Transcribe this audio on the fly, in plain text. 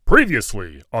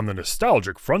Previously on the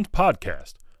Nostalgic Front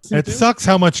podcast. It sucks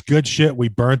how much good shit we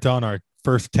burnt on our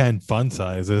first 10 fun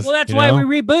sizes. Well, that's why we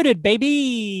rebooted,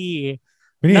 baby.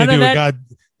 We need to do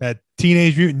that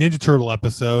Teenage Mutant Ninja Turtle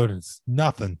episode. It's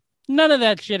nothing. None of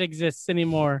that shit exists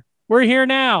anymore. We're here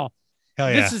now.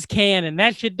 Hell yeah. This is canon.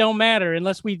 That shit don't matter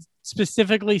unless we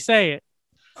specifically say it.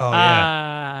 Oh,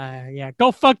 yeah. Yeah.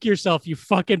 Go fuck yourself, you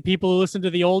fucking people who listen to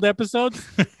the old episodes.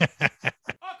 Oh, crap.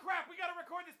 We got to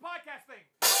record this podcast thing.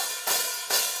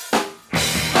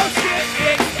 Oh, shit.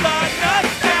 It's the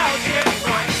Nostalgic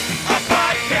Front, a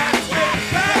podcast with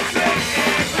Patrick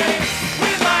and Rick. We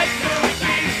like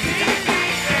movies, TV,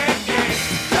 and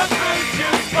games. The Fruit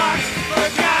Juice Box for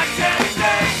God's sake.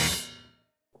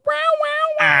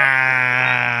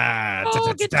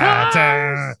 Oh,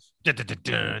 guitars.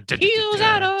 Heels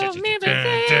out of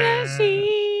Memphis,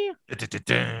 Tennessee.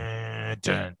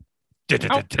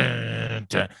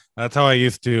 That's how I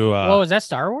used to. What was that,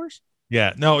 Star Wars?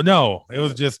 Yeah. No. It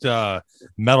was just metal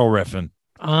riffing.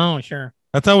 Oh, sure.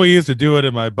 That's how we used to do it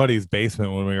in my buddy's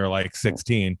basement when we were like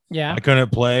 16. Yeah. I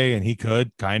couldn't play and he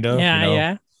could, kind of. Yeah,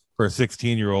 yeah. For a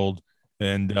 16-year-old.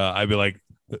 And I'd be like,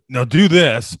 no, do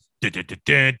this. Yeah.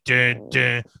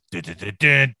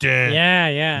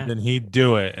 And then he'd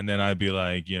do it. And then I'd be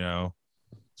like,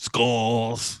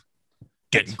 skulls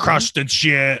getting crushed and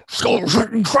shit. Skulls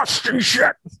getting crushed and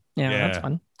shit. Yeah, that's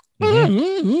fun.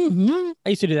 Mm-hmm. I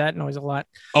used to do that noise a lot.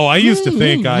 Oh, I used to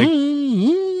think I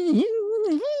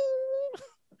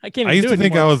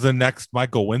was the next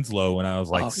Michael Winslow when I was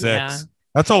like 6. Yeah.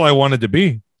 That's all I wanted to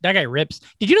be. That guy rips.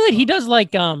 Did you know that he does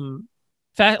like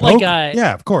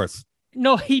yeah, of course.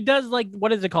 No, he does like,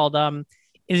 what is it called?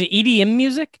 Is it EDM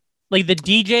music? Like the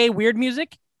DJ weird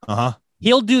music? Uh-huh.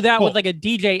 He'll do that with like a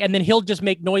DJ, and then he'll just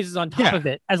make noises on top of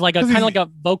it as like a kind of like a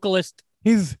vocalist.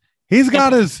 He's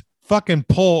got his fucking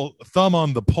thumb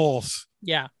on the pulse.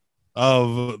 Yeah.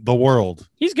 Of the world.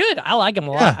 He's good. I like him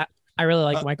a lot. I really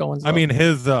like Michael Winslow. I mean,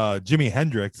 his Jimi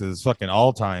Hendrix is fucking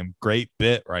all-time great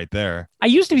bit right there. I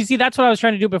used to be, that's what I was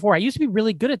trying to do before. I used to be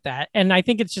really good at that, and I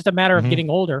think it's just a matter of getting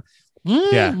older.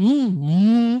 Yeah.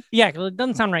 Yeah, it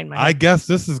doesn't sound right in my head. I guess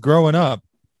this is growing up.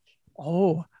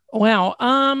 Oh, wow.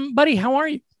 Buddy, how are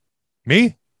you?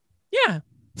 Me? Yeah.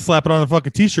 Slap it on a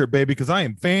fucking t-shirt, baby, because I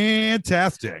am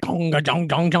fantastic.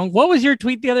 What was your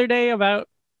tweet the other day about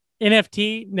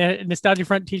NFT, Nostalgic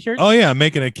Front t-shirts? Oh, yeah. I'm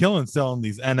making a killing selling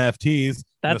these NFTs.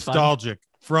 That's Nostalgic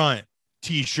Front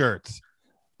t-shirts.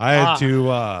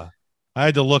 I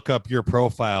had to look up your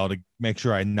profile to make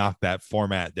sure I knocked that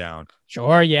format down.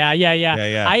 Sure. Yeah.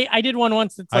 I did one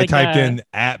once. I typed in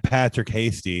at Patrick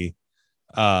Hasty.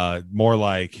 More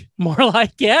like,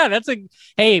 yeah,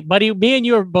 hey, buddy, me and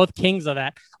you are both kings of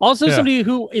that. Also, somebody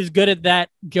who is good at that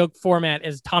joke format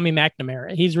is Tommy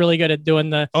McNamara. He's really good at doing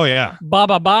the ba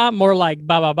ba ba, more like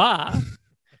ba ba ba.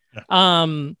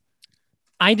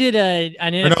 I did an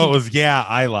NFT. No, it was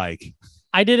I like.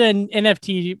 I did an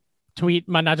NFT tweet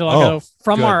not too long ago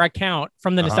from our account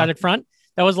from the Nostalgic Front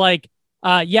that was like,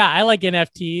 I like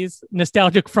NFTs.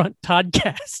 Nostalgic Front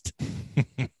Toddcast.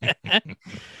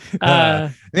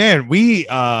 Man, we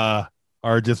are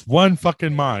just one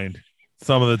fucking mind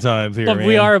some of the times here.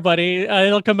 We are, buddy.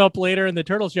 It'll come up later in the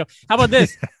Turtle Show. How about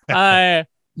this?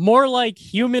 More like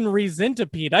human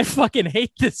resentipede. I fucking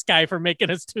hate this guy for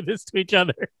making us do this to each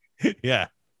other. Yeah.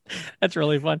 That's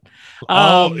really fun.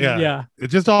 Yeah. It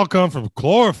just all comes from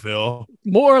chlorophyll.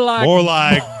 More like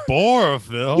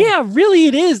borophyll. Yeah, really,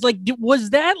 it is. Like,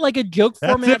 was that like a joke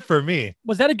format? That's it for me.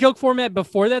 Was that a joke format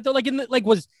before that though? Like,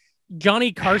 was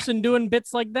Johnny Carson doing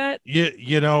bits like that?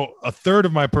 You know, a third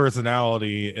of my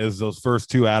personality is those first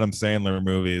 2 Adam Sandler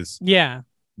movies. Yeah.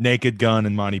 Naked Gun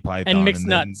and Monty Python and Mixed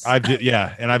Nuts. I've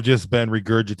just been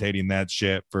regurgitating that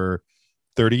shit for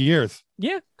 30 years.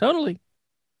 Yeah, totally.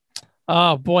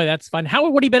 Oh boy, that's fun.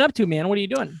 What have you been up to, man? What are you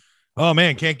doing? Oh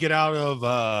man, can't get out of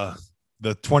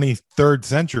the 23rd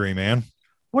century, man.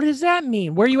 What does that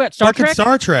mean? Where are you at? Star Trek?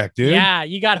 Star Trek, dude. Yeah,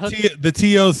 you got hooked. The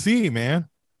TOC, man.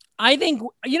 I think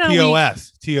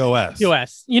TOS.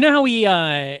 TOS. You know how we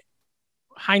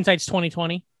hindsight's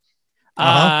 2020.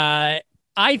 I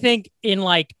think in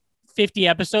like 50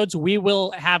 episodes we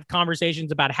will have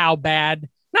conversations about how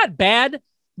not bad,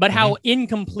 but how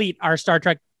incomplete our Star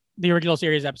Trek the original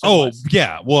series episode was.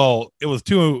 Yeah. Well, it was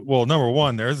number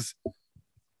one, there's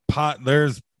Star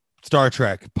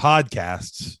Trek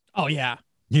podcasts. Oh yeah.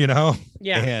 Yeah.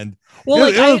 And it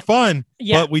was fun,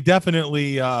 but we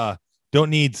definitely don't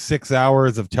need 6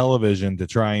 hours of television to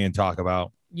try and talk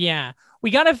about. Yeah.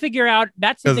 We got to figure out.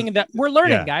 That's the thing that we're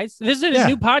learning, guys. This is a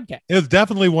new podcast. It was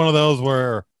definitely one of those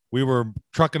where we were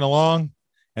trucking along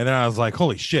and then I was like,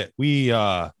 holy shit, we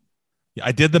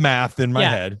I did the math in my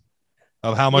head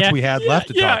of how much we had left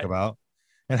to talk about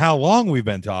and how long we've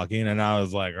been talking. And I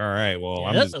was like, all right, well,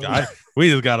 we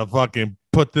just got to fucking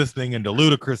put this thing into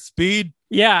ludicrous speed.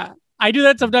 Yeah. I do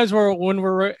that sometimes when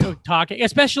we're talking,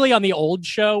 especially on the old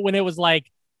show when it was like,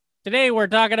 today we're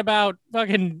talking about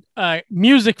fucking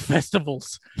music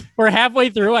festivals. We're halfway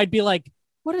through. I'd be like,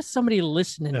 what is somebody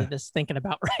listening to this thinking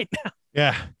about right now?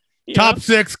 Yeah. Top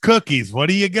 6 cookies. What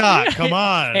do you got? Come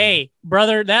on. Hey,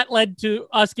 brother, that led to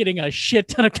us getting a shit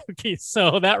ton of cookies.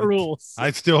 So that rules. I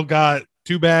still got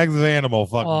 2 bags of animal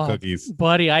fucking cookies.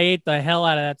 Buddy, I ate the hell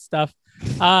out of that stuff.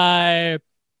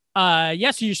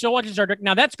 Yes, you're still watching Star Trek.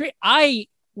 Now that's great. I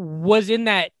was in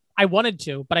that. I wanted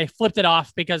to, but I flipped it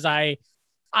off because I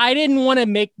didn't want to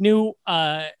make new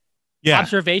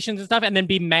observations and stuff and then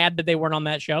be mad that they weren't on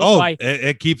that show. Oh, so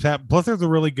it keeps happening. Plus, there's a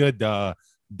really good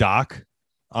doc,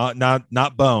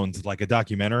 not Bones, like a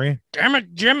documentary. Damn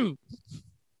it, Jim.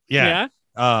 Yeah.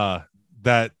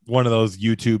 That one of those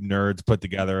YouTube nerds put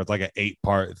together. It's like an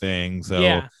 8-part thing.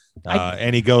 So,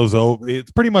 and he goes over.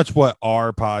 It's pretty much what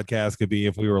our podcast could be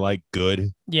if we were like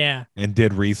good. Yeah. And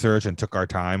did research and took our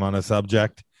time on a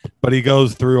subject. But he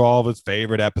goes through all of his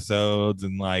favorite episodes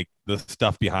and like the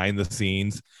stuff behind the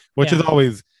scenes, which is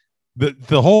always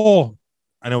the whole.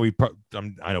 I know we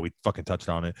fucking touched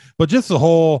on it, but just the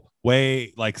whole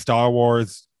way like Star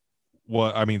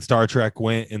Trek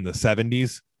went in the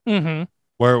 70s,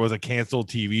 where it was a canceled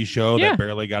TV show that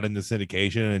barely got into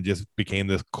syndication and just became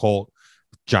this cult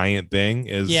giant thing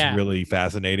is really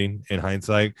fascinating in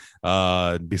hindsight.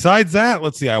 Besides that,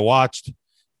 let's see.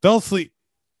 Fell asleep.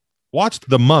 Watched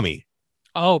The Mummy.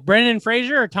 Oh, Brendan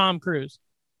Fraser or Tom Cruise?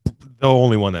 The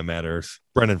only one that matters,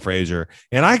 Brendan Fraser.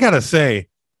 And I gotta say,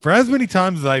 for as many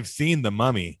times as I've seen The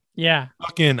Mummy,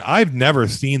 I've never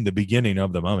seen the beginning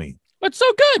of The Mummy. What's so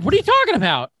good? What are you talking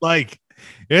about? Like,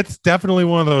 it's definitely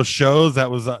one of those shows that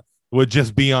would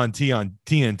just be on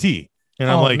TNT. And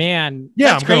I'm like, man,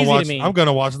 I'm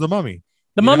gonna watch The Mummy.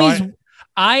 The Mummy's.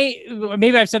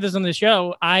 Maybe I've said this on the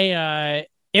show.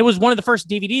 It was one of the first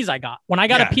DVDs I got when I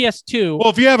got a PS2. Well,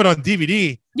 if you have it on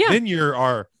DVD, then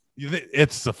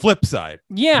it's the flip side.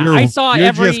 Yeah, I saw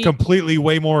you're just completely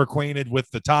way more acquainted with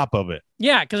the top of it.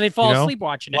 Yeah, because they fall asleep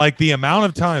watching it. Like the amount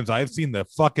of times I've seen the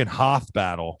fucking Hoth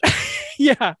battle.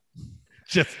 Yeah,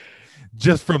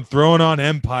 just from throwing on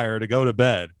Empire to go to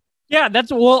bed. Yeah, that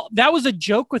was a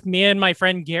joke with me and my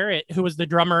friend Garrett, who was the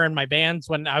drummer in my bands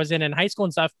when I was in high school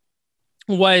and stuff.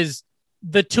 Was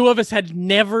the two of us had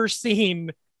never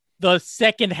seen the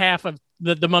second half of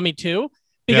the Mummy 2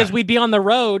 because we'd be on the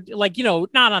road, like,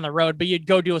 not on the road, but you'd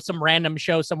go do some random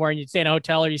show somewhere and you'd stay in a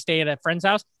hotel or you stay at a friend's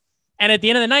house. And at the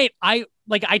end of the night, I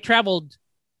traveled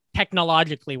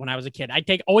technologically when I was a kid.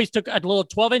 Always took a little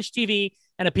 12-inch TV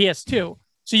and a PS2.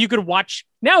 So you could watch.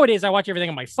 Nowadays, I watch everything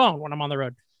on my phone when I'm on the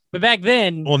road. But back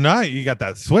then. Well, now you got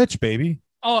that Switch, baby.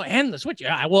 Oh, and the Switch.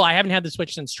 Yeah. Well, I haven't had the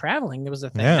Switch since traveling. It was a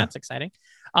thing. Yeah. That's exciting.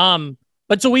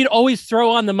 But so we'd always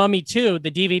throw on the Mummy 2,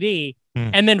 the DVD,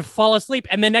 and then fall asleep.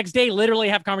 And the next day, literally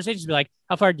have conversations, be like,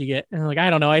 how far did you get? And I'm like, I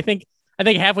don't know. I think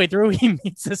halfway through he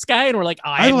meets this guy and we're like,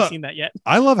 I haven't seen that yet.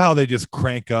 I love how they just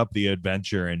crank up the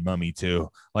adventure in Mummy 2.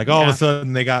 Like all of a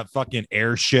sudden they got fucking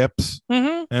airships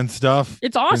and stuff.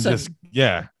 It's awesome.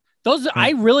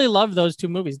 I really love those two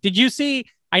movies. Did you see,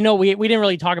 I know we didn't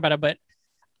really talk about it, but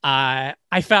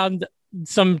I found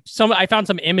some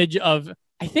image of,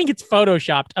 I think it's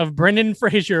photoshopped, of Brendan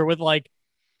Fraser with like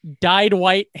dyed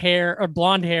white hair or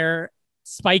blonde hair,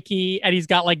 spiky, and he's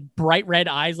got like bright red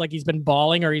eyes, like he's been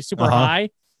bawling or he's super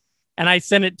high. And I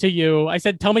sent it to you. I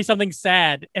said, tell me something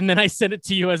sad. And then I sent it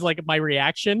to you as like my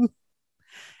reaction.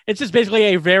 It's just basically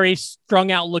a very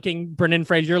strung out looking Brendan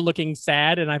Fraser looking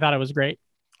sad. And I thought it was great.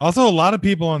 Also, a lot of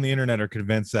people on the internet are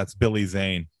convinced that's Billy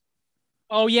Zane.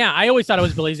 Oh yeah. I always thought it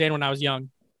was Billy Zane when I was young.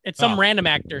 It's some random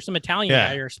actor, some Italian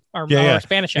guy or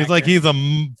Spanish actor. He's like, he's a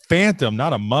phantom,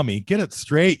 not a mummy. Get it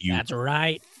straight, you. That's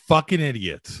right. Fucking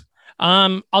idiots.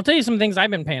 I'll tell you some things I've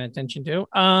been paying attention to.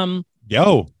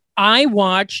 I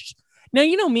watched. Now,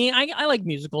 you know me, I like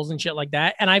musicals and shit like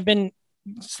that. And I've been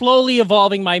slowly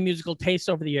evolving my musical tastes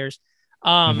over the years.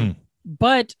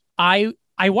 But I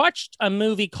watched a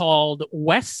movie called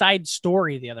West Side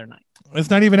Story the other night. It's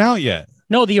not even out yet.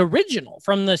 No, the original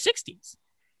from the 60s.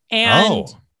 And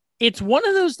it's one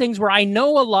of those things where I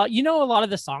know a lot of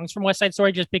the songs from West Side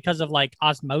Story just because of like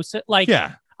osmosis. Like,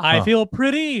 I feel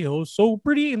pretty, oh, so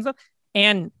pretty and stuff.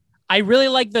 And I really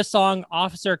like the song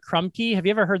Officer Krumke. Have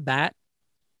you ever heard that?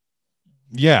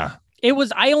 Yeah.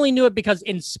 I only knew it because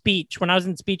in speech, when I was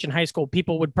in speech in high school,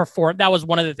 people would perform. That was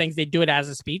one of the things they do it as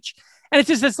a speech. And it's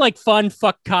just this like fun,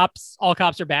 fuck cops, all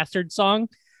cops are bastards song.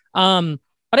 But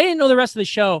I didn't know the rest of the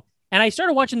show. And I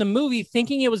started watching the movie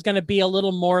thinking it was going to be a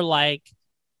little more like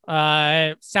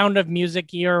Sound of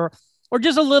Music or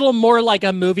just a little more like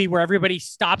a movie where everybody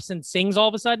stops and sings all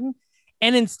of a sudden.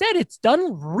 And instead, it's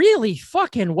done really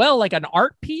fucking well, like an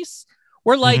art piece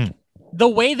where like the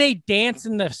way they dance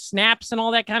and the snaps and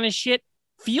all that kind of shit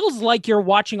feels like you're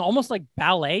watching almost like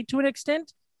ballet to an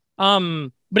extent,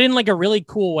 but in like a really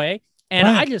cool way. And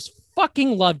I just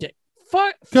fucking loved it.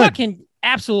 Fucking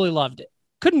absolutely loved it.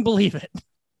 Couldn't believe it.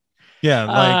 Yeah,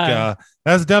 like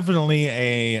that's definitely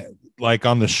a like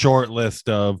on the short list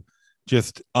of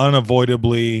just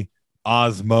unavoidably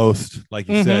most, like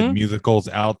you said, musicals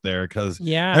out there, because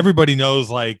everybody knows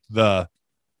like the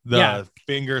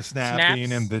finger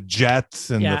snapping and the jets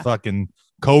and the fucking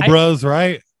cobras,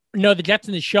 right? No, the Jets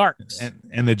and the Sharks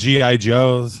and the G.I.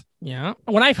 Joes. Yeah.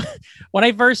 When I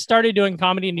first started doing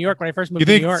comedy in New York, when I first moved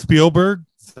to New York, Spielberg?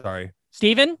 Sorry,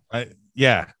 Steven?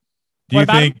 Yeah. Do you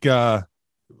think?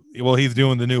 Well, he's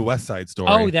doing the new West Side Story.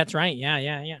 Oh, that's right.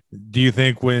 Yeah. Do you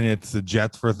think when it's the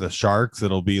Jets versus the Sharks,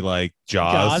 it'll be like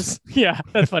Jaws? Yeah,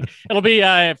 that's fun. It'll be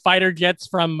fighter jets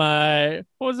from what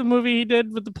was the movie he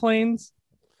did with the planes?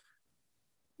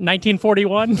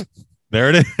 1941. There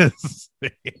it is.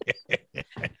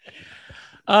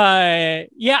 I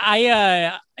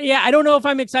don't know if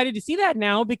I'm excited to see that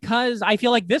now because I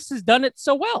feel like this has done it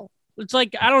so well. It's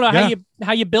like I don't know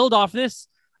how you build off this.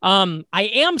 I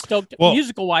am stoked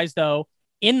musical wise though.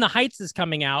 In the Heights is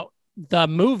coming out, the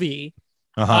movie,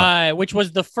 which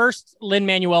was the first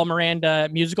Lin-Manuel Miranda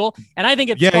musical, and I think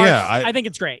it's I think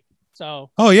it's great. So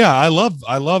I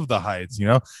love the Heights. You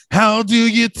know, how do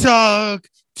you talk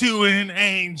to an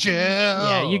angel?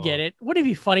 Yeah, you get it. Wouldn't it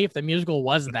be funny if the musical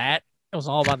was that? It was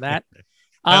all about that.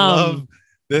 I love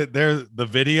the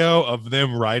video of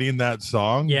them writing that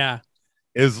song. Yeah,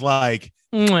 is like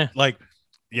like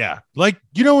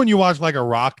you know when you watch like a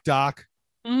rock doc,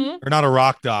 or not a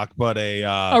rock doc, but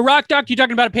a rock doc. You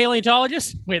talking about a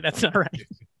paleontologist? Wait, that's not right.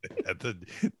 That's a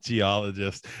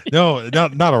geologist. No,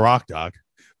 not a rock doc,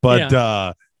 but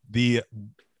the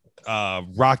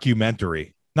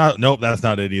rockumentary. Nope, that's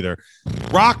not it either.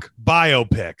 Rock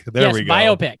biopic. There we go.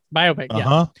 Biopic.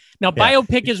 Yeah. Now,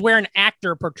 biopic is where an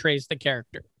actor portrays the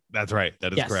character. That's right.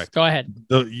 That is correct. Go ahead.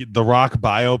 The rock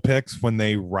biopics, when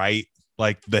they write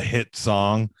like the hit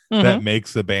song that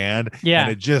makes the band, and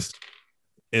it just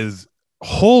is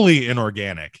wholly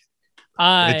inorganic.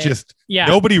 It just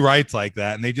nobody writes like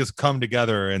that, and they just come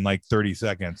together in like 30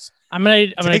 seconds. I'm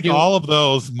gonna take all of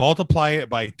those, multiply it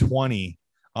by 20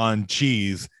 on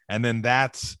cheese, and then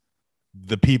that's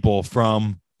the people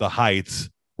from the Heights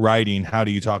writing How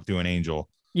Do You Talk to an Angel.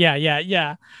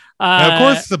 Yeah. Now, of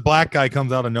course, the black guy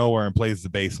comes out of nowhere and plays the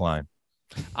bass line.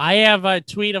 I have a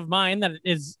tweet of mine that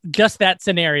is just that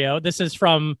scenario. This is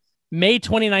from May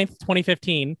 29th,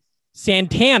 2015.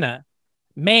 Santana,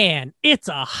 man, it's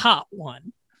a hot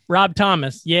one. Rob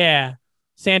Thomas, yeah.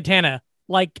 Santana,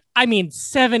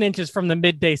 7 inches from the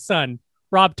midday sun.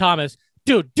 Rob Thomas,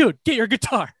 dude, get your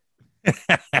guitar.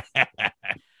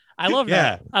 I love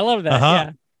that. I love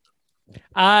that.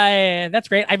 Yeah. That's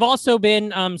great. I've also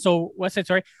been West Side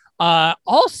Story.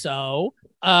 Also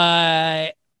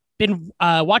been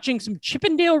watching some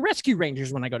Chippendale Rescue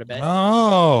Rangers when I go to bed.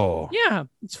 Oh. Yeah,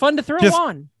 it's fun to throw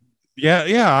on.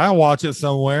 Yeah, I'll watch it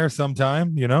somewhere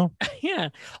sometime, you know. Yeah.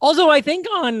 Also, I think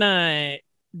on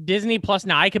Disney Plus,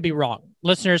 now I could be wrong.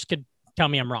 Listeners could tell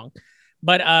me I'm wrong.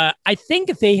 But I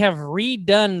think they have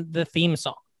redone the theme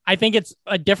song. I think it's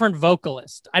a different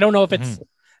vocalist. I don't know if it's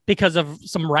because of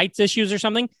some rights issues or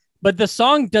something, but the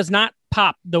song does not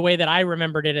pop the way that I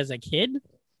remembered it as a kid.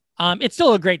 It's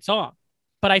still a great song,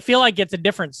 but I feel like it's a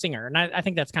different singer. And I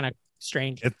think that's kind of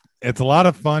strange. It's a lot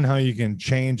of fun how you can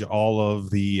change all of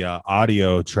the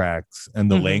audio tracks and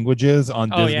the languages on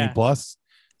Disney Plus.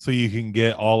 So you can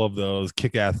get all of those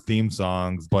kick-ass theme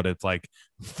songs, but it's like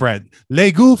Fred,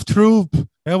 Les Goof Troop,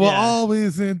 and we're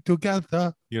always in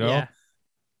together, you know? Yeah.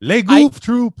 Les Goof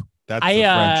Troop. That's the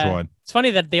French one. It's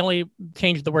funny that they only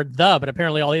changed the word "the," but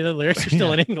apparently all the other lyrics are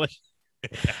still in English.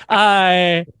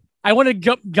 I want to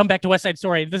jump back to West Side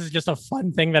Story. This is just a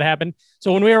fun thing that happened.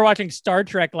 So when we were watching Star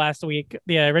Trek last week,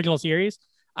 the original series,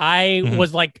 I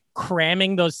was like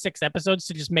cramming those 6 episodes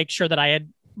to just make sure that I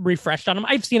had refreshed on them.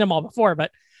 I've seen them all before,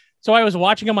 but so I was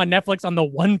watching them on Netflix on the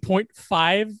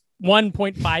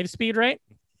 1.5 speed, right?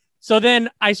 So then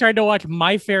I started to watch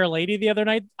My Fair Lady the other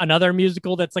night, another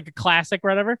musical that's like a classic or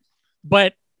whatever,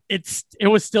 but it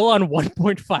was still on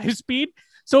 1.5 speed.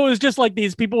 So it was just like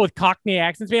these people with Cockney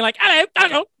accents being like, and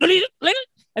then I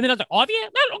was like, oh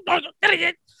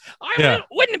yeah,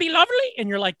 wouldn't it be lovely? And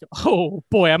you're like, oh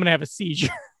boy, I'm gonna have a seizure.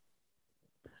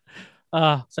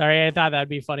 Sorry. I thought that'd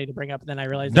be funny to bring up, and then I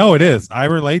realized. No, it is. I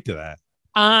relate to that.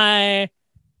 I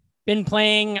been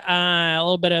playing a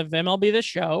little bit of MLB The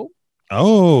Show.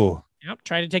 Oh. Yep.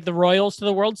 Trying to take the Royals to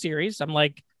the World Series. I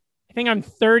think I'm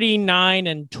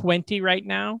 39-20 right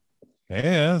now.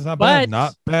 Yeah, that's not bad.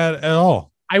 Not bad at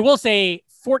all. I will say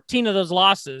 14 of those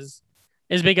losses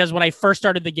is because when I first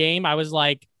started the game, I was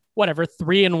like,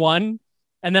 3-1.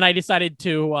 And then I decided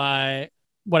to,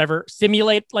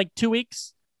 simulate like 2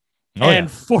 weeks. Oh, and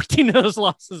 14 of those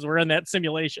losses were in that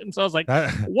simulation. So I was like,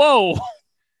 whoa.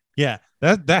 Yeah,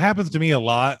 that happens to me a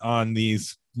lot on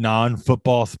these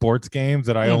non-football sports games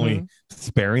that I only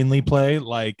sparingly play.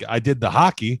 Like I did the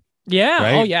hockey. Yeah.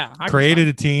 Right? Oh, yeah. Created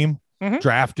a team,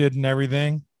 drafted and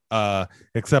everything.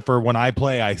 Except for when I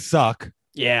play, I suck.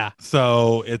 Yeah.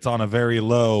 So it's on a very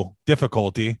low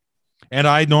difficulty. And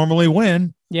I normally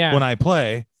win when I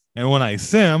play. And when I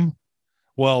sim,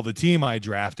 well, the team I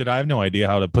drafted, I have no idea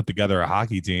how to put together a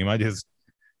hockey team. I just,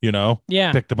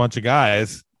 picked a bunch of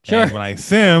guys. Sure. And when I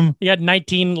sim, you had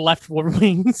 19 left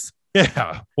wings.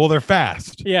 Yeah. Well, they're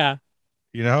fast. Yeah.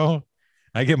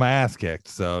 I get my ass kicked.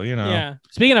 So, Yeah.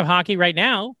 Speaking of hockey right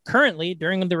now, currently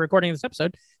during the recording of this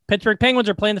episode, Pittsburgh Penguins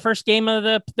are playing their first game in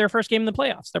the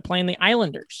playoffs. They're playing the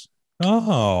Islanders.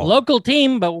 Oh. Local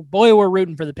team, but boy, we're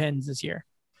rooting for the Pens this year.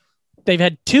 They've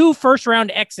had 2 first-round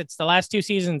exits the last 2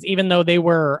 seasons, even though they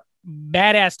were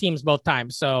badass teams both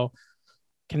times. So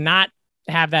cannot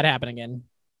have that happen again.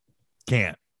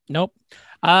 Can't. Nope.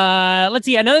 Let's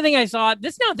see. Another thing I saw,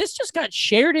 this just got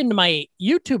shared into my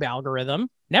YouTube algorithm.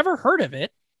 Never heard of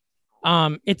it.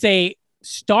 It's a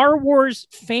Star Wars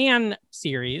fan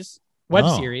series, web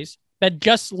series that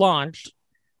just launched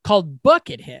called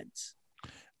Bucketheads.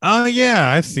 Oh yeah,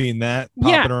 I've seen that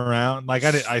popping around. Like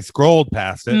I scrolled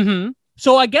past it. Mm-hmm.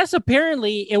 So I guess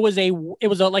apparently it was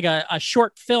like a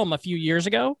short film a few years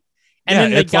ago. And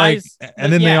then the guys,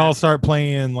 they all start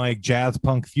playing like jazz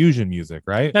punk fusion music,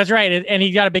 right? That's right. And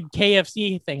he got a big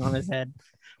KFC thing on his head.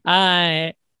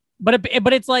 But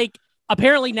it's like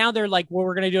apparently now they're like, well,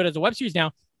 we're gonna do it as a web series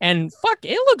now, and fuck,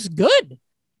 it looks good.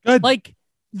 Good. Like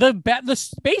the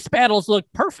space battles look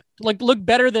perfect. Like look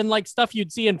better than like stuff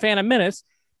you'd see in Phantom Menace.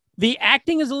 The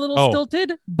acting is a little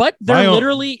stilted, but they're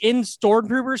literally in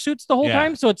stormtrooper suits the whole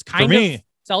time, so it's kind of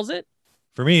sells it.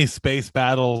 For me, space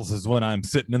battles is when I'm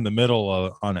sitting in the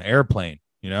middle on an airplane,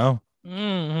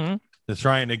 just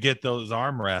trying to get those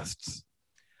armrests.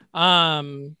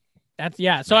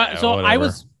 That's So I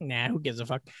was who gives a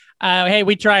fuck? Hey,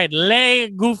 we tried Lay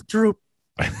Goof Troop.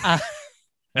 But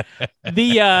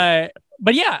yeah,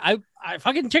 I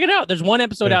fucking check it out. There's one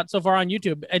episode out so far on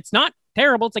YouTube. It's not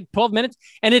terrible. It's like 12 minutes,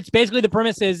 and it's basically the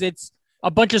premise is it's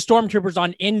a bunch of stormtroopers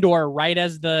on Endor right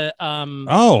as the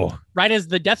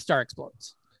Death Star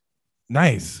explodes.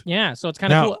 Nice. Yeah, so it's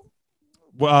kind of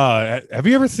cool. Have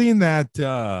you ever seen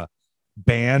that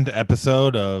banned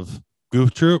episode of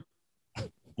Goof Troop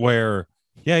where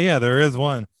there is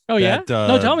one. Oh yeah.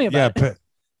 No, tell me about it.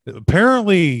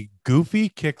 Apparently Goofy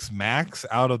kicks Max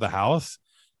out of the house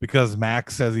because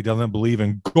Max says he doesn't believe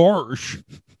in Gorsh.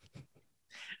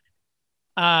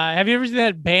 Have you ever seen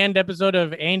that banned episode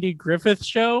of Andy Griffith's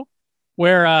show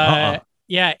where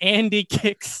Andy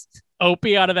kicks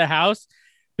Opie out of the house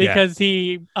because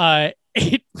he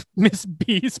ate Miss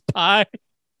B's pie?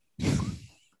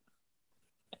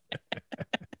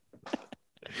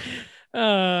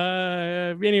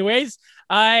 Anyways,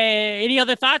 any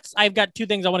other thoughts? I've got 2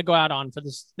 things I want to go out on for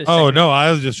this segment. No, I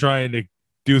was just trying to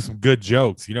do some good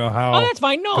jokes. You know how? Oh, that's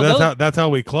fine. No, that's how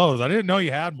we close. I didn't know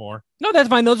you had more. No, that's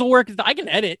fine. Those will work. I can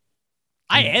edit.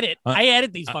 I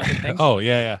edit these fucking things. Oh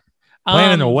yeah.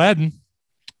 Planning a wedding.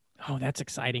 Oh, that's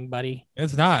exciting, buddy.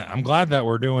 It's not. I'm glad that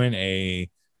we're doing a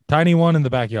tiny one in the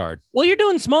backyard. Well, you're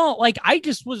doing small. Like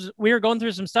we were going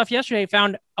through some stuff yesterday.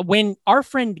 Found when our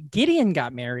friend Gideon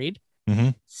got married,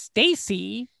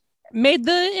 Stacy made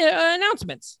the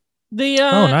announcements.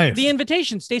 Nice. The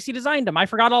invitation. Stacy designed them. I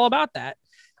forgot all about that.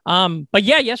 But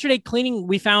yeah, yesterday cleaning,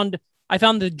 I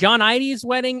found the John Ides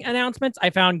wedding announcements.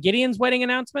 I found Gideon's wedding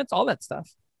announcements, all that stuff.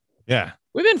 Yeah.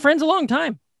 We've been friends a long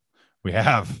time. We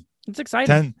have. It's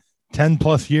exciting. 10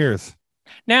 plus years.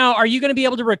 Now, are you going to be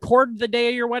able to record the day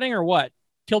of your wedding or what?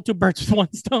 Kill 2 birds with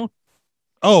 1 stone?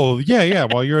 Oh, yeah.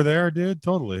 While you're there, dude.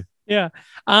 Totally. Yeah.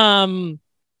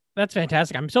 That's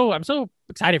fantastic. I'm so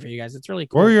excited for you guys. It's really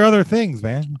cool. What are your other things,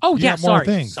 man? Oh, yeah.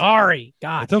 Sorry.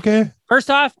 God. It's okay. First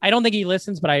off, I don't think he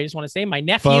listens, but I just want to say my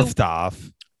nephew.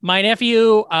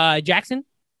 Jackson.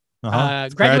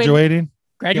 Graduating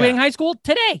high school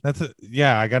today.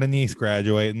 I got a niece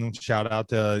graduating. Shout out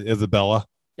to Isabella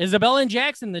and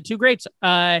Jackson, the 2 greats.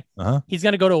 He's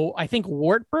going to go to, I think,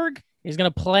 Wartburg He's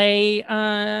going to play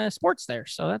sports there.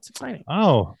 So that's exciting.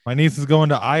 Oh, my niece is going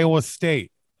to Iowa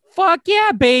State. Fuck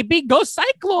yeah, baby. Go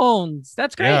Cyclones.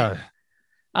 That's great. Yeah.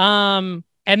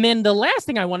 And then the last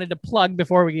thing I wanted to plug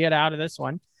before we get out of this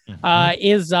one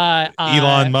is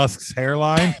Elon Musk's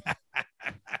hairline.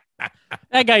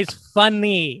 That guy's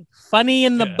funny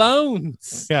in the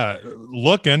bones. Yeah,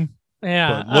 looking.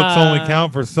 Yeah, but looks only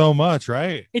count for so much,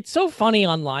 right? It's so funny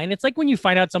online. It's like when you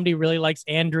find out somebody really likes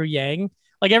Andrew Yang.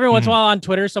 Like every once in a while on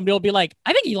Twitter, somebody will be like,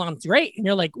 "I think Elon's great," and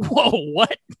you're like, "Whoa,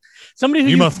 what?" Somebody who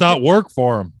you must not work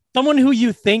for him. Someone who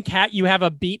you think you have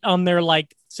a beat on their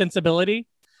like sensibility.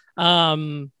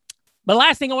 The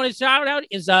last thing I want to shout out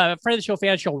is a friend of the show,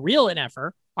 fan show, Real and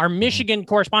Effer, our Michigan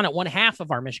correspondent, one half of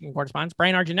our Michigan correspondents,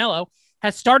 Brian Arginello,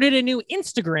 has started a new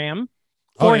Instagram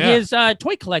for his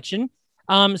toy collection.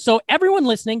 So everyone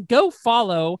listening, go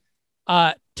follow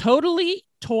Totally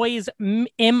Toys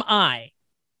MI.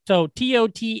 So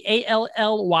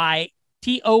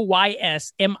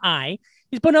TOTALLYTOYSMI.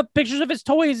 He's putting up pictures of his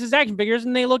toys, his action figures,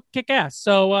 and they look kick-ass.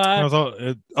 So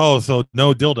so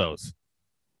no dildos.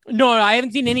 No, I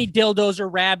haven't seen any dildos or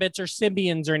rabbits or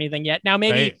Sybians or anything yet. Now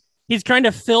maybe he's trying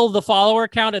to fill the follower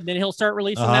count and then he'll start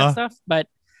releasing that stuff. But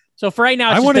so for right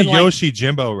now, I want a Yoshi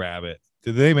Jimbo rabbit.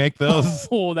 Did they make those?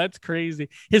 Oh, that's crazy.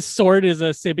 His sword is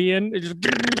a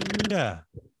Sybian. Yeah,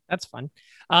 that's fun.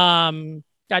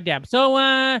 Goddamn. So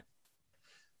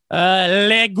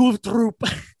Le Goof Troop.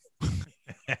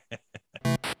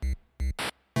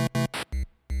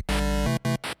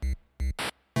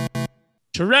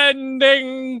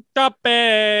 Trending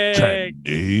topics.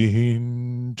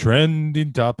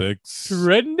 Trending topics.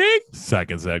 Trending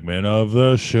second segment of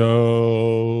the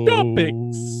show.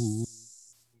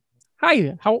 Topics.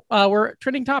 Hi, how we're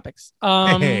trending topics.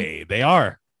 Hey, they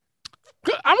are.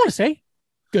 I want to say,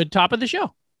 good top of the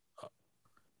show.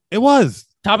 It was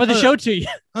top of the show to you.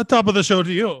 Top of the show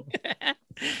to you.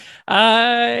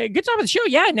 Good top of the show.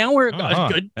 Yeah, now we're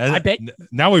good. I bet.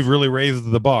 Now we've really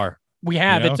raised the bar. We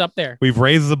have. It's up there. We've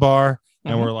raised the bar,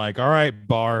 and we're like, all right,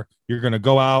 bar, you're going to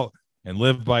go out and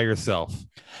live by yourself.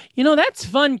 You know, that's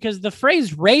fun because the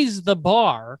phrase raise the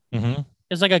bar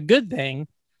is like a good thing.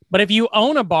 But if you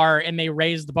own a bar and they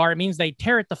raise the bar, it means they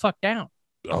tear it the fuck down.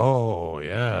 Oh,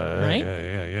 yeah. Right?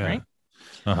 Yeah. Right?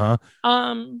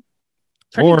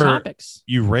 Trending topics.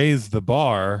 You raise the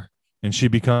bar and she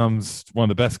becomes one of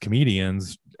the best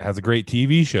comedians, has a great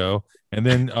TV show, and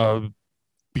then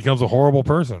becomes a horrible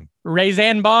person.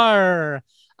 Raise-and Bar.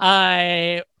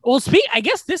 I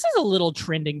guess this is a little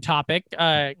trending topic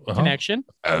connection.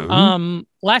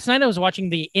 Last night I was watching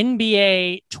the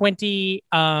NBA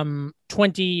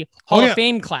 2020 Hall of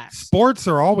Fame class. Sports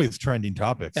are always trending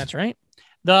topics. That's right.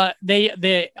 The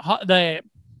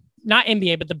not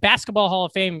NBA, but the Basketball Hall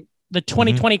of Fame, the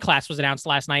 2020 class was announced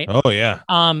last night. Oh yeah.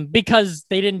 Because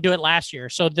they didn't do it last year.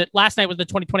 So last night was the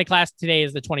 2020 class. Today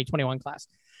is the 2021 class.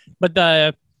 But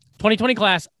the 2020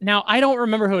 class. Now, I don't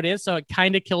remember who it is, so it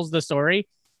kind of kills the story.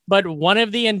 But one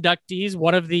of the inductees,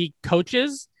 one of the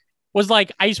coaches, was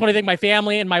like, I just want to thank my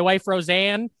family and my wife,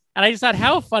 Roseanne. And I just thought,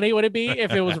 how funny would it be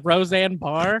if it was Roseanne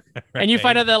Barr? Right. And you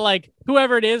find out that, like,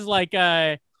 whoever it is, like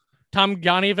Tom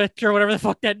Ganivich or whatever the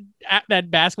fuck that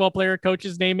basketball player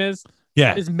coach's name is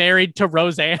married to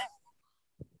Roseanne.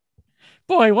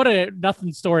 Boy, what a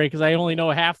nothing story, because I only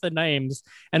know half the names,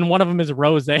 and one of them is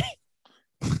Roseanne.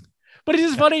 But it's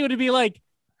just funny would it be like,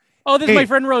 oh, this is my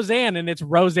friend Roseanne, and it's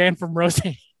Roseanne from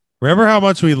Roseanne. Remember how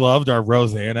much we loved our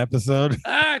Roseanne episode?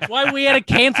 That's why we had to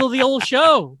cancel the old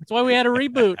show. That's why we had to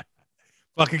reboot.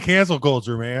 Fucking cancel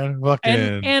culture, man.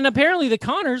 And apparently the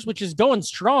Connors, which is going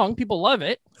strong. People love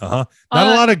it. Not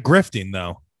a lot of grifting,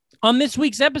 though. On this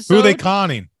week's episode. Who are they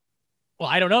conning? Well,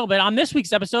 I don't know. But on this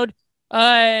week's episode,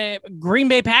 Green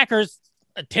Bay Packers,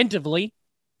 attentively,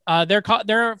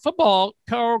 their football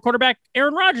quarterback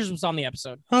Aaron Rodgers was on the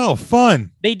episode. Oh,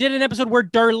 fun. They did an episode where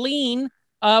Darlene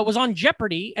was on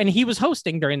Jeopardy, and he was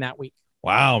hosting during that week.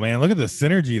 Wow, man. Look at the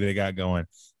synergy they got going.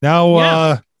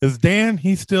 Now, is Dan,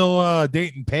 he's still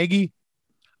dating Peggy?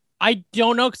 I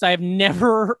don't know, because I have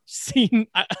never seen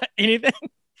anything.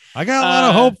 I got a lot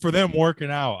of hope for them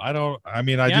working out. I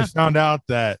just found out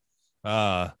that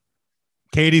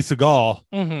Katie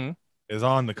Seagal is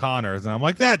on the Connors, and I'm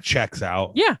like, that checks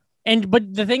out. Yeah.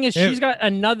 But the thing is, she's got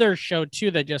another show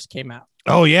too that just came out.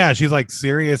 Oh yeah, she's like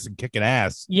serious and kicking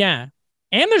ass. Yeah.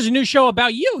 And there's a new show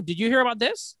about you. Did you hear about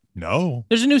this? No.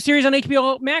 There's a new series on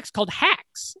HBO Max called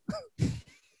Hacks.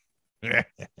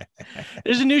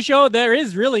 There's a new show. There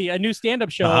is really a new stand-up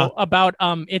show about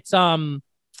it's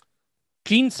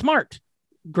Jean Smart,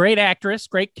 great actress,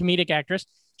 great comedic actress.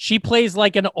 She plays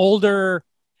like an older,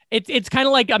 It's kind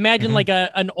of like imagine like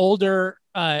an older,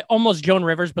 almost Joan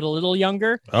Rivers, but a little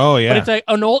younger. Oh yeah. But it's like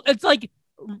it's like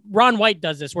Ron White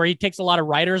does this, where he takes a lot of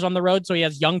writers on the road, so he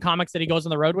has young comics that he goes on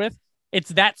the road with. It's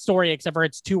that story, except for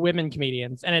it's 2 women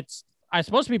comedians, and it's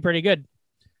supposed to be pretty good.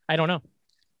 I don't know.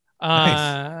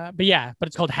 Nice. But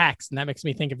it's called Hacks, and that makes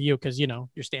me think of you because your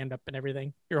stand up and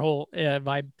everything, your whole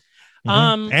vibe.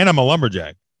 And I'm a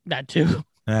lumberjack. That too.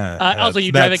 Also,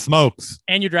 you drive smokes,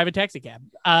 and you drive a taxi cab.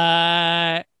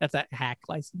 That's a hack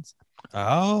license.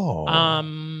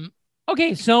 Oh.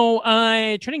 Okay, so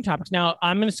trending topics. Now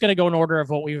I'm just gonna go in order of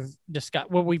what we've discussed,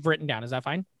 what we've written down. Is that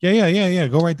fine? Yeah.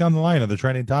 Go right down the line of the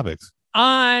trending topics.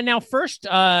 Now first,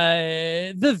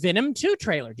 the Venom 2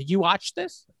 trailer. Did you watch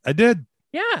this? I did.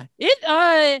 Yeah.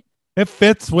 It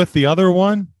fits with the other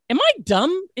one. Am I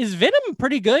dumb? Is Venom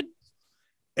pretty good?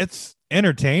 It's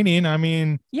entertaining. I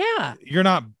mean, yeah.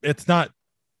 It's not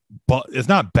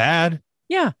bad.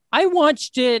 Yeah, I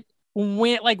watched it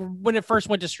when it first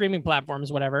went to streaming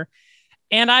platforms, whatever.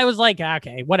 And I was like,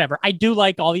 okay, whatever. I do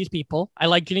like all these people. I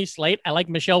like Jenny Slate. I like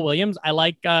Michelle Williams. I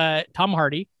like Tom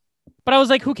Hardy. But I was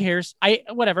like, who cares?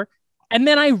 Whatever. And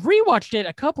then I rewatched it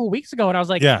a couple weeks ago, and I was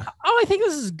like, oh, I think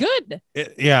this is good.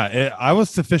 I was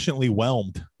sufficiently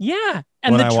whelmed. Yeah.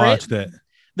 And when I watched it.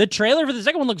 The trailer for the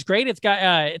second one looks great. It's got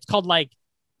it's called like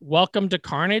Welcome to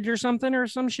Carnage or something or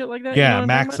some shit like that. Yeah,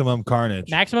 Maximum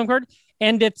Carnage. Maximum Carnage.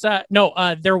 And it's Let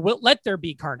There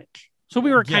Be Carnage. So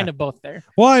we were kind of both there.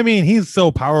 Well, I mean, he's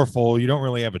so powerful, you don't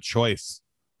really have a choice.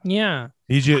 Yeah.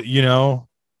 He's just,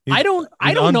 I don't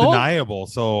undeniable.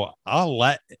 So I'll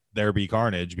let there be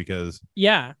carnage because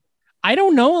I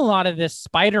don't know a lot of this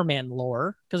Spider-Man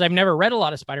lore because I've never read a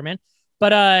lot of Spider-Man.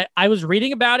 But I was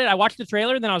reading about it. I watched the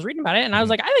trailer, then I was reading about it, and I was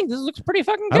like, I think this looks pretty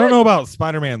fucking good. I don't know about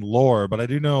Spider-Man lore, but I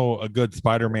do know a good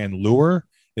Spider-Man lure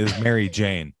is Mary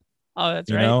Jane. Oh, that's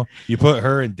right. You know, you put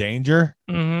her in danger.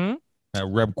 Mm-hmm.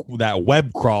 That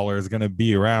web crawler is going to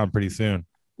be around pretty soon.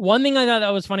 One thing I thought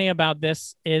that was funny about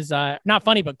this is not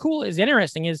funny, but cool, is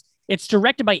interesting, is it's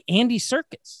directed by Andy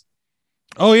Serkis.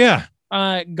 Oh, yeah.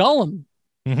 Gollum.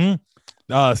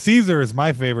 Mm-hmm. Caesar is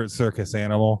my favorite circus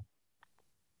animal.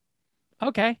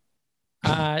 Okay.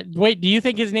 Wait, do you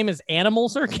think his name is Animal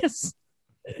Circus?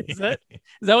 Is that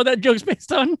what that joke's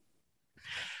based on?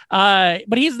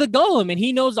 But he's the Gollum, and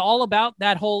he knows all about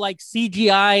that whole like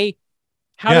CGI,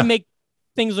 how to make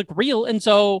things look real. And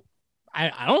so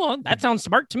I don't know. That sounds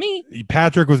smart to me.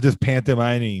 Patrick was just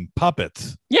pantomiming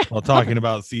puppets. Yeah. While talking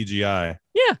about CGI.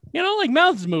 Yeah. Like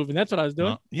mouths moving. That's what I was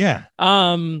doing. Yeah.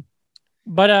 So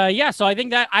I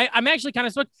think that I'm actually kind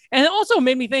of stoked. And it also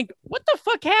made me think, what the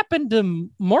fuck happened to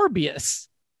Morbius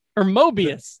or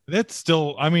Mobius? That's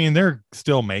still, I mean, they're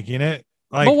still making it.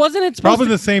 Like, but wasn't it probably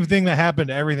the same thing that happened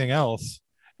to everything else?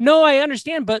 No, I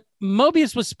understand, but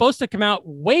Mobius was supposed to come out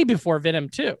way before Venom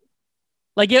 2.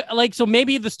 So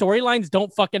maybe the storylines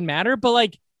don't fucking matter, but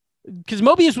like, because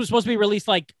Mobius was supposed to be released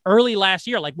like early last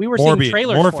year. Like we were seeing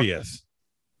trailers. Morpheus.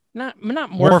 Not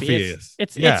Morpheus.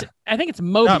 It's I think it's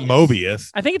Mobius. Not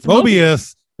Mobius. I think it's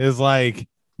Mobius is like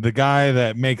the guy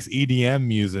that makes EDM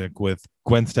music with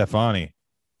Gwen Stefani.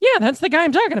 Yeah, that's the guy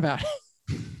I'm talking about.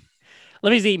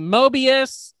 Let me see.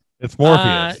 Mobius. It's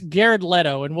Morpheus. Jared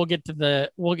Leto, and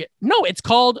it's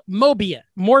called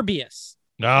Morbius.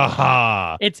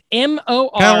 Aha. It's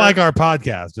MOR. Kind of like our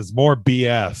podcast. It's more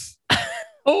BS.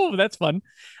 Oh, that's fun.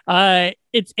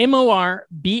 It's MORBIUS.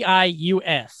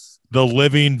 The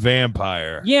Living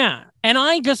Vampire. Yeah. And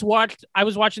I was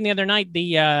watching the other night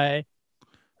the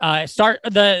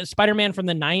Spider-Man from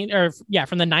the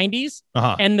 90s.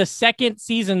 Uh-huh. And the second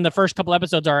season, the first couple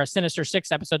episodes are Sinister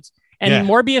Six episodes. And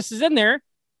Morbius is in there.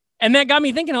 And that got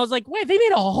me thinking, I was like, wait, they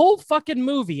made a whole fucking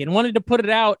movie and wanted to put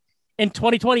it out in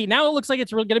 2020. Now it looks like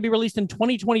it's going to be released in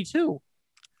 2022.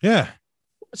 Yeah.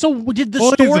 So did the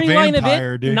storyline of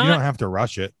it dude, you don't have to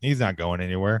rush it. He's not going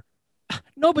anywhere.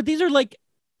 No, but these are like,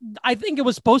 I think it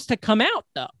was supposed to come out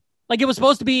though. Like it was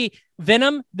supposed to be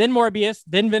Venom, then Morbius,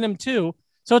 then Venom 2.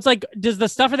 So it's like, does the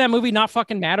stuff in that movie not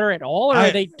fucking matter at all? Or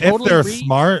are they totally if they're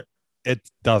smart, it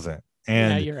doesn't.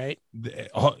 And yeah, you're right.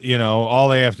 All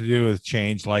they have to do is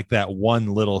change like that one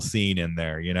little scene in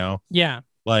there, Yeah.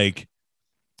 Like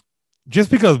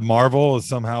just because Marvel is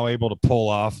somehow able to pull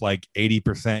off like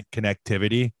 80%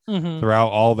 connectivity throughout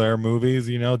all their movies,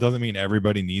 doesn't mean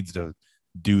everybody needs to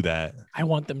do that. I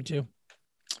want them to.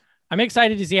 I'm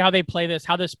excited to see how they play this,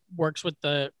 how this works with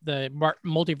the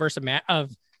multiverse of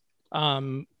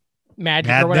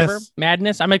magic or whatever.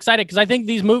 Madness. I'm excited because I think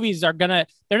these movies they're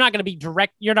not gonna be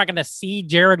direct. You're not gonna see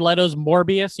Jared Leto's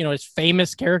Morbius, his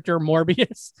famous character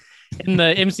Morbius in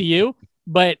the MCU,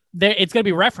 but it's gonna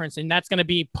be referenced, and that's gonna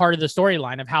be part of the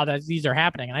storyline of how these are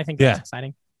happening. And I think that's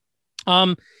exciting.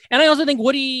 And I also think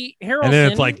Woody Harrelson. And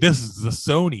then it's like, this is the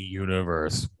Sony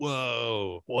universe.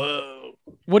 Whoa.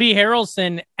 Woody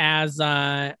Harrelson as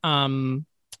A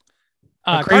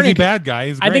crazy Carnage. bad guy.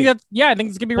 He's great. I think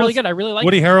it's gonna be really good. I really like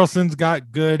Woody Harrelson's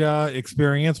got good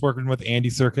experience working with Andy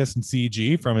Serkis and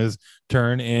CG from his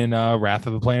turn in Wrath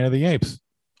of the Planet of the Apes.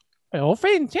 Oh,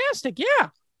 fantastic! Yeah,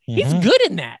 he's good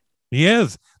in that. He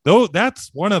is. Though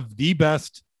that's one of the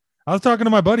best. I was talking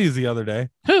to my buddies the other day.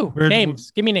 Who?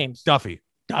 Names? Give me names. Duffy.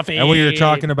 Duffy. And we were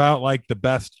talking about like the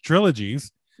best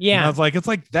trilogies. Yeah. And I was like, it's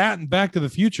like that and Back to the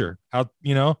Future. How,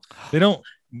 they don't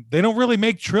really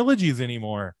make trilogies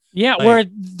anymore. Yeah, like, where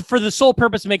for the sole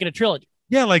purpose of making a trilogy.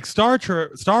 Yeah, like Star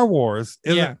Wars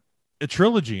isn't a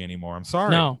trilogy anymore. I'm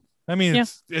sorry. No. I mean,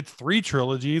 it's 3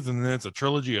 trilogies and then it's a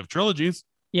trilogy of trilogies.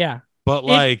 Yeah. But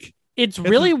it's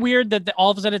really weird that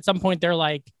all of a sudden at some point they're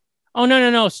like, oh,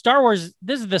 no. Star Wars,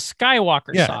 this is the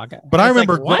Skywalker saga. But I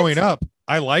remember growing up,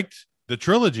 I liked the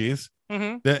trilogies.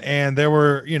 Mm-hmm. And there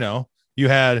were, you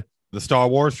had the Star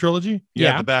Wars trilogy. You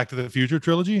had the Back to the Future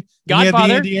trilogy. Godfather. You had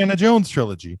the Indiana Jones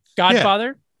trilogy.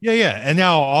 Godfather. Yeah. And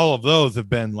now all of those have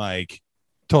been like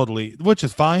totally, which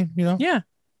is fine, Yeah.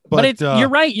 But it's, you're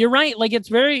right. Like it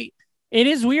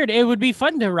is weird. It would be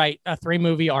fun to write a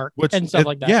 3-movie arc and stuff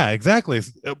like that. Yeah, exactly.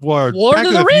 Lord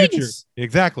of the Rings. Future,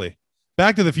 exactly.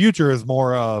 Back to the Future is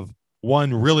more of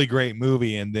one really great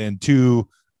movie and then 2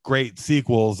 great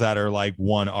sequels that are like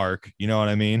one arc. You know what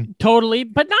I mean? Totally,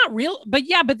 but not real. But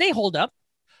they hold up.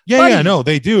 Yeah, no,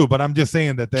 they do. But I'm just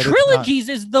saying that trilogies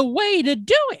is the way to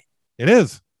do it. It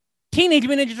is. Teenage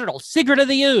Mutant Ninja Turtles, Secret of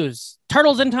the Ooze,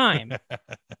 Turtles in Time,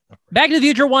 Back to the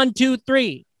Future 1, 2,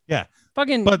 3. Yeah.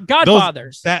 Fucking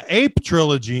Godfathers. That Ape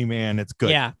trilogy, man, it's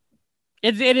good. Yeah,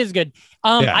 it is good.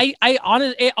 I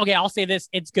honestly, okay, I'll say this: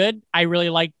 it's good. I really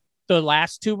like the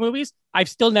last 2 movies. I've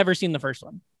still never seen the first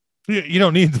one. You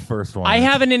don't need the first one. I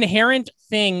have an inherent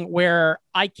thing where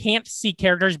I can't see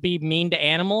characters be mean to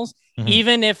animals,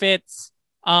 even if it's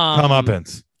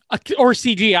comeuppance or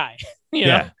CGI. You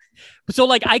know? So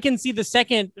like I can see the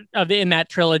second in that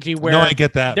trilogy where I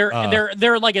get that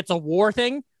they're like it's a war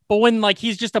thing. But when like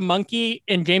he's just a monkey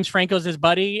and James Franco's his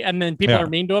buddy, and then people are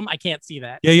mean to him, I can't see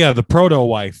that. Yeah. The proto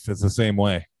wife is the same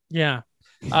way. Yeah.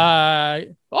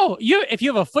 If you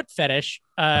have a foot fetish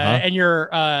and your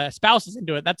spouse is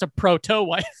into it, that's a proto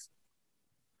wife.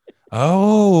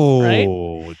 Oh, right?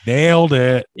 Nailed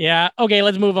it. Yeah. Okay,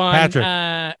 let's move on.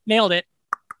 Patrick. Nailed it.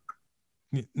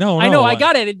 No. I know. I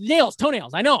got it. Nails,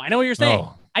 toenails. I know what you're saying.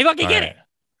 Oh, I fucking get it.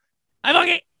 I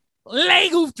fucking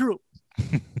Lego through.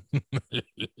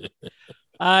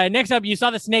 Next up, you saw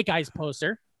the Snake Eyes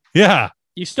poster. Yeah.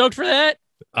 You stoked for that?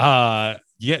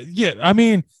 Yeah. I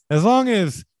mean, as long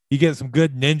as you get some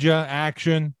good ninja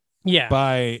action,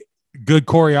 by good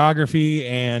choreography,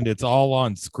 and it's all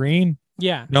on screen.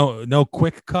 Yeah. No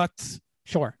quick cuts.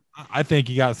 Sure. I think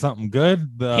you got something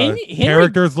good. The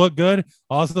characters look good.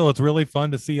 Also, it's really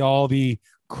fun to see all the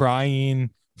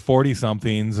crying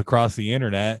 40-somethings across the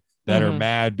internet that are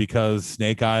mad because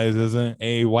Snake Eyes isn't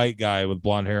a white guy with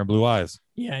blonde hair and blue eyes.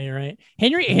 Yeah, you're right.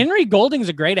 Henry Golding's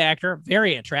a great actor,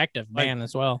 very attractive man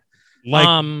as well. Like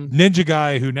ninja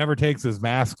guy who never takes his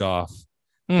mask off.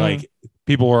 Like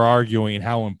people were arguing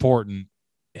how important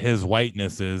his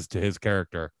whiteness is to his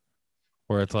character,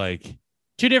 where it's like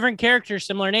 2 different characters,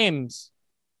 similar names.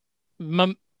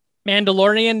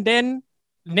 Mandalorian Din,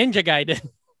 Ninja Guy Din.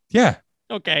 Yeah.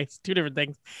 Okay, it's 2 different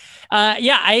things. I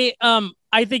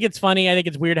think it's funny. I think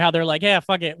it's weird how they're like, yeah,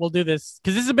 fuck it, we'll do this.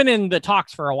 Because this has been in the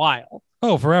talks for a while.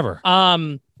 Oh, forever.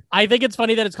 I think it's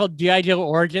funny that it's called G.I. Joe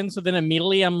Origins. So then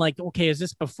immediately I'm like, okay, is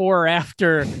this before or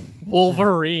after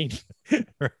Wolverine?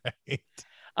 Right.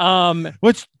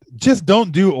 Which just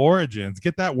don't do Origins.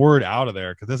 Get that word out of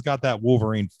there because it's got that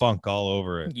Wolverine funk all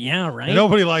over it. Yeah, right. And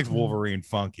nobody likes Wolverine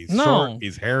funk. He's short.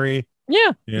 He's hairy.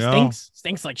 Yeah. You know?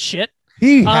 Stinks like shit.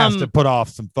 He has to put off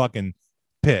some fucking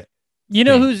pit. You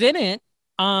know who's in it?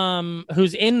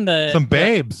 Who's in some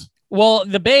babes?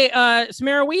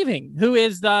 Samara Weaving, who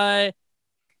is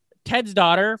Ted's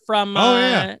daughter from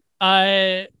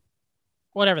whatever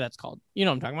that's called. You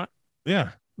know what I'm talking about? Yeah.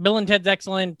 Bill and Ted's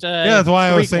Excellent. That's why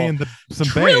I was saying some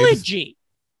trilogy.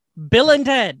 Babes. Bill and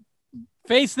Ted,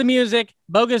 Face the Music,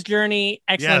 Bogus Journey,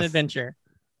 Excellent Adventure.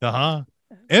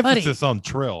 Emphasis on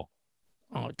Trill.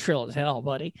 Oh, Trill as hell,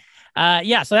 buddy.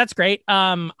 So that's great.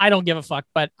 I don't give a fuck,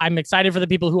 but I'm excited for the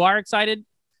people who are excited.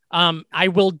 I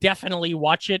will definitely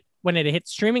watch it when it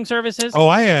hits streaming services. Oh,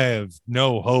 I have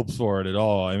no hopes for it at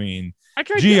all. I mean,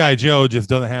 G.I. Joe just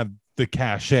doesn't have the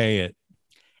cachet it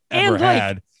ever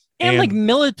had. And like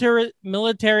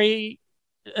militarization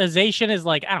is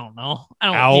like, I don't know.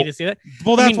 I don't need to see that.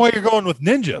 Well, that's why you're going with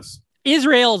ninjas.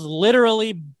 Israel is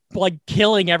literally like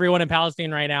killing everyone in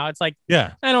Palestine right now. It's like,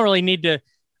 yeah, I don't really need to.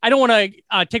 I don't want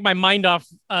to take my mind off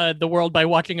the world by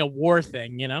watching a war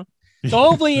thing, you know. So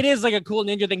hopefully it is like a cool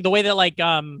ninja thing. The way that like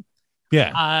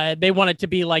they want it to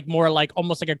be like more like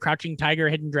almost like a Crouching Tiger,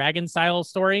 Hidden Dragon style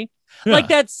story. Yeah. Like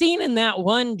that scene in that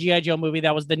one G.I. Joe movie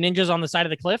that was the ninjas on the side of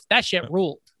the cliff. That shit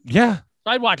ruled. Yeah.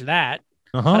 So I'd watch that.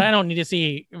 But I don't need to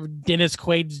see Dennis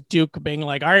Quaid's Duke being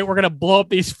like, all right, we're going to blow up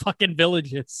these fucking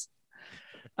villages.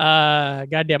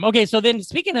 Goddamn. Okay, so then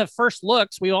speaking of first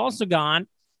looks, we also got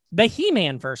the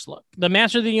He-Man first look. The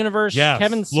Master of the Universe,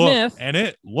 Kevin Smith. And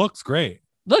it looks great.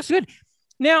 Looks good.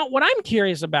 Now, what I'm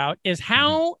curious about is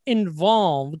how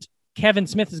involved Kevin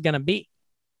Smith is going to be.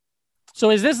 So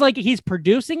is this like he's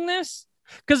producing this?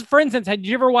 Because, for instance, did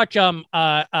you ever watch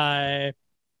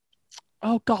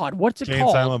oh God, what's it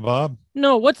called? Silent Bob?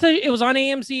 No, it was on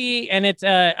AMC and it's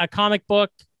a comic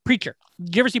book, Preacher.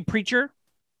 Did you ever see Preacher?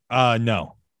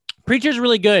 No. Preacher's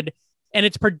really good, and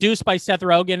it's produced by Seth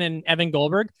Rogen and Evan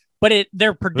Goldberg, but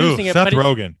they're producing it. Seth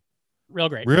Rogen. Real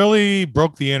great. Really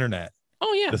broke the internet.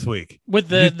 Oh yeah. This week. With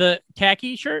the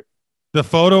khaki shirt? The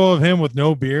photo of him with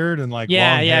no beard and like long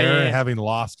hair and having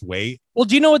lost weight. Well,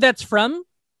 do you know what that's from?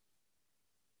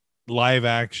 Live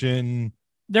action.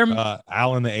 They're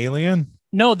Alan the Alien?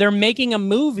 No, they're making a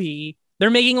movie. They're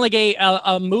making like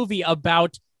a movie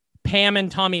about Pam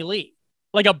and Tommy Lee.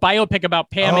 Like a biopic about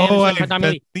Pam Anderson and Tommy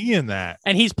Lee. Seeing that.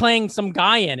 And he's playing some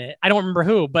guy in it. I don't remember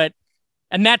who,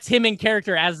 and that's him in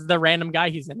character as the random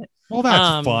guy he's in it. Well,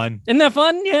 that's fun. Isn't that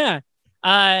fun? Yeah.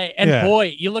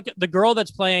 Boy, you look at the girl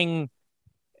that's playing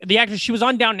the actress. She was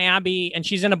on Downton Abbey and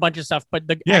she's in a bunch of stuff. But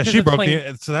she broke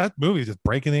so that movie's just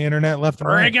breaking the internet left and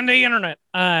right. Breaking the internet.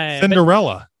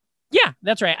 Cinderella. Yeah,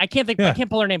 that's right. I can't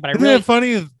pull her name, but Isn't it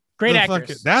funny? Great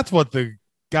actress. That's what the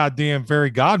goddamn fairy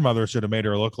godmother should have made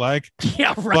her look like.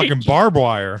 Yeah, right. Fucking barbed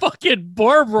wire. Fucking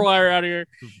barbed wire out of here.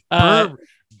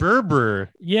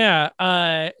 Berber. Yeah.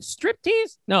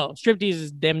 Striptease? No, striptease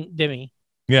is Demi.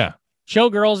 Yeah.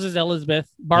 Showgirls is Elizabeth.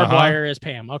 Barbed wire is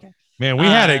Pam. Okay. Man, we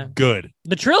had it good.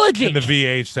 The trilogy. In the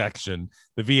VH section.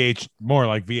 The VH, more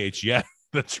like VH, yeah.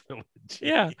 The trilogy.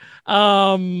 Yeah.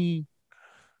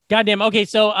 Goddamn. Okay,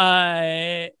 so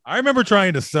I remember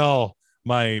trying to sell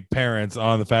my parents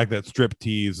on the fact that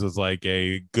striptease was like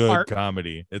a good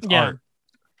comedy. It's art.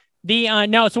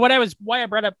 So why I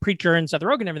brought up Preacher and Seth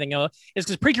Rogen and everything is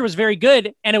because Preacher was very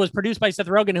good and it was produced by Seth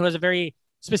Rogen, who has a very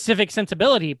specific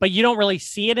sensibility, but you don't really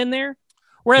see it in there.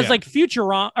 Whereas like Future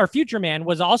Man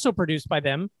was also produced by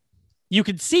them. You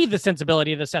could see the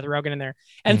sensibility of the Seth Rogen in there.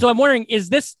 And so I'm wondering, is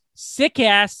this sick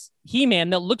ass He-Man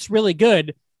that looks really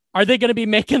good? Are they going to be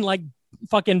making like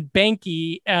fucking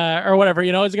Banky or whatever,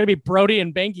 you know, is it going to be Brody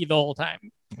and Banky the whole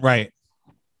time? Right.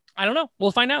 I don't know.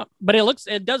 We'll find out, but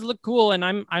it does look cool. And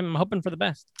I'm hoping for the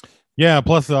best. Yeah.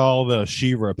 Plus all the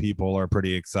She-Ra people are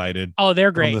pretty excited. Oh,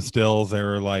 they're great. From the stills, they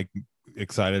were like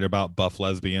excited about buff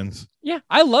lesbians. Yeah.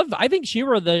 I think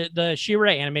She-Ra, the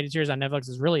She-Ra animated series on Netflix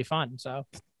is really fun. So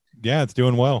yeah, it's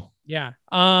doing well. Yeah.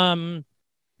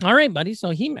 All right, buddy.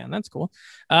 So He-Man, that's cool.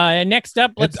 Next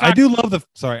up, I do love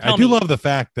the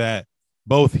fact that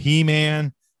both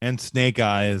He-Man and Snake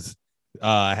Eyes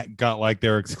got like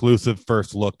their exclusive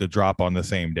first look to drop on the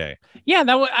same day. Yeah,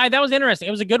 that was interesting.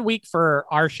 It was a good week for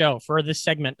our show, for this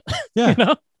segment. Yeah. You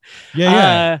know?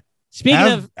 Yeah.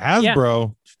 Speaking of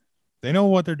Hasbro, they know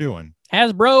what they're doing.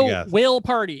 Hasbro will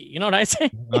party. You know what I say?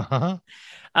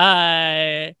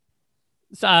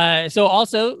 So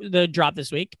also the drop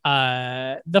this week,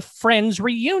 the Friends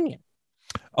reunion.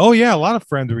 Oh yeah, a lot of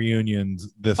Friends reunions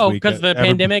this week. Oh, because the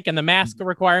pandemic and the mask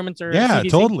requirements are. Yeah, CDC.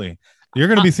 Totally. You're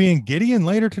going to be seeing Gideon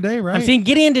later today, right? I'm seeing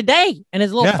Gideon today and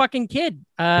his little fucking kid.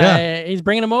 He's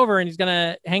bringing him over and he's going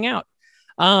to hang out.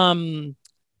 The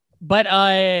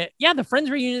Friends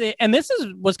reunion, and this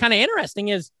was kind of interesting.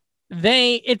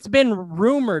 It's been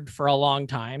rumored for a long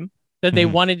time that they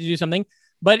wanted to do something.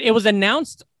 But it was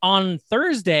announced on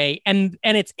Thursday, and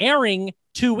it's airing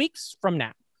 2 weeks from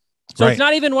now. So It's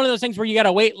not even one of those things where you got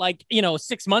to wait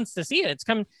 6 months to see it. It's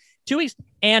come 2 weeks.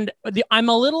 And I'm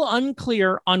a little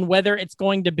unclear on whether it's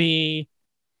going to be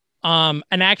an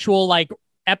actual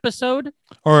episode.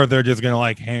 Or they're just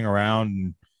going to hang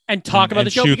around and talk about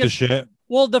the show. Shoot the shit.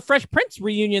 Well, the Fresh Prince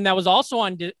reunion that was also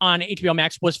on HBO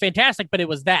Max was fantastic, but it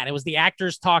was the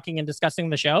actors talking and discussing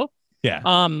the show. Yeah.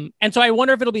 And so I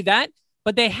wonder if it'll be that.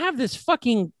 But they have this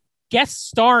fucking guest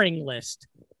starring list.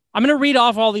 I'm going to read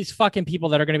off all these fucking people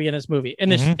that are going to be in this movie, in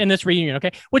this reunion,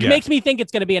 okay? Which makes me think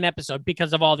it's going to be an episode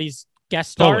because of all these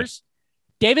guest stars.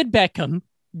 Totally. David Beckham,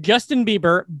 Justin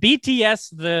Bieber,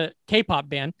 BTS, the K-pop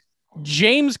band,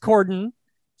 James Corden,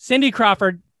 Cindy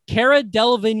Crawford, Cara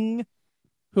Delevingne,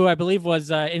 who I believe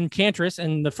was Enchantress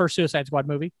in the first Suicide Squad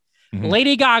movie. Mhm.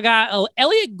 Lady Gaga,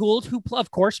 Elliot Gould, who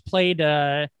of course played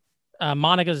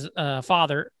Monica's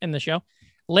father in the show.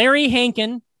 Larry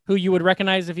Hankin, who you would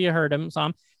recognize if you heard him,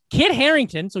 Sam. Kit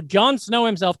Harington, so Jon Snow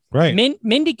himself. Right.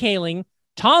 Mindy Kaling,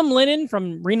 Tom Lennon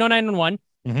from Reno 911.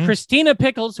 Mhm. Christina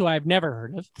Pickles, who I've never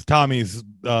heard of. It's Tommy's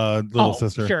little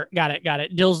sister. Sure, got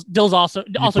it. Dill's also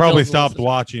You also probably Dill's little stopped sister.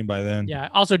 watching by then. Yeah,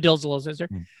 also Dill's little sister.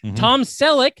 Mhm. Tom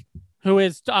Selleck, who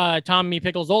is Tommy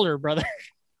Pickles' older brother.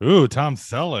 Ooh, Tom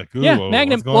Selleck. Ooh, Yeah, what's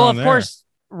Magnum. going Well, on of there? course,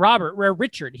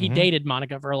 Richard. He Mhm. dated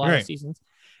Monica for a lot Right. of seasons.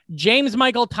 James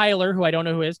Michael Tyler, who I don't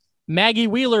know who is. Maggie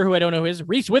Wheeler, who I don't know who is.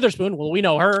 Reese Witherspoon. Well, we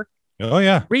know her. Oh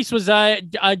yeah. Reese was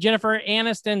Jennifer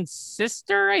Aniston's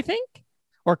sister, I think,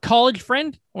 or college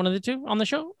friend, one of the two on the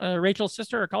show. Rachel's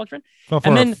sister or college friend.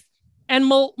 And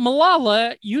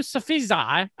Malala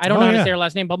Yousafzai. I don't know how to say her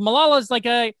last name, but Malala is like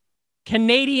a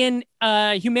Canadian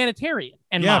humanitarian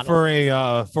and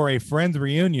model. for a friends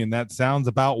reunion that sounds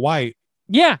about white.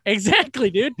 Yeah, exactly,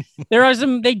 dude. There are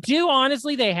some. They do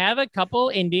honestly. They have a couple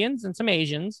Indians and some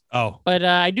Asians. Oh, but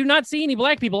I do not see any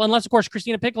black people, unless of course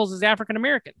Christina Pickles is African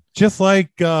American. just like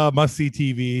must see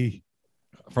TV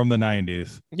from the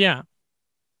 90s. Yeah,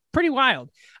 pretty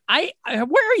wild. I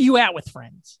where are you at with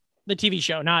Friends, the TV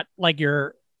show? Not like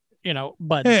your,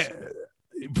 buds.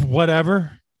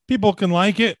 Whatever. People can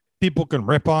like it. People can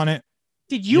rip on it.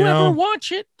 Did you ever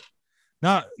watch it?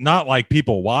 Not like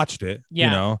people watched it.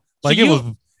 Yeah. Like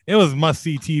it was must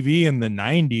see TV in the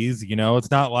 90s.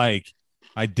 It's not like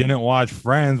I didn't watch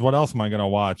Friends. What else am I gonna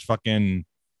watch? Fucking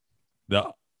the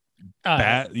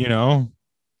bat.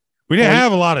 We didn't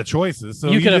have a lot of choices. So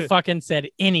you could have fucking said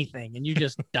anything, and you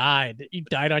just died. You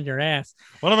died on your ass.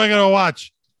 What am I gonna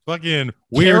watch? Fucking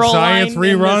Weird Caroline Science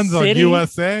reruns on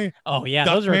USA. Oh yeah,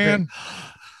 Duck those are Man.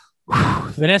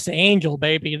 great. Vanessa Angel,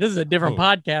 baby. This is a different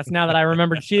podcast now that I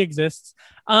remembered she exists.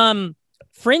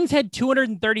 Friends had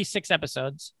 236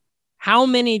 episodes. How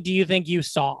many do you think you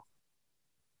saw?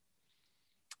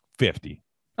 50.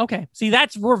 Okay. See,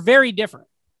 we're very different.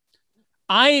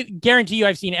 I guarantee you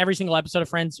I've seen every single episode of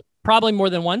Friends, probably more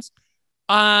than once.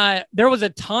 There was a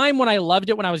time when I loved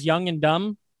it when I was young and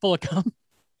dumb, full of cum.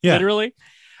 Yeah. Literally.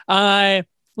 Like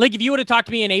if you would have talked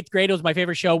to me in 8th grade, it was my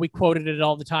favorite show. We quoted it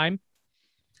all the time.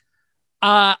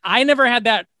 I never had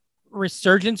that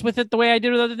resurgence with it the way I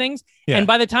did with other things. Yeah. And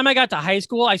by the time I got to high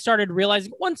school, I started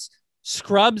realizing once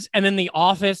Scrubs and then The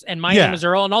Office and My Name is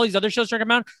Earl and all these other shows started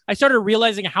coming out, I started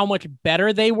realizing how much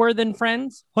better they were than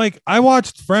Friends. Like I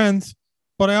watched Friends,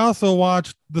 but I also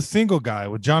watched The Single Guy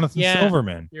with Jonathan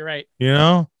Silverman. You're right.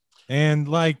 And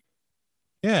like,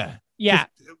 yeah.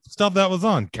 Stuff that was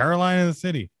on Carolina in the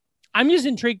City. I'm just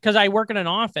intrigued because I work in an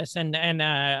office and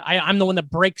I'm the one that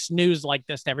breaks news like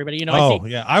this to everybody.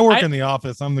 I work in the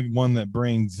office. I'm the one that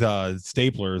brings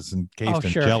staplers encased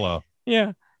in Jello.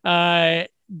 Yeah.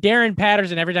 Darren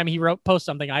Patterson, every time he posts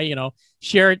something, I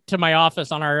share it to my office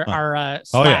on our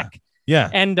Slack. Yeah.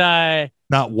 And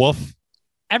not woof.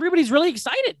 Everybody's really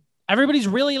excited. Everybody's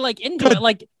really like into it.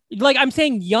 Like I'm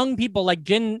saying, young people like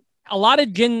Jen. A lot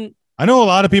of Jen. I know a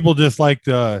lot of people just like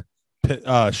to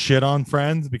shit on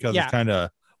Friends because it's kind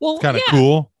of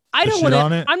cool. I don't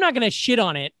want to. I'm not going to shit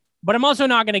on it, but I'm also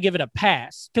not going to give it a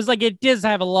pass because like it does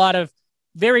have a lot of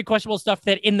very questionable stuff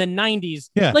that in the 90s.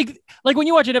 Yeah. Like when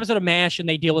you watch an episode of MASH and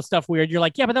they deal with stuff weird, you're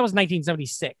like, yeah, but that was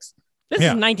 1976. This is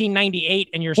 1998,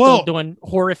 and you're still doing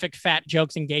horrific fat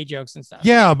jokes and gay jokes and stuff.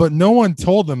 Yeah, but no one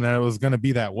told them that it was going to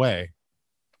be that way.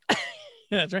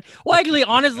 That's right. Well, actually,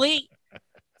 honestly,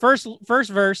 first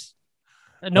verse.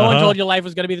 No one told you life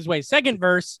was going to be this way. Second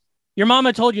verse, your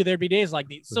mama told you there'd be days like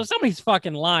these. So somebody's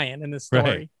fucking lying in this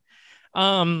story.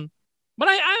 Right. But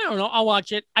I don't know. I'll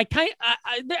watch it. I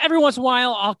every once in a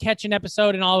while I'll catch an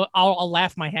episode and I'll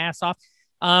laugh my ass off.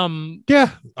 When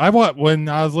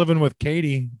I was living with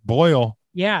Katie Boyle.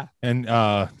 Yeah. And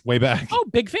way back. Oh,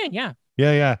 big fan. Yeah.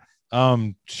 Yeah.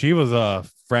 She was a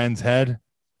Friends head.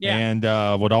 Yeah. And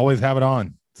would always have it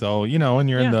on. So when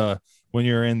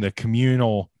you're in the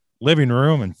communal living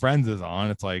room and Friends is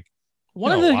on, it's like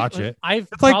watch it.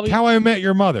 It's like How I Met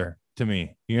Your Mother to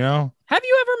me. Have you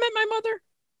ever met my mother?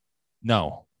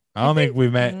 No, I don't think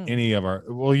we've met any of our.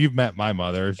 Well, you've met my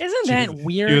mother. Isn't that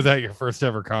weird? She was at your first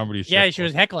ever comedy show. Yeah, she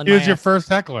was heckling. She was your first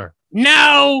heckler.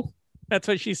 No, that's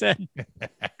what she said.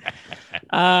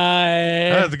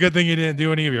 That's a good thing you didn't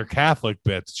do any of your Catholic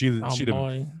bits. She'd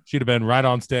have been right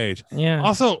on stage. Yeah.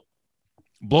 Also,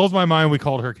 blows my mind we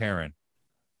called her Karen.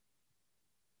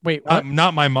 Wait, what?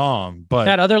 Not my mom, but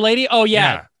that other lady. Oh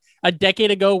yeah. A decade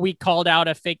ago, we called out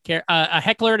a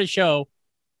heckler at a show,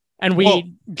 and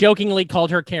we jokingly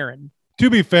called her Karen. To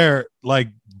be fair, like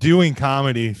doing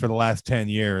comedy for the last 10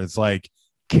 years, like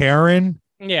Karen.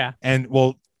 Yeah. And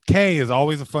well, K is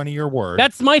always a funnier word.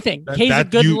 That's my thing. K's a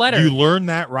good letter. You learn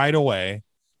that right away,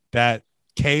 that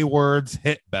K words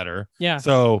hit better. Yeah.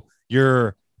 So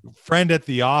your friend at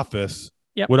the office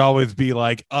would always be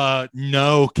like,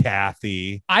 no,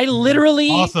 Kathy. I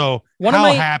literally also,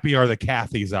 how happy are the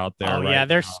Kathys out there? Oh, right yeah,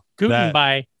 they're scooting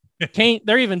by.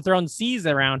 They're even throwing C's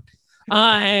around.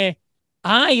 I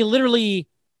literally,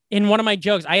 in one of my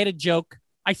jokes, I had a joke.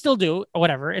 I still do,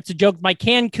 whatever. It's a joke, my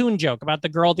Cancun joke about the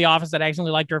girl at the office that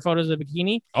accidentally liked her photos of the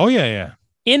bikini. Oh, yeah.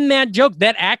 In that joke,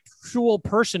 that actual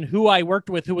person who I worked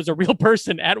with, who was a real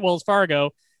person at Wells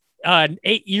Fargo 9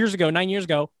 years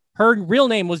ago, her real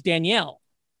name was Danielle.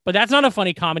 But that's not a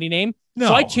funny comedy name. No.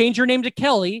 So I changed her name to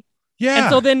Kelly. Yeah. And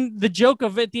so then the joke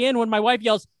of at the end when my wife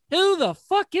yells, "Who the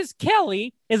fuck is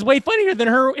Kelly?" is way funnier than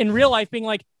her in real life being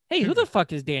like, "Hey, who the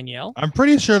fuck is Danielle?" I'm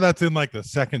pretty sure that's in like the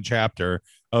second chapter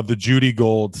of the Judy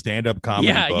Gold stand-up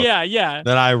comedy book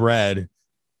that I read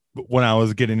when I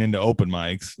was getting into open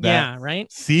mics. Right.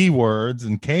 C words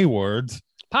and K words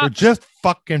were just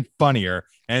fucking funnier.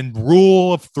 And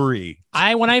rule of 3.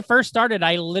 When I first started,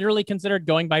 I literally considered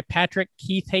going by Patrick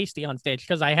Keith Hasty on stage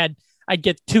because I'd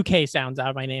get 2 K sounds out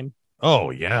of my name. Oh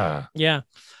yeah. Yeah.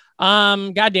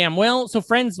 Goddamn. Well, so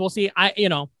friends, we'll see.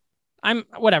 I'm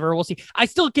whatever. We'll see. I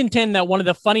still contend that one of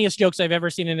the funniest jokes I've ever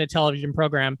seen in a television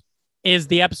program is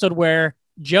the episode where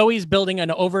Joey's building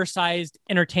an oversized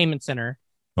entertainment center.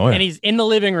 Oh, yeah. And he's in the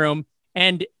living room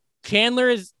and Chandler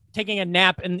is taking a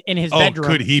nap in his bedroom.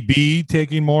 Could he be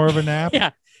taking more of a nap?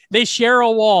 Yeah. They share a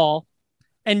wall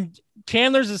and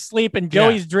Chandler's asleep and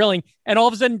Joey's drilling. And all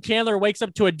of a sudden Chandler wakes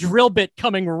up to a drill bit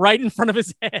coming right in front of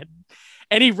his head.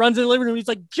 And he runs in the living room. He's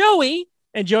like, "Joey."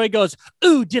 And Joey goes,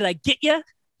 "Ooh, did I get you?"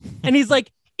 And he's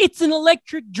like, "It's an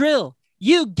electric drill.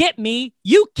 You get me,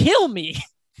 you kill me."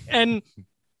 And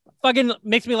fucking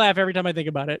makes me laugh every time I think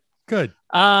about it. Good.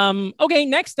 Okay,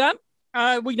 next up,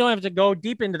 we don't have to go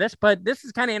deep into this, but this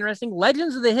is kind of interesting.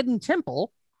 Legends of the Hidden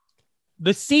Temple.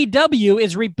 The CW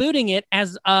is rebooting it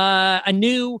as a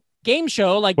new game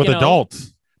show, like with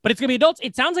adults. But it's gonna be adults.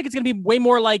 It sounds like it's gonna be way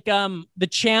more like The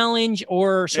Challenge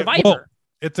or Survivor.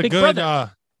 It's a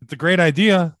it's a great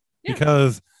idea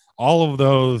because all of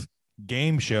those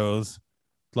game shows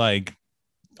like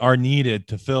are needed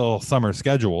to fill summer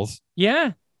schedules.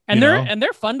 Yeah, and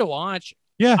they're fun to watch.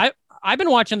 Yeah, I've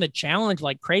been watching The Challenge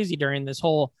like crazy during this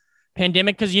whole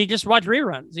pandemic because you just watch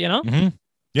reruns. Mm-hmm.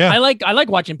 Yeah, I like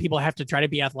watching people have to try to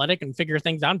be athletic and figure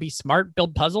things out and be smart,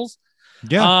 build puzzles.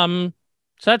 Yeah.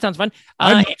 So that sounds fun.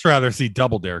 I'd much rather see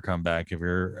Double Dare come back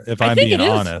if I'm being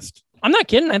honest. I'm not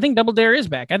kidding. I think Double Dare is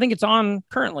back. I think it's on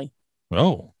currently.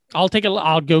 Oh. I'll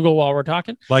Google while we're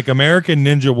talking. Like American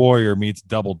Ninja Warrior meets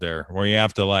Double Dare, where you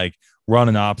have to like run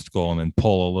an obstacle and then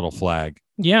pull a little flag.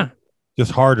 Yeah.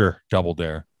 Just harder Double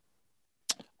Dare.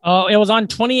 Oh, it was on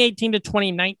 2018 to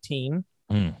 2019.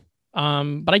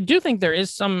 But I do think there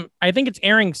is I think it's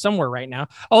airing somewhere right now.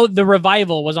 Oh, the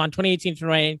Revival was on 2018 to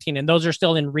 2019, and those are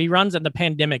still in reruns, and the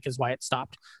pandemic is why it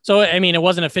stopped. So, I mean, it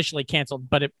wasn't officially canceled,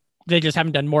 but they just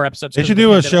haven't done more episodes. They should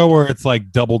do a show where it's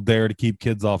like Double Dare to keep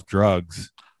kids off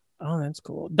drugs. Oh, that's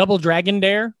cool. Double Dragon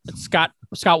Dare. It's Scott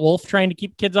Wolf trying to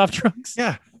keep kids off drugs.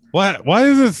 Yeah. Why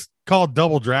is this called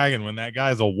Double Dragon when that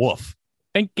guy's a wolf?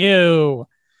 Thank you.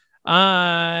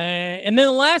 And then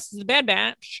the last is the Bad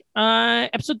Batch,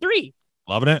 episode 3.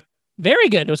 Loving it. Very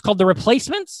good. It was called The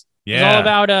Replacements. Yeah. It was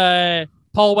all about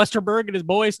Paul Westerberg and his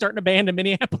boys starting a band in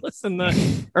Minneapolis in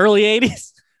the early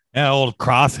 80s. Yeah, old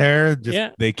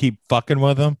Crosshair. They keep fucking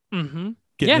with him. Mm-hmm.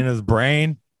 Getting in his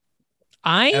brain.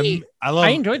 I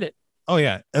enjoyed it. Oh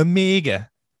yeah,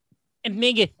 Omega.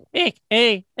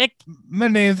 Hey. My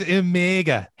name's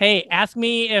Omega. Hey, ask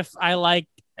me if I like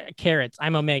carrots.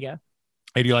 I'm Omega.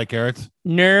 Hey, do you like carrots?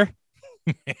 Yeah.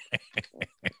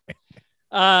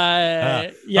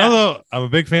 Although I'm a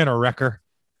big fan of Wrecker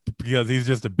because he's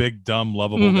just a big, dumb,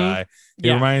 lovable guy.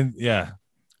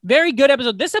 Very good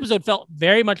episode. This episode felt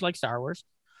very much like Star Wars.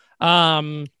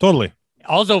 Totally.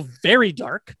 Also very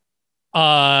dark.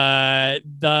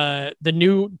 The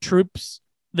new troops,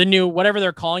 the new whatever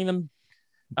they're calling them,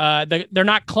 they're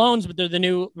not clones, but they're the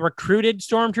new recruited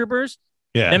stormtroopers.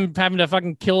 Yeah, them having to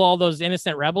fucking kill all those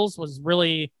innocent rebels was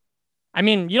really. I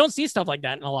mean, you don't see stuff like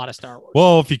that in a lot of Star Wars.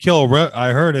 Well, if you kill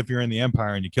I heard if you're in the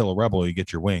Empire and you kill a rebel, you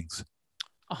get your wings.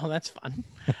 Oh, that's fun.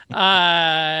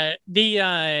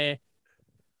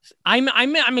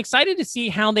 I'm excited to see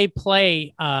how they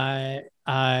play.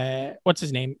 What's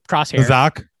his name? Crosshair.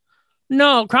 Zach.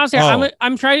 No, Crosshair.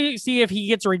 I'm trying to see if he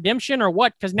gets a redemption or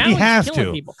what, because now he has killing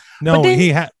to. People. No, he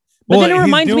has. But then it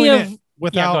reminds me of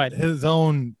without his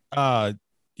own,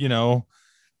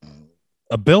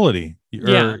 ability.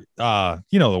 The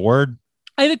word.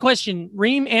 I have a question.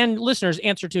 Reem and listeners,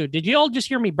 answer too. Did you all just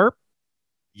hear me burp?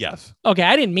 Yes. Okay,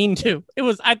 I didn't mean to.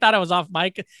 I thought I was off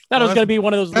mic. Thought it was going to be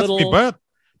one of those little.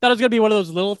 Thought it was going to be one of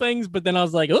those little things, but then I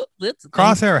was like, oh, that's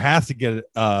Crosshair has to get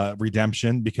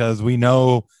redemption because we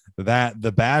know that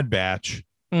the Bad Batch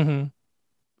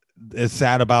is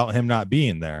sad about him not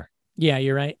being there. Yeah,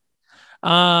 you're right.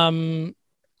 I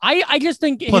just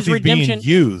think Plus his redemption being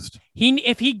used.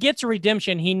 If he gets a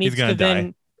redemption, he needs to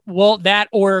die. Then that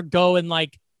or go and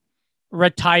like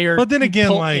retire. But then again,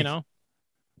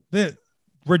 the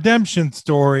redemption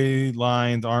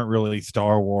storylines aren't really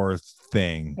Star Wars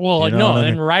thing. Well,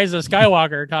 and Rise of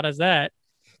Skywalker taught us that.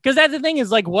 Because that's the thing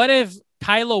is like, what if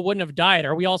Kylo wouldn't have died?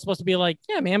 Are we all supposed to be like,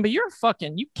 yeah, man, but you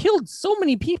killed so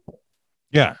many people.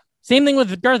 Yeah. Same thing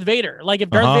with Darth Vader. Like if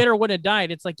Darth Vader wouldn't have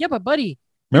died, it's like, yeah, but buddy.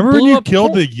 Remember when you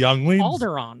killed the younglings?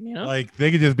 Alderaan, Like they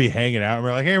could just be hanging out and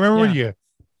we're like, hey, remember when you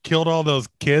killed all those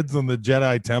kids in the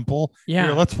Jedi Temple? Yeah.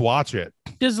 Here, let's watch it.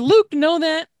 Does Luke know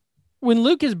that? When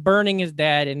Luke is burning his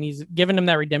dad and he's giving him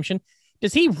that redemption,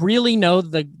 does he really know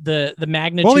the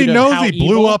magnitude? Well, he knows how he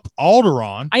blew up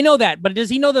Alderaan. I know that, but does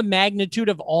he know the magnitude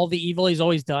of all the evil he's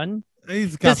always done?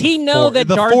 Does he know that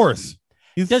the Force?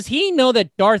 Does he know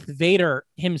that Darth Vader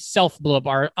himself blew up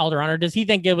Alderaan, or does he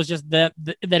think it was just that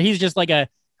he's just like a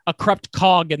corrupt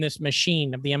cog in this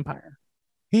machine of the Empire?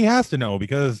 He has to know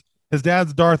because his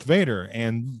dad's Darth Vader,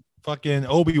 and fucking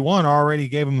Obi-Wan already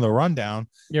gave him the rundown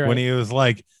when he was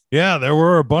like, yeah, there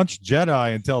were a bunch of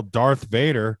Jedi until Darth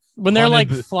Vader, when they're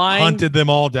flying, hunted them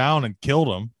all down and killed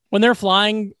them. When they're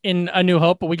flying in A New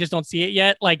Hope, but we just don't see it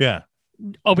yet.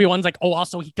 Obi-Wan's like, oh,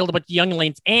 also he killed a bunch of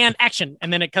younglings and action.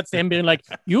 And then it cuts to him being like,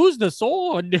 use the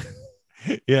sword.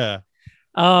 Yeah.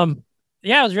 Yeah,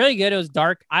 it was really good. It was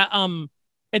dark.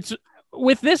 It's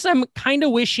with this, I'm kind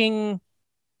of wishing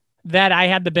that I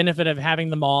had the benefit of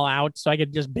having them all out so I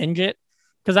could just binge it.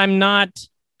 Because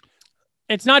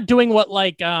it's not doing what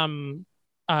Falcon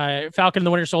and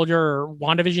the Winter Soldier or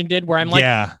WandaVision did, where I'm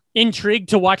intrigued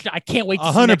to watch it. I can't wait to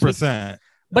 100%.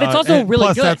 But it's also really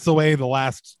plus good. That's the way the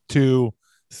last 2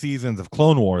 seasons of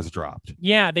Clone Wars dropped.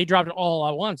 Yeah, they dropped it all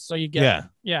at once. So you get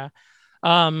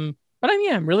but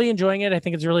I'm really enjoying it. I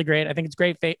think it's really great. I think it's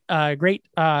great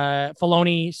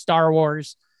Filoni Star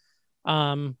Wars.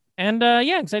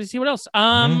 Excited to see what else.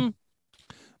 My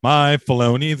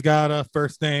Filoni's got a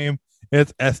first name.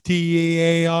 It's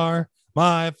Stear.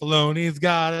 My Filoni's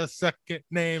got a second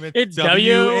name. It's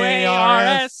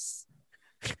Wars.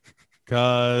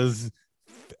 Because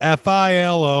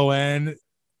Filonia's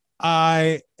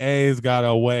got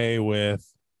away with.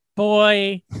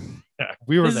 Boy.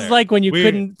 We were this there. Is like when you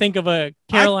couldn't think of a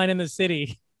Caroline in the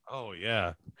City. Oh,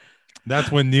 yeah.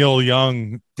 That's when Neil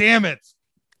Young. Damn it.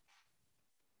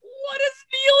 What is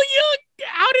Neil Young?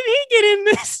 How did he get in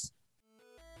this?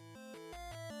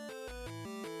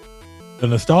 The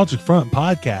Nostalgic Front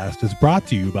podcast is brought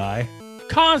to you by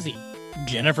Kazi,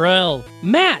 Jennifer L.,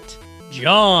 Matt,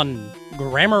 John,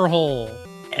 Grammarhole,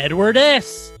 Edward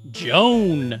S.,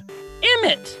 Joan,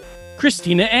 Emmett,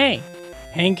 Christina A.,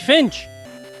 Hank Finch,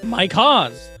 Mike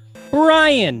Hawes,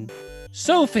 Brian,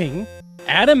 Sofing,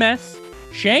 Adam S.,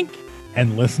 Shank,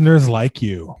 and listeners like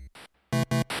you.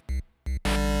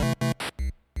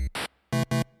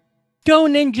 Go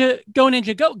Ninja,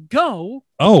 go.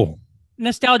 Oh.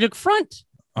 Nostalgic Front.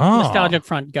 Oh. Nostalgic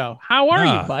Front, go. How are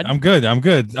you, bud? I'm good.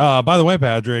 By the way,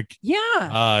 Patrick.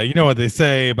 Yeah. You know what they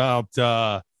say about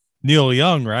Neil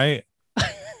Young, right?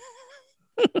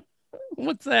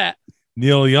 What's that?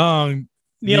 Neil Young.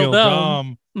 Neil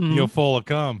Dumb. Neil full of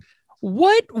cum.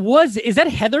 Is that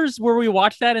Heather's where we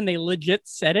watched that and they legit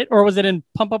said it? Or was it in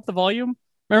Pump Up the Volume?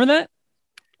 Remember that?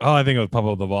 Oh, I think it was Pump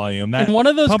Up the Volume. That and one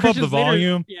of those Pump Christians Up the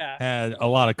Volume had a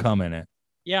lot of cum in it.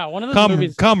 Yeah, one of those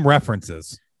movies. Cum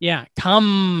references. Yeah,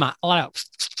 cum. A lot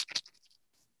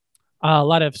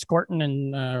of squirting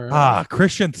and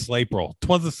Christian Slapril.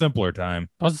 'Twas a simpler time.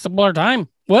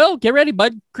 Well, get ready,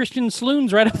 bud. Christian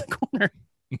Sloon's right up the corner.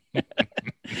 But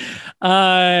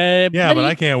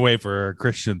I can't wait for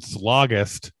Christian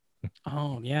Slogist.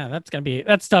 Oh yeah, that's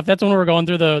tough. That's when we were going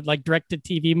through the direct to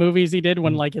TV movies he did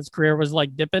when his career was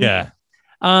dipping. Yeah.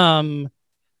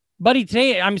 Buddy,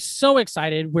 today I'm so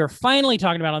excited. We're finally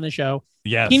talking about on the show.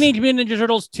 Yes. Teenage Mutant Ninja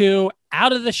Turtles 2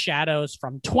 Out of the Shadows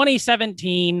from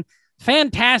 2017.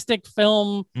 Fantastic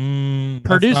film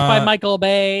produced by Michael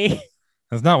Bay.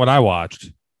 That's not what I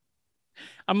watched.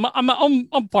 I'm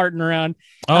farting around.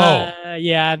 Oh.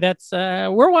 That's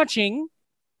we're watching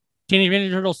Teenage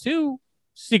Mutant Ninja Turtles 2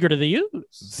 Secret of the Ooze.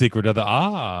 Secret of the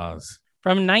Oz.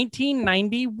 From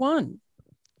 1991.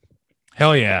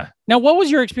 Hell yeah. Now, what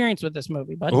was your experience with this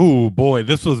movie, bud? Oh boy,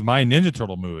 this was my Ninja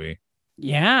Turtle movie.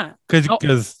 Yeah.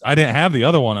 Because I didn't have the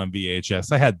other one on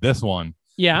VHS. I had this one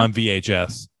on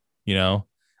VHS,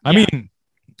 I mean,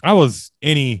 I was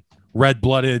any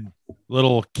red-blooded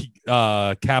little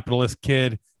capitalist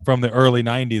kid from the early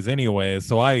 90s anyway,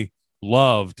 so I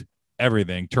loved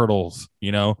everything. Turtles,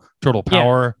 turtle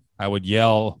power. I would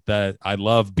yell that I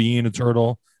love being a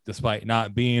turtle despite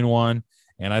not being one.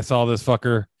 And I saw this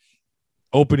fucker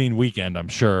opening weekend, I'm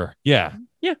sure. Yeah.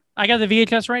 Yeah. I got the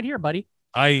VHS right here, buddy.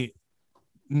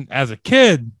 As a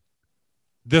kid,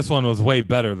 this one was way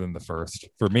better than the first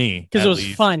for me. Because it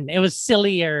was fun. It was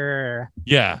sillier.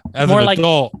 Yeah. As an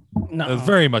adult, no. That's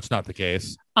very much not the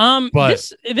case.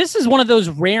 But this is one of those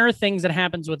rare things that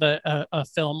happens with a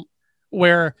film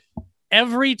where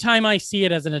every time I see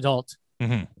it as an adult,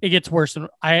 it gets worse. And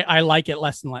I like it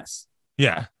less and less.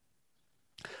 Yeah.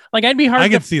 Like I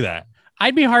can see that.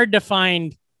 I'd be hard to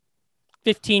find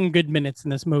 15 good minutes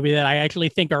in this movie that I actually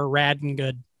think are rad and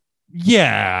good.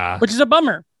 Yeah. Which is a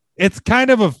bummer. It's kind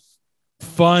of a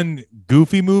fun,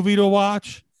 goofy movie to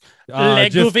watch.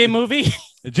 Goofy movie?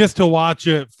 Just to watch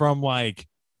it from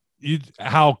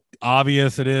how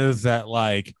obvious it is that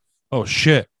oh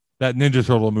shit, that Ninja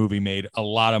Turtle movie made a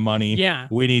lot of money. Yeah.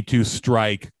 We need to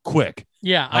strike quick.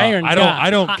 Yeah.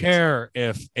 I don't care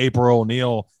if April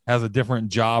O'Neil has a different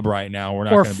job right now. We're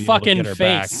not going to be able to get her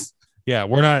back. Yeah,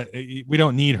 we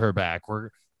don't need her back.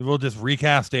 We'll just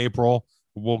recast April.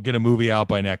 We'll get a movie out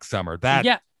by next summer.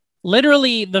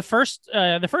 Literally the first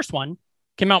one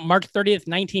came out March 30th,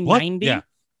 1990. Yeah.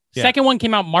 Second one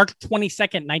came out March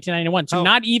 22nd, 1991. So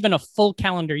not even a full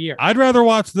calendar year. I'd rather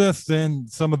watch this than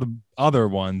some of the other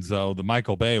ones, though, the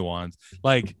Michael Bay ones.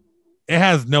 It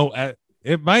has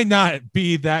it might not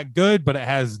be that good, but it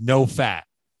has no fat.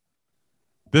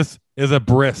 This is a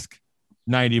brisk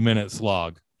 90-minute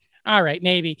slog. All right,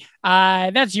 maybe.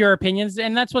 That's your opinions,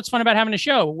 and that's what's fun about having a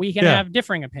show. We can have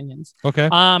differing opinions. Okay.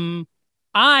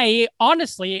 I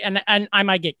honestly, and I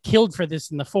might get killed for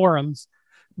this in the forums,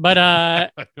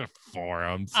 but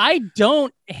forums. I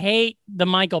don't hate the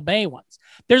Michael Bay ones.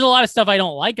 There's a lot of stuff I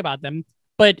don't like about them,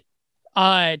 but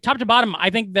top to bottom, I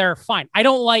think they're fine. I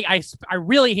don't like. I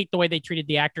really hate the way they treated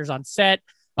the actors on set.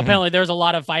 Apparently, there's a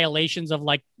lot of violations of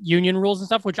union rules and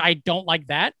stuff, which I don't like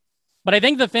that. But I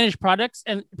think the finished products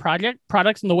and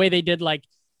the way they did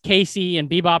Casey and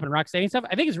Bebop and Rocksteady and stuff,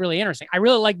 I think is really interesting. I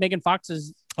really like Megan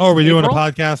Fox's. Oh, are we doing a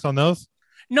podcast on those?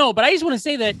 No, but I just want to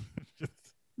say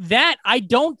that I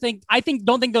don't think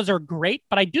those are great,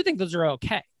 but I do think those are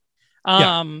okay.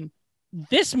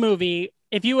 This movie,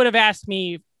 if you would have asked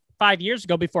me 5 years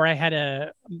ago before I had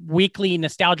a weekly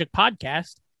nostalgic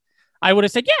podcast, I would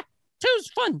have said, yeah,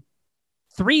 2's fun.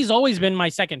 3's always been my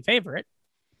second favorite,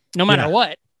 no matter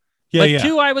what. But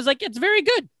 2, I was like, it's very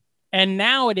good. And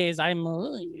nowadays, I'm.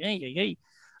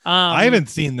 I haven't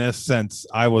seen this since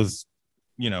I was,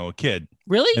 a kid.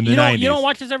 Really? In the 90s. You don't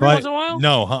watch this every once in a while?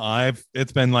 No,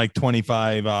 it's been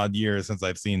 25 odd years since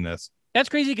I've seen this. That's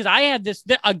crazy because I had this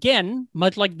again,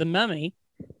 much like The Mummy.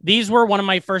 These were one of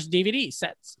my first DVD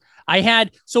sets.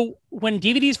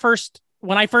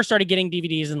 When I first started getting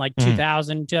DVDs in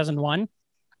 2000, 2001,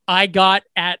 I got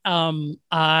at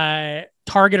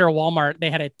Target or Walmart,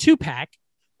 they had a 2-pack.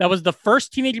 That was the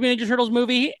first Teenage Mutant Ninja Turtles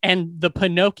movie and the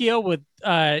Pinocchio with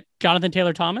Jonathan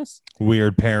Taylor Thomas.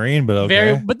 Weird pairing, but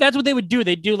okay. But that's what they would do.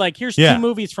 They'd do here's 2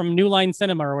 movies from New Line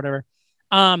Cinema or whatever.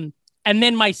 And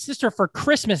then my sister for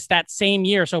Christmas that same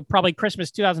year, so probably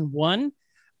Christmas 2001,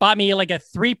 bought me a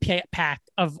 3-pack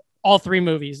of all 3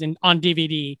 movies on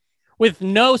DVD with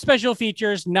no special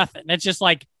features, nothing. It's just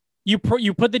you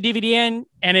put the DVD in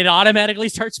and it automatically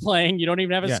starts playing. You don't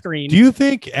even have a screen. Do you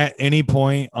think at any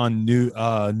point on New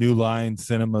Line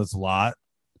Cinema's lot,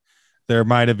 there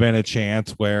might have been a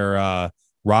chance where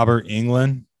Robert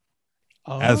Englund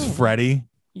as Freddy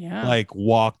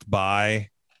walked by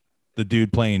the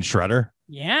dude playing Shredder?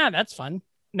 Yeah, that's fun.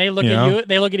 They look at you.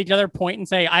 They look at each other, point and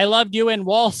say, "I loved you in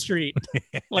Wall Street,"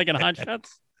 like in Hot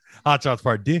Shots. Hot Shots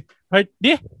Part D. Part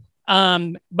D.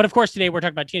 But of course, today we're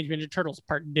talking about Teenage Mutant Ninja Turtles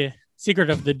Part D. Secret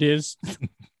of the Deuce.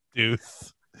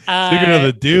 Deuce. Secret of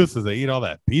the Deuce is they eat all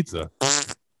that pizza.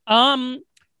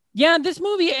 Yeah, this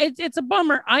movie it's a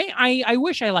bummer. I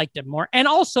wish I liked it more. And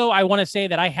also, I want to say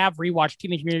that I have rewatched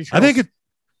Teenage Mutant Ninja Turtles. I think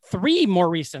 3 more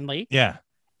recently. Yeah.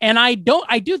 And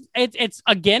it's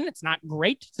again, it's not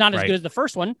great. It's not as good as the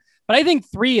first one, but I think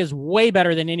 3 is way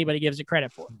better than anybody gives it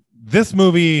credit for. This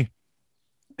movie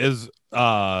is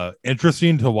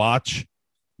interesting to watch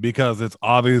because it's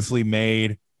obviously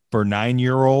made for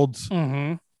 9-year-olds.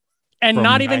 Mm-hmm. And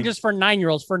not even just for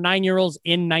 9-year-olds, for 9-year-olds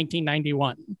in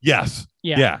 1991. Yes.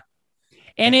 Yeah.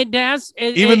 And it does.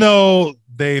 Even though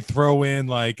they throw in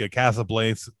like a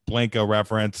Casablanca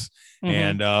reference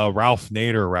and Ralph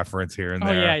Nader reference here and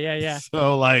there. Yeah.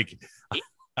 So like,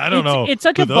 I don't know. It's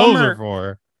like who a those bummer. are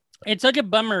for. It's like a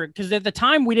bummer because at the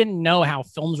time we didn't know how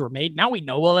films were made. Now we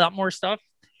know a lot more stuff.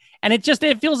 And it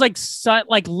feels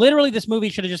like literally this movie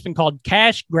should have just been called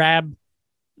Cash Grab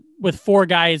with 4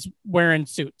 guys wearing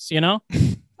suits, you know?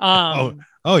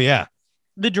 Oh yeah.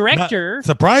 The director. Not,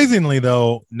 surprisingly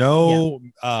though, no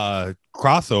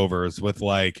crossovers with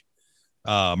like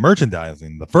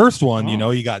merchandising. The first one,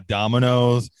 you got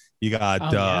Domino's, you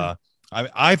got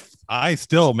I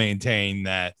still maintain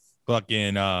that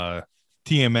fucking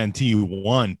TMNT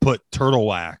 1 put turtle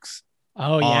wax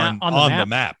on the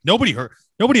map. Nobody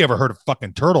ever heard of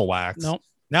fucking turtle wax. Nope.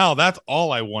 Now that's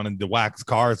all I wanted to wax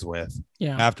cars with.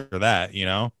 Yeah. After that,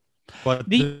 but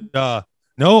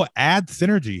no ad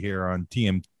synergy here on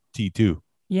TMT2.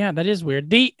 Yeah, that is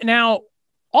weird. Now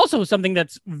also something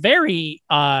that's very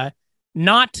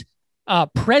not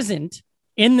present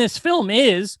in this film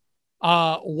is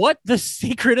what the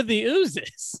secret of the ooze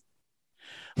is.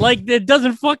 Like, it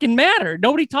doesn't fucking matter.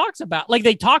 Nobody talks about, like,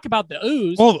 they talk about the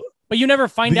ooze, but you never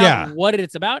find out what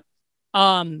it's about.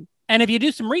 And if you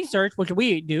do some research, which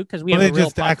we do because we have a real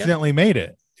just podcast, accidentally made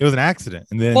it. It was an accident,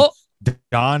 and then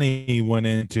Donnie went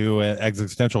into an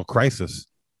existential crisis.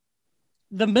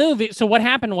 The movie. So what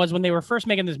happened was when they were first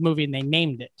making this movie and they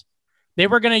named it, they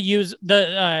were going to use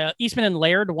the Eastman and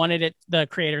Laird wanted it. The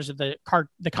creators of the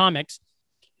comics.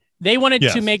 They wanted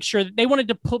to make sure they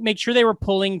were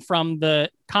pulling from the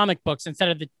comic books instead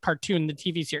of the cartoon, the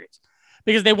TV series,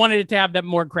 because they wanted it to have that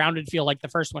more grounded feel like the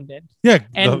first one did.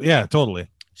 Yeah, totally.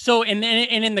 So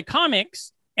in the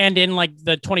comics and in like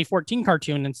the 2014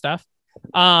 cartoon and stuff,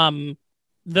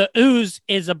 the ooze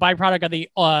is a byproduct of the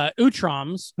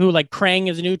Utroms, who like Krang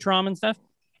is an Utrom and stuff,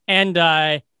 and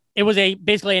it was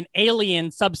basically an alien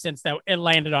substance that it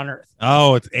landed on Earth.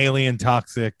 Oh, it's alien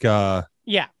toxic. Yeah,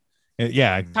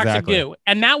 exactly. Toxic goo.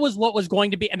 And that was what was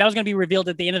going to be, and that was going to be revealed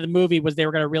at the end of the movie, was they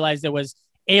were going to realize there was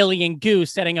alien goo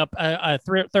setting up a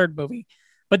third movie.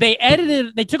 But they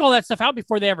took all that stuff out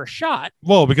before they ever shot.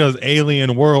 Well, because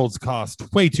Alien Worlds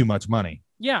cost way too much money.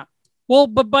 Yeah. Well,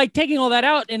 but by taking all that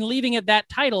out and leaving it that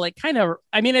title, it kind of,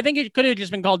 I mean, I think it could have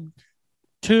just been called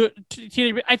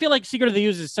I feel like Secret of the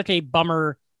Ooze is such a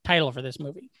bummer title for this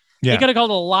movie. Yeah. They could have called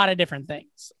it a lot of different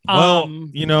things. Well,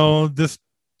 this,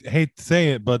 hate to say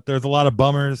it, but there's a lot of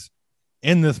bummers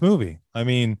in this movie. I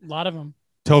mean, a lot of them.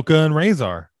 Toka and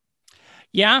Razor.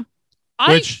 Yeah.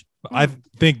 Which I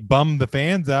think bummed the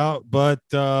fans out, but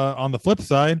on the flip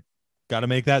side, got to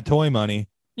make that toy money.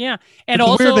 Yeah. And it's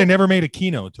also weird they never made a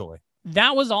Kino toy.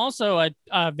 That was also a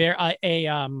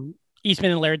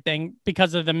Eastman and Laird thing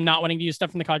because of them not wanting to use stuff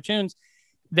from the cartoons.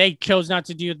 They chose not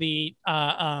to do the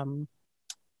Bebop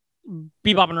and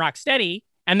Rocksteady.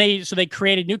 And they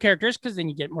created new characters because then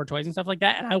you get more toys and stuff like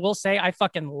that. And I will say I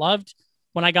fucking loved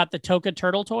when I got the Toka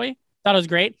turtle toy. Thought it was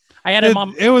great. I had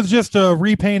It was just a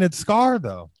repainted Scar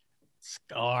though.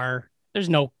 Scar. There's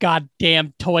no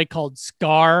goddamn toy called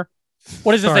Scar.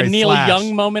 What is this? A Neil Slash.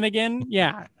 Young moment again?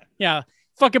 Yeah.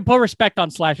 Fucking put respect on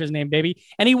Slash's name, baby.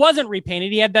 And he wasn't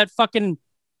repainted. He had that fucking.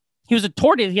 He was a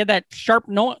tortoise. He had that sharp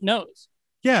nose.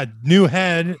 Yeah, new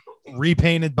head,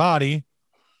 repainted body.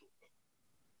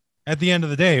 At the end of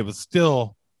the day, it was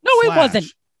still no, Slash. It wasn't.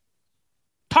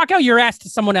 Talk out your ass to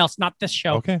someone else, not this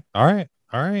show. Okay, all right.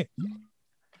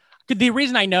 The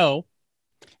reason I know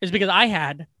is because I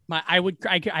had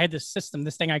I had this system,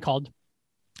 this thing I called.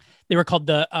 They were called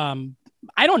the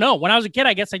I don't know. When I was a kid,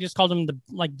 I guess I just called them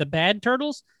the bad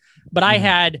turtles. But I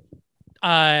had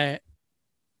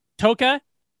Toka,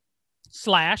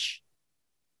 Slash,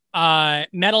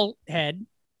 Metalhead,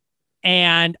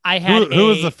 and I had who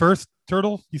was the first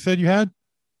turtle you said you had?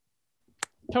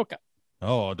 Toka.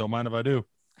 Oh, don't mind if I do.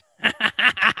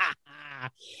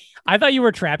 I thought you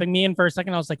were trapping me in for a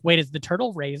second. I was like, wait, is the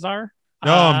turtle Razor?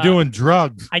 No, I'm doing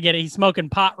drugs. I get it. He's smoking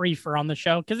pot reefer on the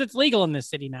show because it's legal in this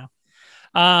city now.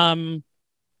 I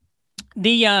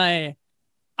made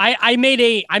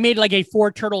like a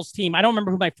 4 turtles team. I don't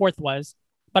remember who my 4th was,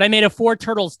 but I made a 4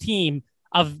 turtles team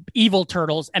of evil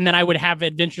turtles, and then I would have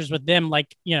adventures with them,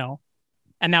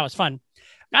 and that was fun.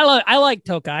 I like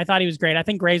Toka. I thought he was great. I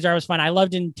think Razor was fun. I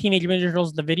loved in Teenage Mutant Ninja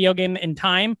Turtles, the video game in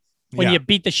time, when you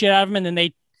beat the shit out of them and then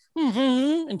they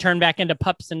and turn back into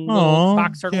pups and little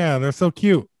box turtles. Yeah, they're so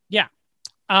cute. Yeah.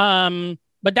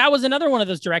 But that was another one of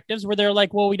those directives where they're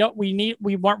like, well, we're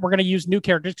going to use new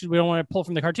characters because we don't want to pull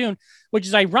from the cartoon, which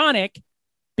is ironic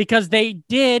because they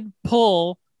did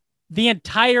pull the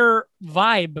entire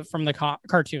vibe from the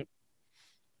cartoon.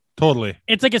 Totally.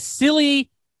 It's like a silly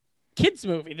kids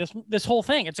movie. This whole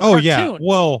thing. It's a cartoon. Yeah.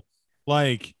 Well,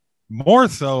 like more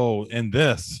so in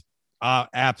this,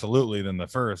 absolutely than the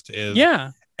first is.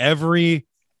 Yeah. Every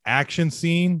action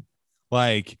scene,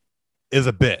 like, is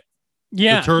a bit.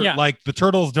 Yeah. Like the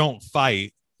turtles don't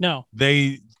fight. No.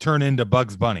 They turn into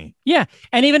Bugs Bunny. Yeah,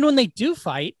 and even when they do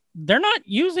fight, they're not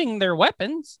using their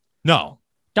weapons. No.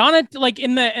 Donna, like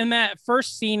in that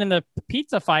first scene in the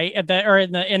pizza fight in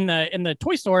the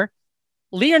toy store,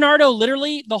 Leonardo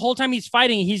literally the whole time he's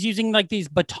fighting, he's using like these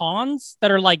batons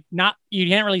that are like not, you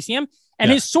can't really see him,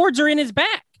 and his swords are in his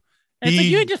back. And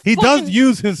he does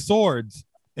use his swords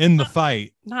in the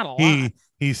fight. Not a lot.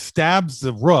 He stabs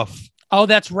the roof. Oh,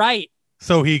 that's right.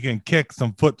 So he can kick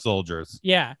some foot soldiers.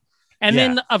 Yeah, and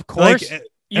then of course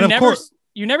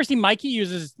you never see Mikey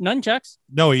uses nunchucks.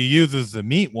 No, he uses the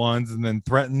meat ones and then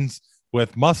threatens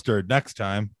with mustard next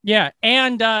time. Yeah,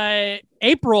 and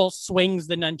April swings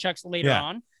the nunchucks later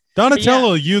on.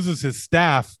 Donatello uses his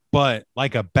staff, but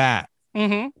like a bat.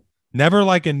 Mm-hmm. Never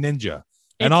like a ninja.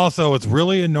 And also, it's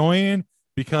really annoying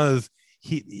because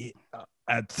he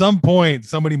at some point,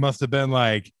 somebody must have been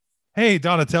like, hey,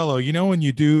 Donatello, you know when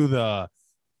you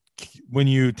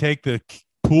take the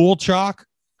pool chalk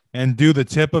and do the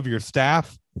tip of your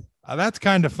staff, that's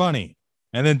kind of funny.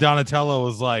 And then Donatello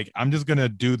was like, I'm just gonna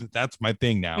do that. That's my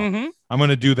thing now. Mm-hmm. I'm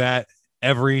gonna do that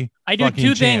I do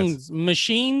two things: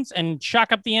 machines and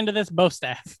chalk up the end of this bow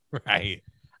staff. Right.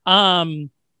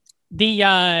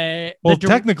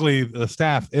 Technically the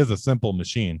staff is a simple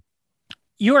machine.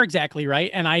 You are exactly right,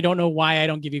 and I don't know why I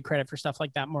don't give you credit for stuff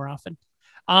like that more often.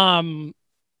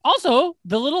 Also,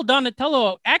 the little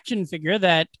Donatello action figure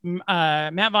that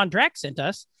Matt Von Drack sent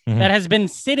us that has been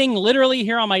sitting literally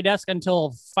here on my desk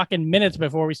until fucking minutes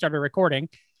before we started recording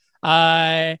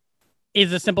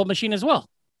is a simple machine as well.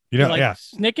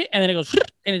 Snick it, and then it goes,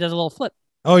 and it does a little flip.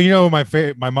 Oh, you know my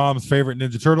mom's favorite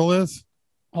Ninja Turtle is?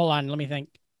 Hold on, let me think.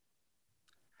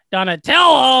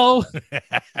 Donatello!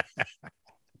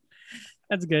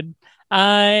 That's good.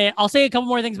 I'll say a couple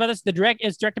more things about this.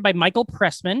 It's directed by Michael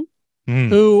Pressman,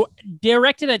 who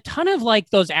directed a ton of like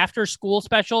those after school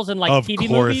specials and like TV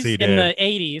movies in the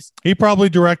 80s. He probably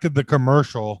directed the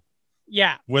commercial.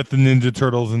 Yeah. With the Ninja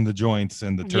Turtles and the joints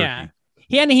and the turkey.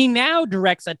 Yeah. He now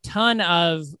directs a ton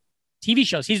of TV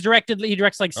shows. He directs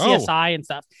like CSI and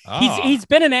stuff. He's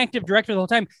been an active director the whole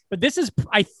time, but this is,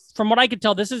 from what I could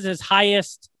tell, this is his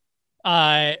highest,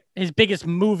 his biggest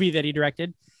movie that he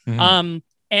directed. And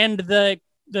the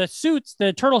suits,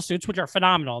 the turtle suits, which are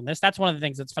phenomenal in this. That's one of the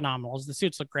things that's phenomenal is the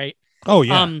suits look great. Oh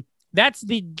yeah. That's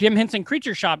the Jim Henson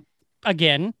Creature Shop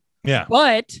again. Yeah.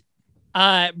 But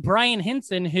Brian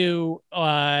Henson, who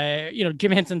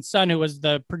Jim Henson's son, who was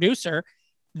the producer,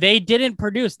 they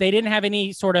didn't have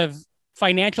any sort of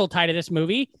financial tie to this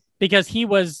movie because he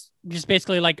was just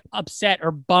basically like upset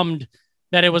or bummed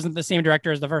that it wasn't the same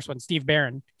director as the first one, Steve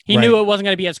Barron. He knew it wasn't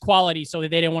going to be as quality, so they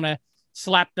didn't want to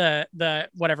slap the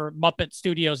whatever Muppet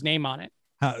Studios name on it.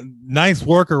 Nice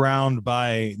workaround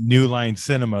by New Line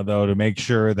Cinema though to make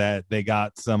sure that they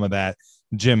got some of that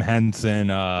Jim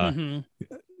Henson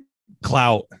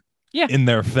clout in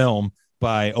their film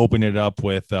by opening it up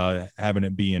with having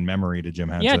it be in memory to Jim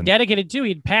Henson. Yeah, dedicated to.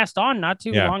 He'd passed on not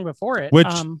too long before it. Which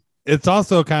it's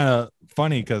also kind of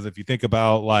funny because if you think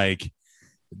about like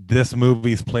this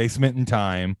movie's placement in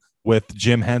time with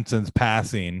Jim Henson's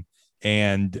passing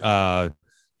and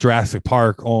Jurassic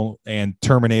Park and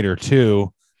Terminator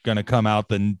 2 going to come out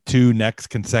the two next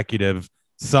consecutive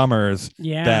summers,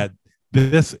 that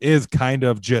this is kind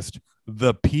of just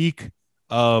the peak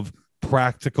of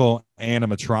practical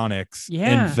animatronics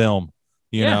in film,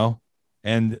 you know,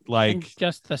 and like and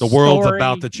just the world's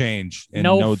about to change in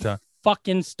no time.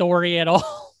 Fucking story at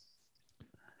all.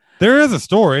 There is a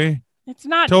story. It's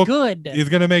not good. He's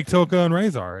gonna make Toka and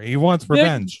Razor. He wants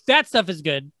revenge. That stuff is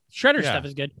good. Shredder stuff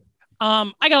is good.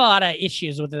 I got a lot of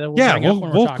issues with it.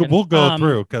 We'll go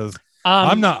through because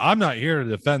I'm not here to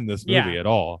defend this movie at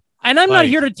all. And I'm not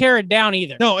here to tear it down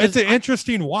either. No, it's an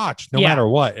interesting watch no matter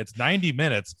what. It's 90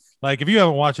 minutes. Like if you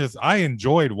haven't watched this, I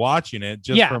enjoyed watching it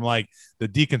just from like the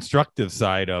deconstructive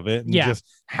side of it and just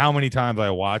how many times I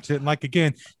watched it. And like,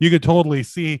 again, you could totally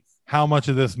see how much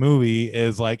of this movie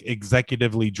is like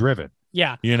executively driven.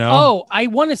 Yeah. You know? Oh, I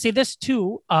want to say this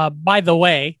too, by the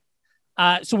way.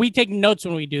 So we take notes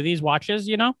when we do these watches,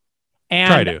 you know? And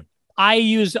try to. I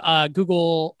use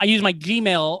Google. I use my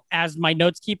Gmail as my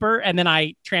notes keeper, and then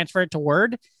I transfer it to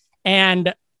Word.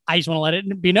 And I just want to let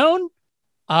it be known.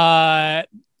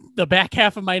 The back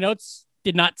half of my notes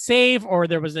did not save, or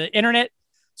there was an internet.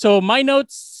 So my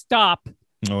notes stop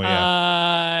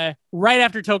right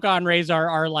after Toka and Razor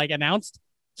are like announced.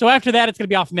 So after that, it's going to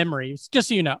be off memory, just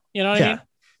so you know. You know what I mean?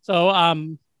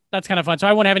 So that's kind of fun. So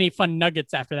I won't have any fun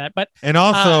nuggets after that. But and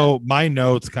also my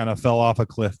notes kind of fell off a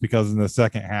cliff because in the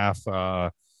second half,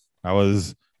 I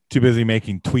was too busy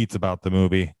making tweets about the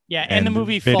movie. Yeah, and the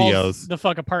movie videos falls the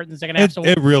fuck apart in the second half. So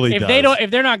it really does.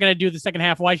 If they're not going to do the second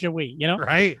half, why should we? You know,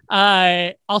 right?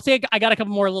 I'll say I got a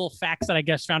couple more little facts that I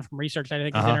guess found from research that I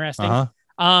think is interesting.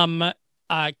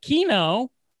 Kino,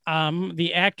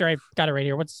 the actor, I've got it right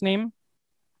here. What's his name?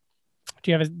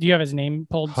 Do you have his name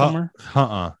pulled somewhere?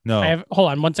 No.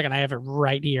 Hold on 1 second. I have it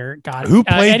right here. God, who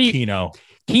played Kino?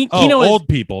 Kino old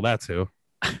people. That's who.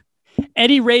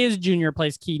 Eddie Reyes Jr.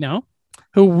 plays Kino,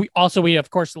 who we of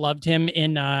course loved him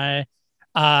in Surf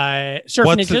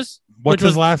Ninjas. What's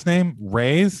his last name?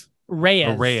 Reyes.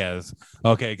 Reyes.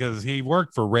 Okay, because he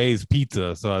worked for Ray's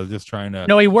Pizza, so I was just trying to.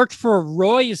 No, he worked for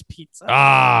Roy's Pizza.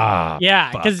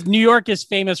 Yeah, fuck. because New York is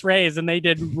famous Ray's, and they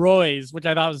did Roy's, which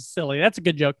I thought was silly. That's a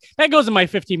good joke. That goes in my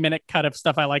 15-minute cut of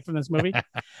stuff I like from this movie.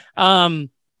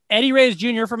 Eddie Reyes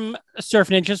Jr. from Surf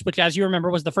Ninjas, which, as you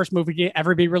remember, was the first movie to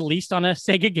ever be released on a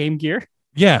Sega Game Gear.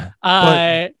 Yeah.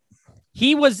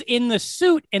 He was in the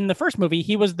suit in the first movie.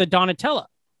 He was the Donatello.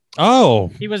 Oh,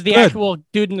 he was the actual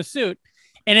dude in the suit.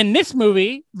 And in this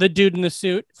movie, the dude in the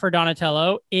suit for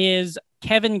Donatello is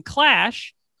Kevin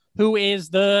Clash, who was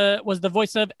the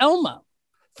voice of Elmo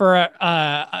for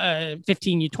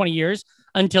 15, 20 years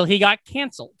until he got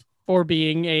canceled for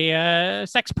being a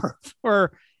sex perv,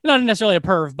 or not necessarily a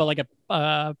perv, but like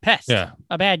a pest,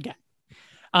 a bad guy.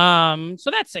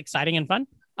 So that's exciting and fun.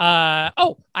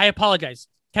 I apologize.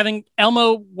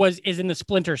 Elmo is in the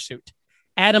Splinter suit.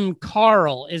 Adam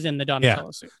Carl is in the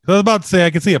Donatello suit. So I was about to say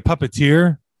I could see a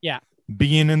puppeteer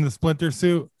being in the Splinter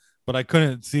suit, but I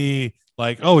couldn't see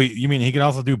you mean he could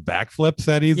also do backflips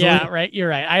that easily? Yeah, right. You're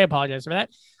right. I apologize for that.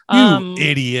 You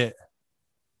idiot.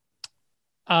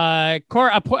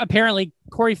 Apparently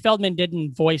Corey Feldman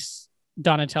didn't voice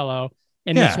Donatello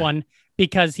in this one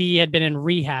because he had been in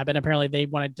rehab, and apparently they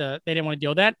didn't want to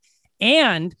deal with that.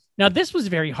 And now this was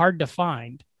very hard to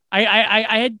find.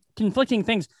 I had conflicting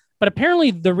things. But apparently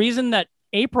the reason that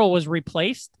April was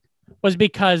replaced was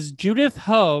because Judith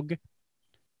Hoag,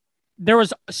 there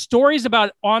was stories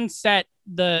about on set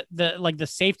the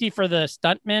safety for the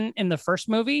stuntmen in the first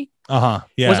movie. Yeah,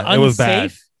 was unsafe. It was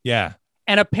bad. Yeah.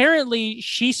 And apparently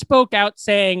she spoke out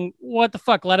saying, "What the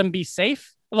fuck? Let them be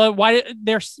safe." From what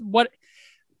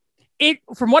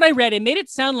I read, it made it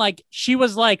sound like she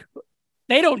was like,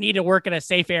 they don't need to work in a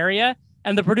safe area.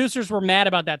 And the producers were mad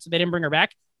about that, so they didn't bring her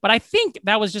back. But I think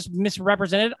that was just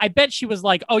misrepresented. I bet she was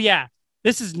like, "Oh yeah,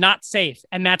 this is not safe,"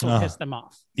 and that's what pissed them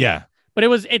off. Yeah. But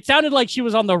it sounded like she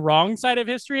was on the wrong side of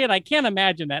history, and I can't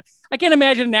imagine that. I can't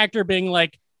imagine an actor being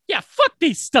like, "Yeah, fuck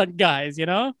these stunt guys," you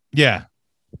know? Yeah.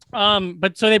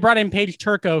 But so they brought in Paige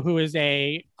Turco, who is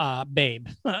a babe,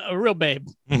 a real babe.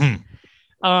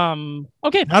 Mm-hmm.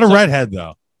 Okay. Not a redhead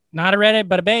though. Not a redhead,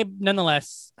 but a babe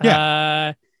nonetheless.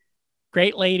 Yeah.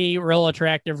 Great lady, real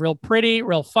attractive, real pretty,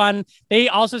 real fun. They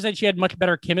also said she had much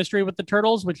better chemistry with the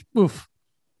turtles, which,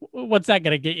 what's that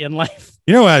going to get you in life?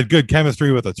 You know, I had good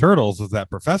chemistry with the turtles was that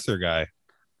professor guy.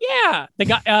 Yeah. The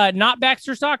guy, not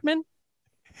Baxter Stockman.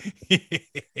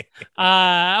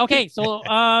 Okay. So,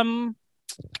 I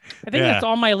think that's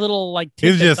all my little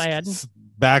tidbits I had.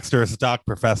 Baxter Stock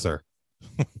Professor.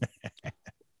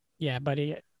 Yeah,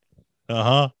 buddy.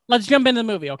 Let's jump into the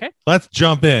movie, okay? Let's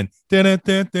jump in. The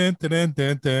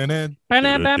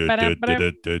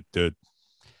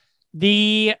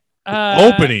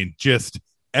opening, just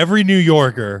every New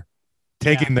Yorker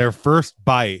taking their first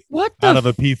bite out of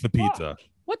a piece of pizza.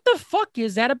 What the fuck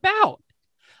is that about?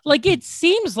 Like, it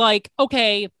seems like,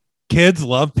 okay, kids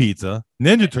love pizza.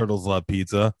 Ninja Turtles love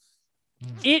pizza.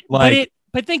 But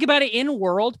think about it in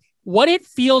world. What it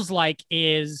feels like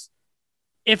is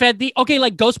if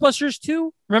like Ghostbusters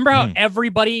 2, remember how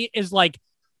everybody is like,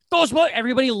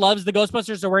 everybody loves the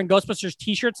Ghostbusters. They're wearing Ghostbusters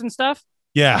t-shirts and stuff.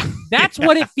 Yeah. That's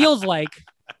what it feels like.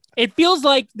 It feels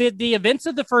like the events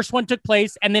of the first one took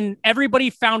place, and then everybody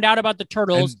found out about the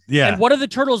turtles. And what do the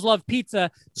turtles love? Pizza.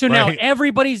 So now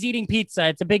everybody's eating pizza.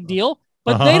 It's a big deal,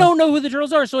 but they don't know who the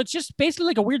turtles are. So it's just basically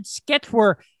like a weird sketch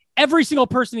where every single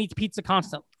person eats pizza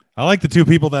constantly. I like the two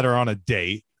people that are on a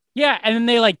date. Yeah, and then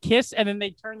they kiss, and then they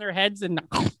turn their heads and.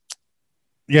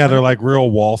 Yeah, they're like real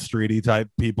Wall Streety type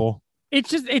people.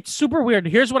 It's super weird.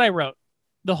 Here's what I wrote: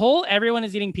 the whole everyone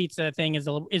is eating pizza thing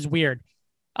is weird.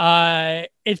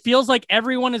 It feels like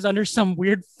everyone is under some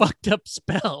weird fucked up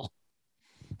spell.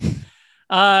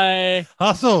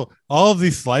 Also, all of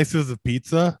these slices of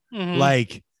pizza,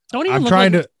 don't even. I'm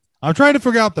trying to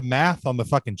figure out the math on the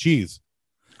fucking cheese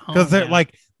because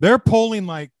they're pulling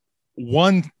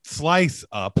one slice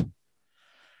up,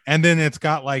 And then it's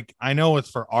got like, I know it's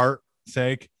for art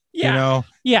sake. Yeah.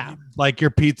 You know, like your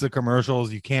pizza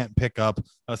commercials, you can't pick up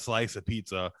a slice of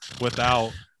pizza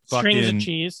without strings of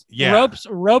cheese. Yeah.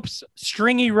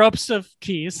 Stringy ropes of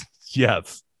cheese.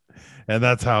 Yes. And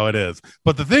that's how it is.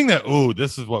 But the thing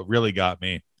this is what really got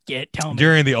me. Tell me.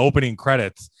 During the opening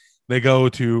credits, they go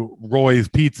to Roy's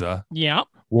Pizza. Yeah.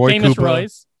 Famous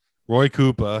Roy's. Roy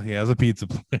Koopa. He has a pizza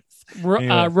place.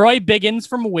 Roy Biggins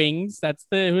from Wings. That's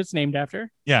who it's named after.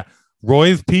 Yeah.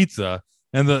 Roy's Pizza.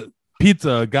 And the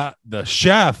pizza got the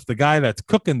chef, the guy that's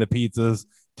cooking the pizzas,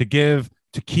 to give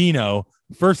to Kino.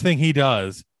 First thing he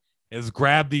does is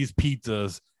grab these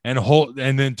pizzas and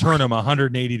then turn them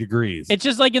 180 degrees. It's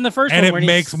just like in the first one. And it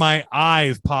makes my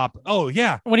eyes pop. Oh,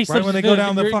 yeah. When they go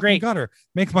down the fucking gutter,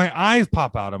 makes my eyes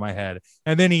pop out of my head.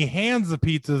 And then he hands the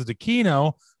pizzas to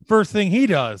Kino. First thing he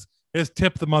does is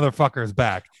tip the motherfuckers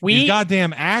back. These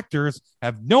goddamn actors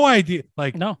have no idea,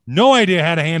 no idea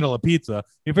how to handle a pizza.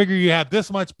 You figure you have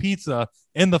this much pizza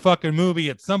in the fucking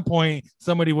movie. At some point,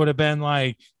 somebody would have been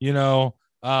like,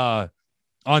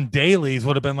 on dailies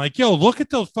would have been like, yo, look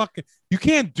at those fucking, you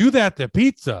can't do that to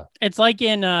pizza. It's like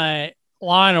in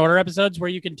Law and Order episodes where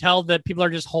you can tell that people are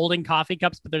just holding coffee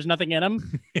cups, but there's nothing in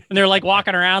them. And they're like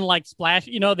walking around like splash,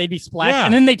 they'd be splashed. Yeah.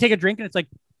 And then they take a drink and it's like,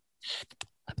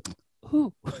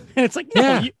 ooh. And it's like, no.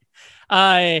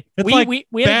 Yeah. We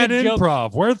had bad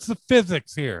improv. Where's the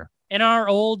physics here? In our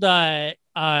old, in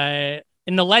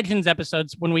the Legends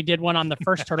episodes, when we did one on the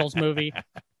first Turtles movie,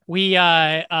 we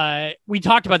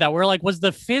talked about that. We're like, was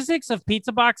the physics of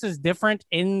pizza boxes different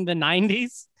in the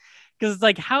 90s? Because it's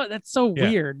like, that's so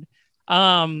weird.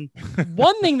 One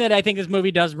thing that I think this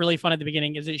movie does really fun at the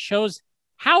beginning is it shows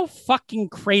how fucking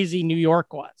crazy New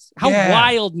York was, how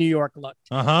wild New York looked.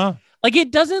 Like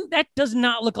that does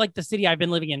not look like the city I've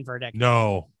been living in for a decade.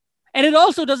 No. And it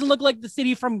also doesn't look like the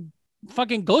city from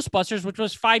fucking Ghostbusters, which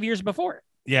was 5 years before.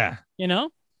 Yeah.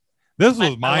 This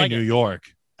was my New York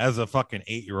as a fucking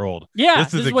 8-year-old. Yeah.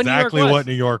 This is exactly what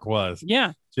New York was.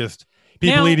 Yeah. Just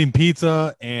people eating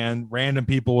pizza and random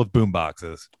people with boom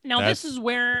boxes. Now, this is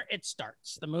where it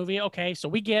starts. The movie. Okay. So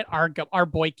we get our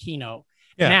boy Kino.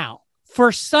 Yeah. Now,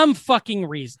 for some fucking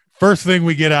reason. First thing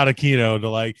we get out of Kino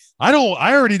to I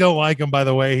already don't like him by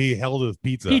the way he held his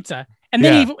pizza. And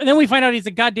then we find out he's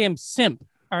a goddamn simp.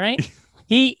 All right.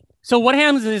 So what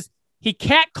happens is he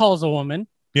catcalls a woman.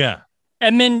 Yeah.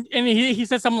 And then he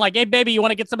says something like, hey baby, you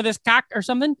want to get some of this cock or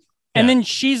something? And then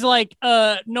she's like,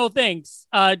 no thanks.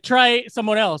 Try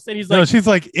someone else. And he's like, no, she's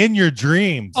like, in your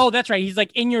dreams. Oh, that's right. He's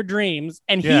like, in your dreams.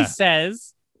 And he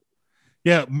says,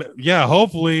 yeah,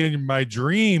 hopefully in my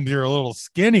dreams you're a little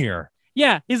skinnier.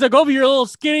 Yeah, he's like, you're a little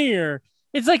skinnier.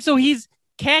 It's like, so he's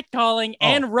catcalling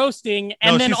and roasting.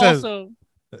 And then also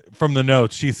from the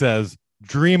notes, she says,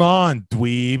 dream on,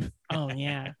 dweeb. Oh,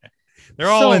 yeah. They're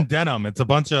all in denim. It's a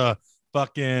bunch of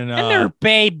fucking and they're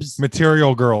babes.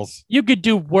 Material girls. You could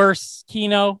do worse,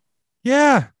 Kino.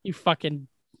 Yeah. You fucking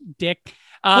dick.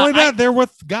 Only that they're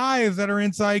with guys that are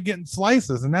inside getting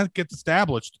slices, and that gets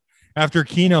established after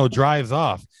Kino drives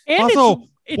off. And also,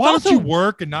 why don't you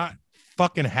work and not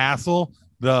fucking hassle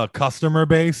the customer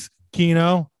base,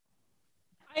 Kino?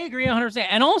 I agree 100%.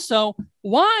 And also,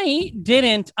 why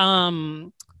didn't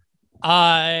I'm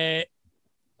trying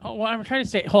to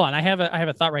say, hold on, I have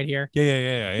a thought right here.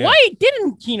 Yeah. Why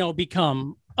didn't Kino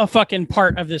become a fucking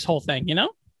part of this whole thing,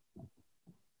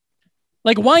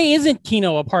 Like, why isn't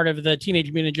Kino a part of the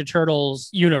Teenage Mutant Ninja Turtles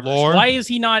universe? Lore? Why is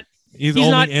he not? He's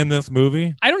only not in this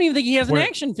movie. I don't even think he has an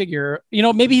action figure.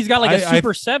 Maybe he's got like a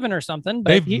Super 7 or something.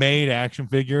 But they've made action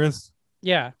figures.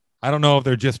 Yeah. I don't know if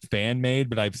they're just fan made,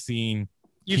 but I've seen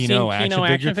Kino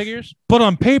action figures. But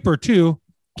on paper too,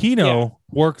 Kino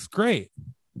works great.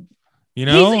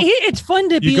 It's fun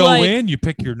to be you go in, you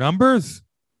pick your numbers.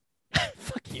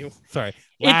 Fuck you. Sorry.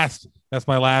 That's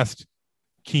my last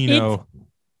Kino.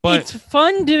 But it's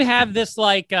fun to have this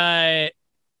window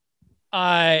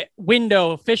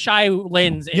fisheye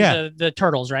lens into the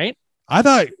turtles, right? I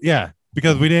thought,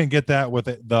 because we didn't get that with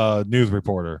the news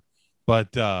reporter.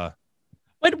 But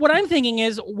what I'm thinking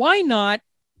is, why not,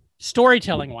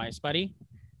 storytelling wise, buddy?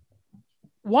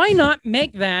 Why not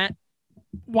make that?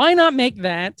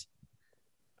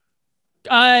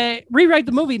 Rewrite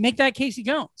the movie, make that Casey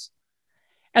Jones.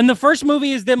 And the first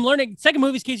movie is them learning. Second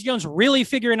movie is Casey Jones really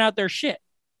figuring out their shit.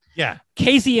 Yeah.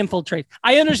 Casey infiltrates.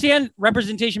 I understand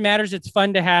representation matters. It's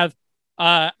fun to have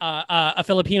a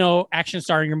Filipino action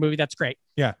star in your movie. That's great.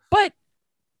 Yeah. But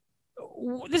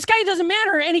this guy doesn't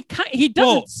matter. And he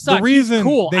doesn't suck. The reason He's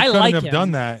cool. they I couldn't like have him.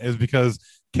 done that is because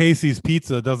Casey's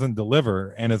Pizza doesn't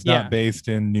deliver and it's not based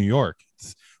in New York.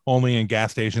 It's only in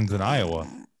gas stations in Iowa.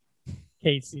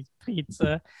 Casey's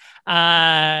Pizza.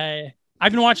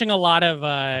 I've been watching a lot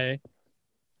of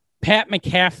Pat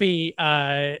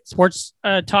McAfee sports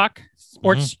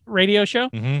radio show,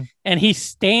 and he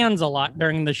stands a lot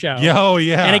during the show. Oh,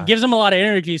 yeah. And it gives him a lot of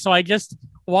energy. So I just,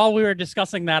 while we were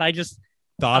discussing that, I just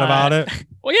thought about it.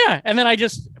 Well, yeah. And then I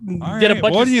just did a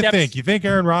bunch of What do you steps. think? You think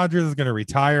Aaron Rodgers is going to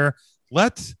retire?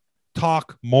 Let's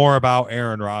talk more about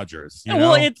Aaron Rodgers.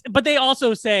 But they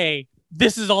also say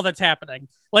this is all that's happening.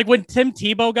 Like when Tim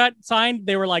Tebow got signed,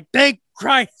 they were like, thank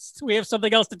Christ, we have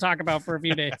something else to talk about for a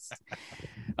few days.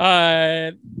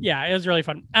 Yeah, it was really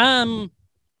fun.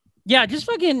 Yeah, just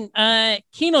fucking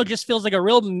Keno just feels like a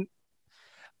real.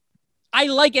 I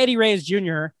like Eddie Reyes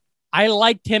Jr. I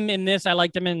liked him in this. I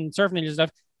liked him in Surf Ninja stuff,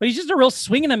 but he's just a real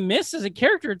swing and a miss as a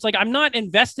character. It's like I'm not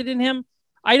invested in him.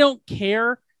 I don't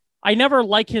care. I never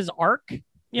like his arc.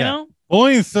 You know,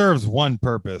 only serves one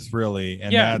purpose really,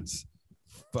 and that's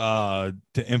to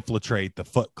infiltrate the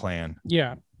Foot Clan.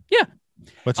 Yeah.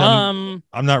 Which I'm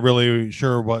not really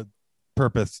sure what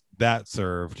purpose that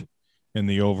served in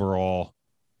the overall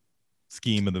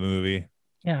scheme of the movie.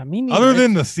 Yeah, me neither. Other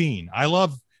than the scene, I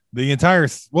love the entire.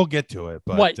 We'll get to it,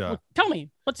 but what? Tell me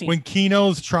what scene? When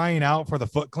Keno's trying out for the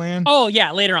Foot Clan. Oh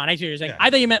yeah, later on. I see what you're saying. Yeah.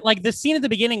 I thought you meant like the scene at the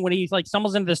beginning when he like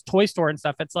stumbles into this toy store and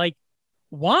stuff. It's like,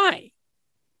 why?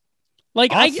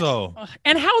 Like also,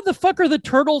 and how the fuck are the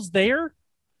turtles there?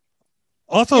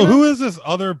 Also, who is this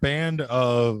other band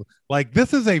of like?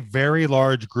 This is a very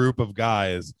large group of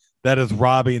guys that is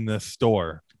robbing this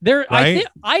store. Right? I think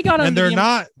I got and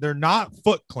they're not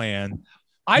Foot Clan.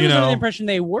 I was under the impression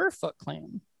they were Foot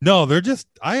Clan. No, they're just.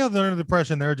 I was under the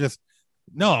impression they're just.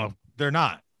 No, they're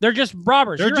not. They're just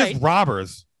robbers. They're just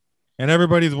robbers, and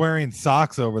everybody's wearing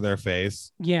socks over their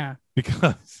face. Yeah,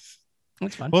 because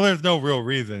that's fun. Well, there's no real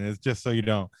reason. It's just so you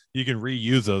can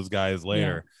reuse those guys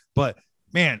later. Yeah. But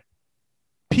man,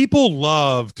 people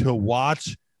love to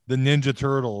watch the Ninja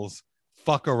Turtles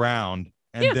fuck around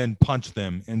and then punch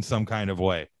them in some kind of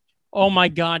way. Oh my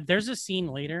God. There's a scene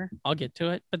later. I'll get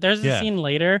to it, but there's a scene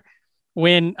later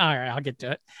when, all right, I'll get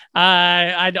to it.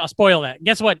 I'll spoil that.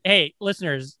 Guess what? Hey,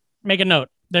 listeners, make a note.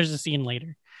 There's a scene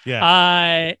later.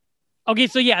 Yeah. Okay.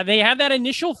 So they have that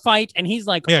initial fight and he's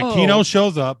like, Keno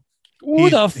shows up. Who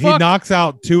the fuck? He knocks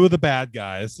out two of the bad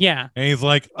guys. Yeah. And he's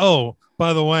like, oh,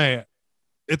 by the way,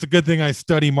 it's a good thing I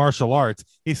study martial arts.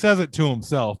 He says it to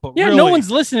himself, but really, no one's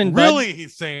listening. Really,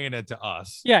 he's saying it to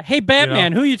us. Yeah. Hey,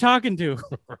 Batman, who are you talking to?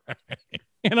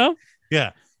 Right.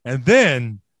 Yeah. And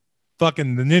then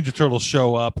fucking the Ninja Turtles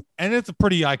show up, and it's a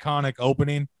pretty iconic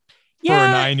opening for a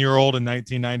 9-year-old in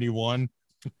 1991.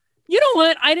 You know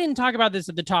what? I didn't talk about this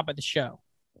at the top of the show,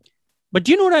 but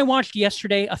do you know what I watched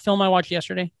yesterday? A film I watched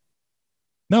yesterday?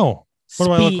 No. What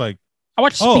do I look like? I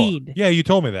watched Speed. Yeah, you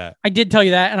told me that. I did tell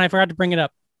you that, and I forgot to bring it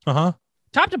up.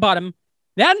 Top to bottom,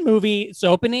 that movie's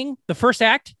opening, the first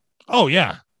act. Oh,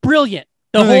 yeah. Brilliant.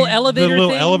 The whole elevator thing. The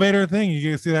little thing. Elevator thing. You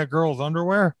can see that girl's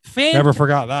underwear. Never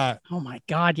forgot that. Oh, my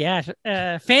God. Yeah.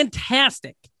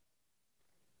 Fantastic.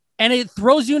 And it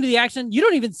throws you into the action. You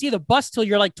don't even see the bus till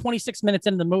you're like 26 minutes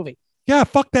into the movie. Yeah,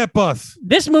 fuck that bus.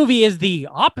 This movie is the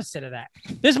opposite of that.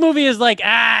 This movie is like,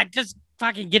 just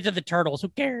fucking get to the turtles. Who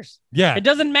cares? Yeah. It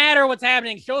doesn't matter what's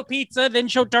happening. Show pizza, then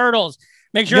show turtles.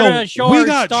 Make sure to show we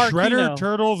got star Shredder, Keno.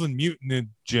 Turtles, and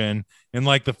Mutant in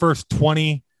like the first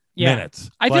 20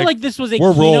 minutes. I feel like this was a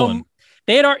we're Keno. rolling.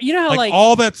 They had, you know how like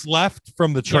all that's left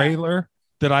from the trailer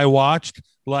that I watched,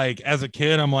 like as a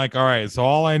kid, I'm like, all right, so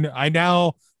all I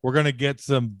now we're gonna get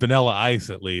some Vanilla Ice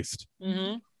at least.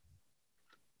 Mm-hmm.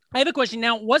 I have a question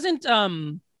now. Wasn't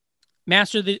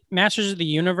Masters of the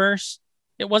Universe?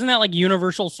 It wasn't that like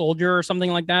Universal Soldier or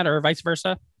something like that, or vice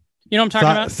versa. You know what I'm talking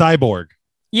about? Cyborg.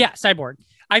 Yeah, Cyborg.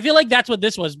 I feel like that's what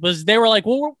this was they were like,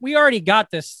 well, we already got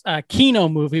this Keno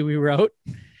movie we wrote,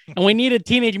 and we need a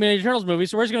Teenage Mutant Ninja Turtles movie,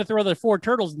 so we're just going to throw the 4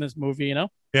 turtles in this movie,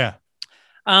 Yeah.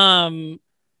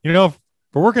 If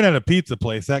we're working at a pizza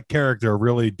place, that character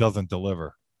really doesn't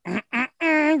deliver. It'd have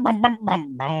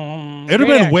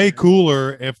been way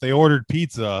cooler if they ordered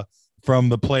pizza from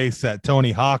the place that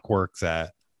Tony Hawk works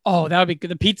at. Oh, that would be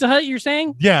good. The Pizza Hut, you're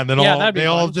saying? Yeah, and then they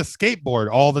all just skateboard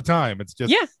all the time. It's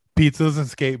just pizzas and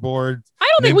skateboards.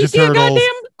 I don't think we see a goddamn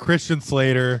Christian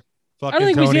Slater. I don't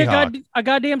think we see a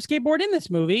goddamn skateboard in this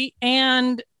movie.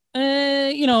 And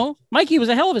Mikey was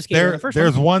a hell of a skateboarder.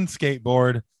 There's one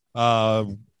skateboard.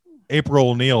 April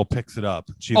O'Neil picks it up.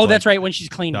 That's right, when she's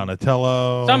cleaning.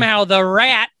 Donatello. Somehow the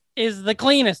rat is the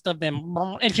cleanest of them,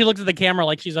 and she looks at the camera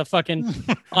like she's a fucking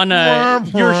on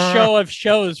your show of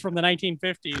shows from the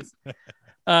 1950s.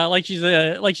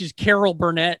 Like she's Carol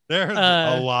Burnett. There's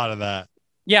a lot of that.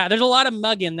 Yeah, there's a lot of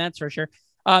mugging, that's for sure.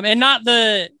 And not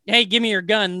the hey, give me your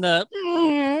gun. The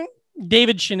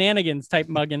David Shenanigans type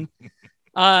mugging.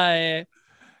 That's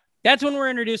when we're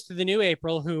introduced to the new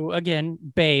April, who again,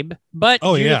 babe, but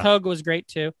Judith Hogue was great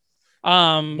too.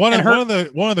 One of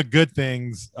the good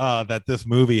things that this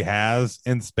movie has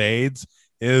in spades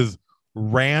is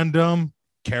random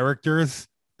characters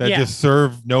that just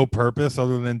serve no purpose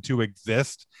other than to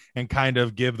exist and kind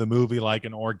of give the movie like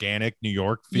an organic New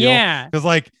York feel. Yeah, because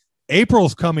like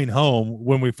April's coming home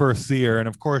when we first see her, and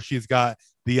of course she's got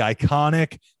the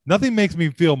iconic. Nothing makes me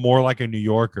feel more like a New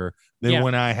Yorker than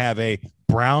when I have a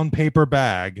brown paper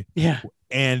bag.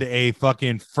 And a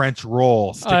fucking French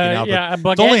roll sticking out.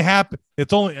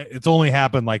 It's only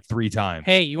happened like 3 times.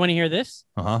 Hey, you want to hear this?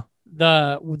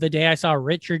 The day I saw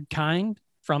Richard Kind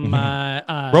from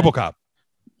RoboCop,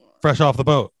 fresh off the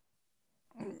boat.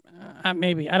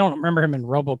 Maybe I don't remember him in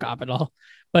RoboCop at all,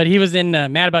 but he was in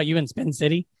Mad About You in Spin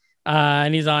City,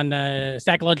 and he's on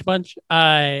Stack Lunch Bunch.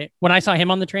 When I saw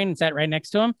him on the train and sat right next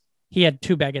to him, he had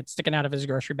 2 baguettes sticking out of his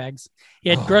grocery bags. He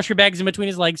had grocery bags in between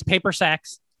his legs, paper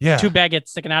sacks. 2 baguettes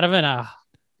sticking out of it.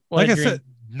 Like I said,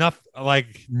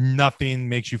 nothing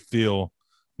makes you feel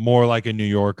more like a New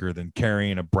Yorker than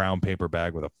carrying a brown paper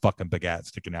bag with a fucking baguette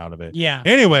sticking out of it. Yeah.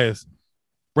 Anyways,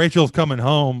 Rachel's coming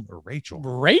home. Or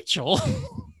Rachel.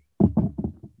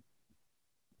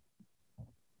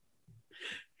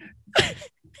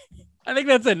 I think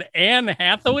that's an Anne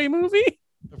Hathaway movie.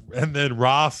 And then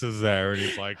Ross is there, and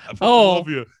he's like, "I love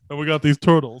you." And we got these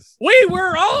turtles. We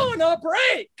were on a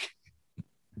break.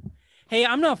 Hey,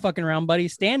 I'm not fucking around, buddy.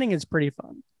 Standing is pretty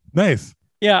fun. Nice.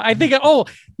 Yeah, I think.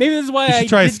 Maybe this is why I should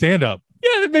try stand up.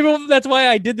 Yeah, maybe that's why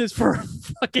I did this for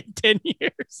fucking 10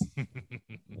 years.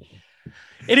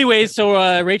 Anyways,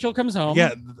 so Rachel comes home.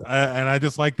 Yeah, and I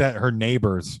just like that her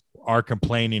neighbors are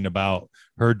complaining about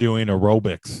her doing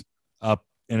aerobics up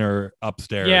in her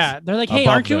upstairs. Yeah, they're like, "Hey,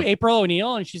 aren't you April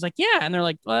O'Neil?" And she's like, "Yeah." And they're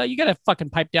like, "Well, you gotta fucking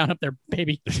pipe down up there,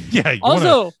 baby." Yeah.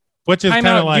 Also. Which is kind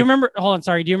of like. Do you remember? Hold on,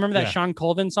 sorry. Do you remember that Sean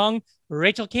Colvin song?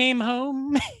 Rachel came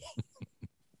home.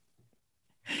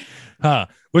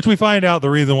 Which we find out the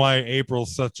reason why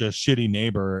April's such a shitty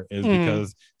neighbor is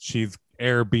because she's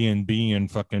Airbnb-ing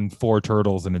fucking 4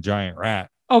 turtles and a giant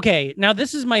rat. Okay, now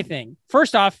this is my thing.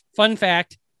 First off, fun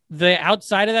fact: the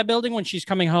outside of that building when she's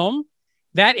coming home,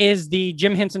 that is the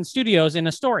Jim Henson Studios in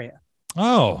Astoria.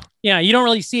 Oh, yeah. You don't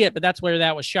really see it, but that's where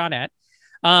that was shot at.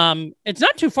 It's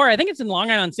not too far. I think it's in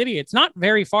Long Island City. It's not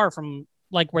very far from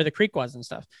like where the creek was and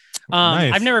stuff.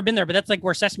 Nice. I've never been there, but that's like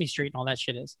where Sesame Street and all that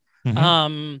shit is.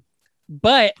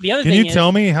 But the other thing is, can you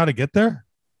tell me how to get there?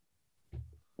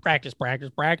 Practice.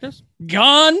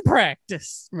 Gone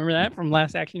practice. Remember that from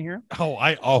Last Action Hero? Oh,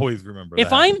 I always remember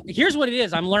that. Here's what it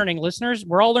is. I'm learning, listeners.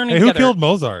 We're all learning who together. killed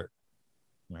Mozart?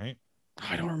 Right.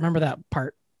 I don't remember that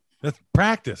part. That's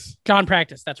practice. Gone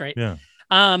practice. That's right. Yeah.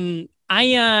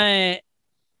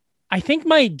 I think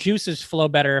my juices flow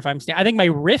better if I'm I think my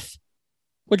riff,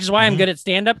 which is why I'm good at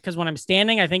stand up, because when I'm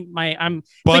standing, I think Buddy,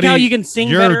 like how you can sing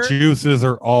your better. Your juices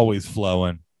are always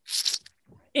flowing.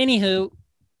 Anywho,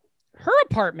 her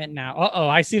apartment now.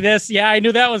 I see this. Yeah, I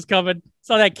knew that was coming.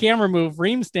 Saw that camera move.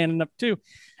 Reem standing up too.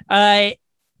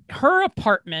 Her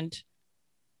apartment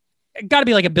got to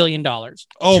be like $1 billion.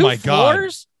 Oh my God.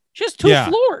 She has 2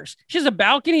 floors. She has a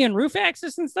balcony and roof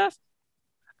access and stuff.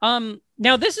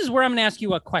 Now this is where I'm going to ask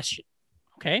you a question.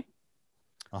 Okay.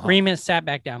 Reem has sat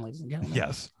back down, ladies and gentlemen.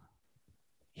 Yes.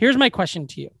 Here's my question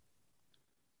to you.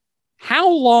 How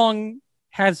long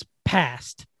has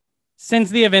passed since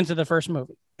the events of the first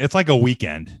movie? It's like a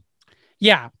weekend.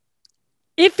 Yeah.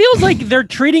 It feels like they're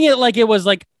treating it like it was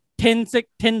like 10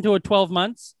 to 12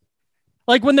 months.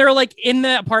 Like when they're like in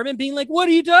the apartment being like, "What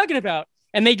are you talking about?"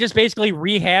 And they just basically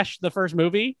rehash the first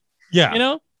movie. Yeah. You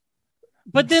know?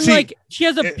 But then like she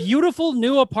has a beautiful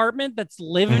new apartment that's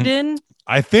lived in.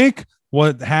 I think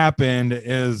what happened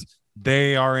is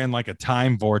they are in like a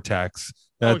time vortex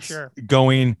that's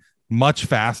going much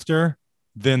faster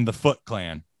than the Foot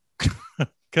Clan.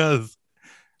 Because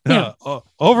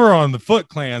over on the Foot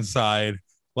Clan side,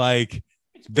 like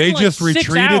they just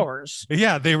retreated. 6 hours.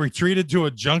 Yeah, they retreated to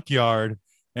a junkyard,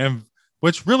 and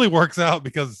which really works out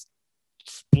because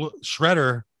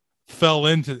Shredder fell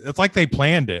into. It's like they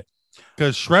planned it,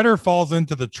 because Shredder falls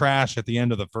into the trash at the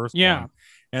end of the first one.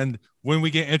 And when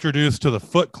we get introduced to the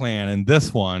Foot Clan in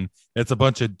this one, it's a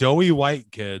bunch of doughy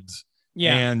white kids.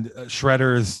 Yeah. And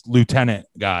Shredder's lieutenant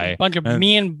guy. A bunch of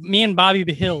me and Bobby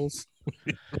the Hills.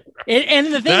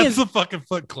 And the thing that's the fucking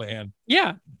Foot Clan.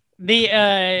 Yeah. We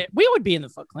would be in the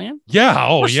Foot Clan. Yeah.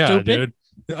 Oh, yeah, stupid.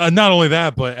 Dude. Not only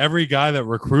that, but every guy that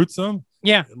recruits them.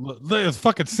 Yeah. It's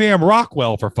fucking Sam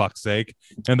Rockwell, for fuck's sake,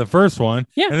 in the first one.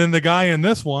 Yeah. And then the guy in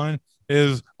this one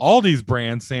is Aldi's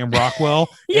brand, Sam Rockwell,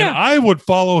 Yeah. and I would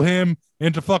follow him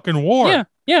into fucking war.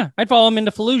 Yeah. I'd follow him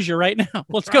into Fallujah right now.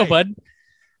 Let's go, bud.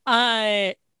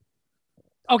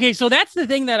 Okay, so that's the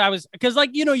thing that I was, because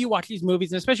like, you watch these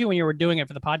movies, and especially when you were doing it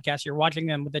for the podcast, you're watching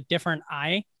them with a different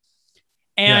eye.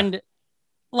 And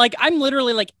like, I'm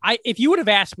literally like, if you would have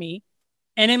asked me,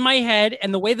 and in my head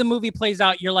and the way the movie plays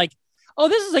out, you're like, oh,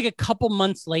 this is like a couple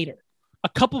months later. A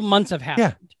couple months have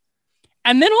happened. Yeah.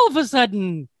 And then all of a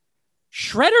sudden,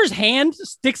 Shredder's hand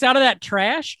sticks out of that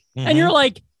trash. Mm-hmm. And you're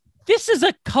like, this is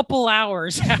a couple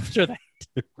hours after that.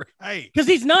 Right. Because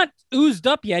he's not oozed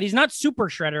up yet. He's not Super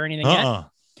Shredder or anything yet.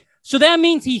 So that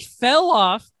means he fell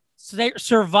off,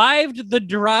 survived the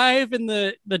drive in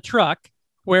the truck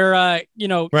where,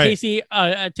 Casey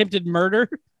attempted murder.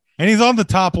 And he's on the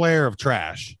top layer of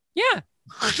trash. Yeah.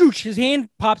 His hand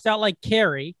pops out like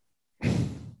Carrie.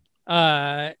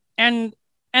 And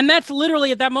that's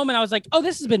literally at that moment, I was like, oh,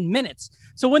 this has been minutes.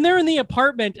 So when they're in the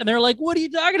apartment and they're like, what are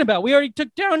you talking about? We already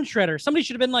took down Shredder. Somebody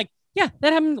should have been like, yeah,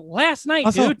 that happened last night,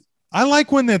 also, dude. I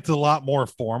like when it's a lot more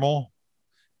formal.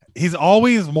 He's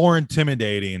always more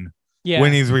intimidating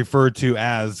when he's referred to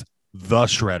as the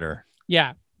Shredder.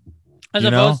 Yeah. As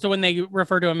opposed to when they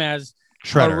refer to him as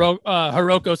Shredder.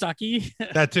 Hiroko Saki.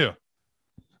 That too.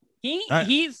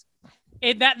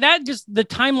 That just, the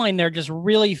timeline there just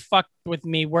really fucked with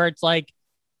me, where it's like,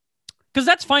 because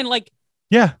that's fine. Like,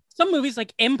 yeah, some movies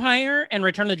like Empire and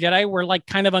Return of the Jedi were like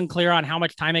kind of unclear on how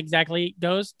much time exactly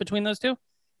goes between those two,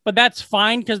 but that's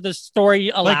fine because the story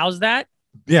allows that.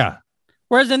 Yeah.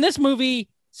 Whereas in this movie,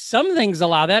 some things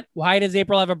allow that. Why does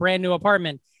April have a brand new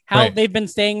apartment? How they've been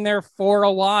staying there for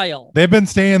a while. They've been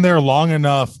staying there long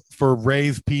enough for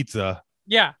Ray's Pizza.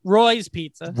 Yeah, Roy's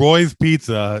Pizza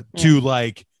to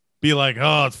like be like,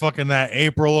 oh, it's fucking that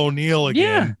April O'Neil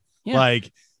again. Yeah. Like,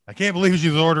 I can't believe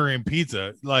she's ordering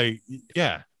pizza. Like,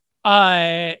 yeah.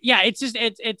 It's just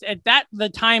it's that the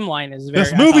timeline is very.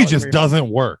 This movie just doesn't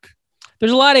work.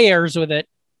 There's a lot of errors with it.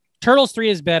 Turtles 3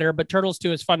 is better, but Turtles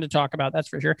 2 is fun to talk about. That's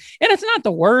for sure. And it's not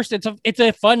the worst. It's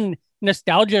a fun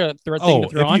nostalgia thing to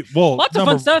throw on. Lots of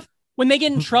fun stuff when they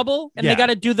get in trouble and they got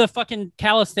to do the fucking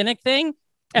calisthenic thing.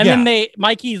 And then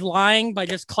Mikey's lying by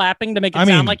just clapping to make it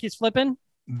sound like he's flipping.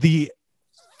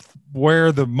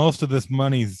 Where the most of this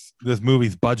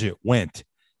movie's budget went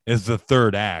is the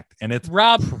third act, and it's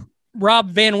Rob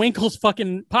Van Winkle's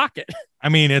fucking pocket. I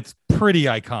mean, it's pretty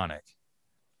iconic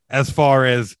as far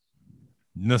as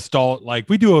nostalgia. Like,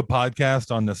 we do a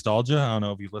podcast on nostalgia. I don't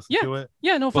know if you listen to it.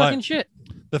 Yeah, no fucking shit.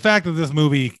 The fact that this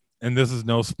movie, and this is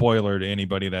no spoiler to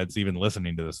anybody that's even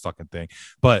listening to this fucking thing,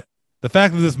 but the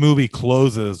fact that this movie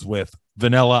closes with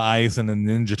Vanilla Ice and the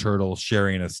Ninja Turtles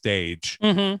sharing a stage,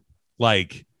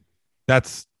 like,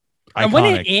 that's iconic. And when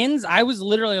it ends, I was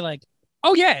literally like,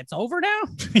 oh yeah, it's over now.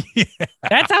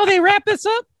 That's how they wrap this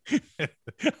up.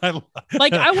 I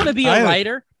want to be a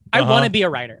writer. I want to be a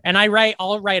writer, and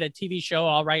I'll write a TV show.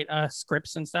 I'll write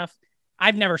scripts and stuff.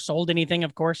 I've never sold anything,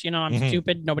 of course. I'm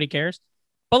stupid. Nobody cares.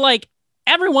 But like,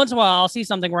 every once in a while, I'll see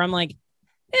something where I'm like,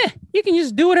 you can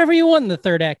just do whatever you want in the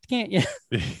third act, can't you?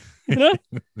 If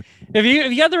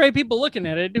you got the right people looking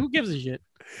at it, who gives a shit?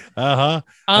 I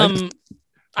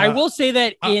will say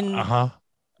that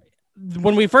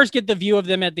when we first get the view of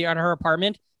them at her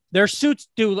apartment, their suits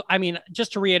do. I mean,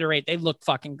 just to reiterate, they look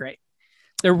fucking great.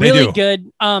 They're really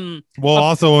good.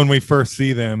 Also, when we first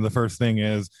see them, the first thing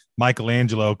is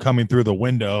Michelangelo coming through the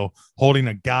window holding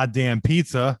a goddamn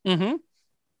pizza,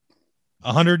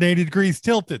 180 degrees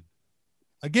tilted.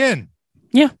 Again.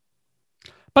 Yeah.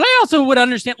 But I also would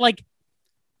understand, like,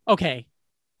 okay,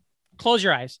 close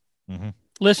your eyes.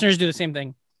 Listeners do the same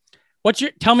thing.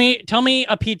 Tell me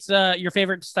a pizza, your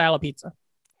favorite style of pizza.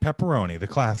 Pepperoni, the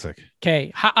classic.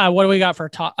 Okay. What do we got for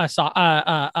what am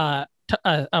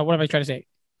I trying to say?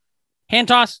 Hand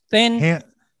tossed, thin, pan.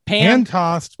 Hand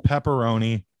tossed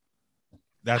pepperoni.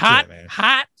 That's hot, it, man.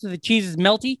 Hot, so the cheese is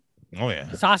melty. Oh yeah.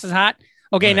 The sauce is hot.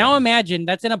 Okay, now imagine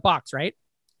that's in a box, right?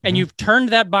 And you've turned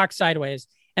that box sideways,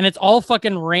 and it's all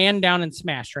fucking ran down and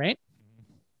smashed, right?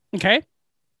 Okay.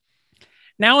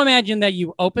 Now imagine that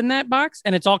you open that box,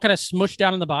 and it's all kind of smushed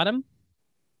down on the bottom,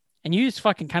 and you just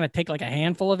fucking kind of take like a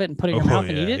handful of it and put it in your mouth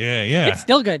and eat it. Yeah. It's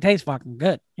still good. It tastes fucking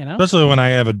good, Especially when I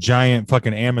have a giant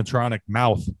fucking animatronic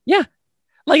mouth. Yeah.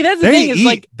 Like, that's the thing is,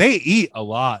 like, they eat a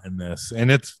lot in this, and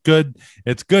it's good.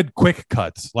 It's good quick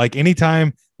cuts. Like,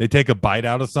 anytime they take a bite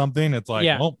out of something, it's like,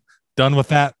 oh, done with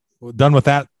that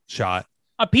shot.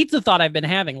 A pizza thought I've been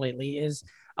having lately is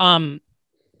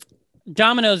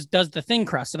Domino's does the thin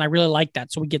crust, and I really like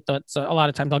that. So we get so a lot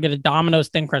of times I'll get a Domino's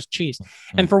thin crust cheese.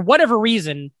 And for whatever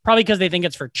reason, probably because they think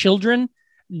it's for children,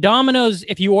 Domino's,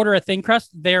 if you order a thin crust,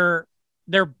 their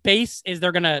their base is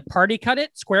they're gonna party cut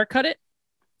it, square cut it,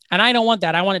 and I don't want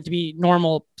that. I want it to be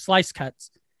normal slice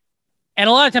cuts. And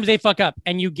a lot of times they fuck up,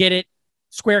 and you get it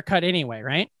square cut anyway,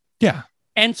 right? Yeah.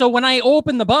 And so when I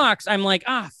open the box, I'm like,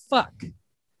 fuck.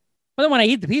 But then when I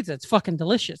eat the pizza, it's fucking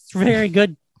delicious. It's very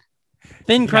good.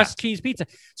 Thin crust cheese pizza.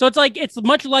 So it's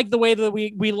much like the way that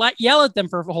we yell at them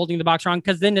for holding the box wrong,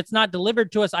 because then it's not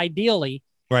delivered to us ideally.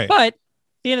 Right. But at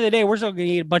the end of the day, we're still going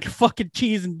to eat a bunch of fucking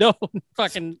cheese and dough. And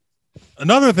fucking.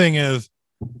 Another thing is,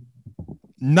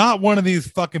 not one of these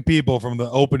fucking people from the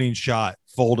opening shot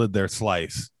folded their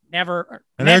slice. Never.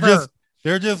 And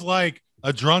they're just like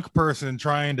a drunk person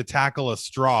trying to tackle a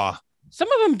straw.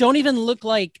 Some of them don't even look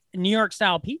like New York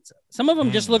style pizza. Some of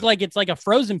them just look like it's like a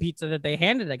frozen pizza that they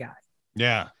handed a guy.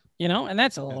 Yeah. And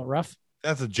that's a little rough.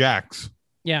 That's a Jack's.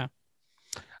 Yeah.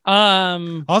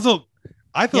 Also,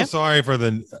 I feel sorry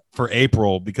for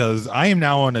April, because I am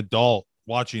now an adult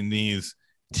watching these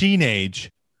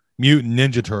teenage Mutant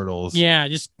Ninja Turtles. Yeah,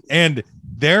 and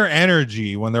their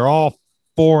energy when they're all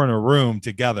four in a room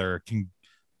together can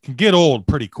get old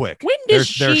pretty quick. When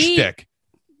does their shtick.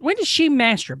 When does she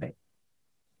masturbate?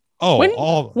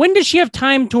 Oh, when does she have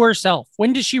time to herself?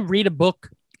 When does she read a book?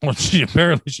 Well, she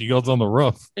goes on the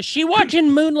roof. Is she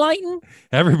watching Moonlighting?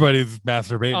 Everybody's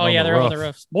masturbating. Oh yeah, they're on the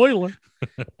roof. Spoiler.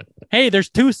 Hey, there's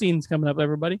 2 scenes coming up,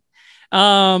 everybody.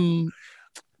 I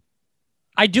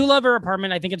do love her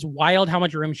apartment. I think it's wild how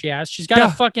much room she has. She's got a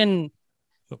fucking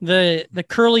the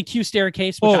curly Q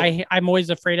staircase, which I'm always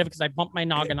afraid of because I bump my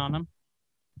noggin on them.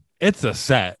 It's a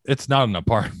set. It's not an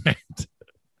apartment.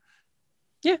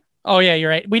 Yeah. Oh yeah, you're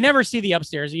right. We never see the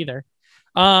upstairs either.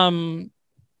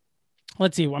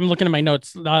 Let's see. I'm looking at my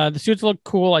notes. The suits look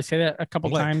cool. I say that a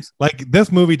couple times. Like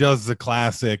this movie does the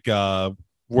classic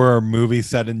where a movie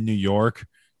set in New York.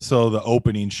 So the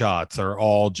opening shots are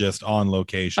all just on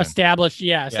location. Established.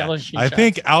 I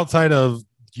think outside of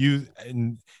you,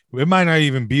 and it might not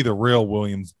even be the real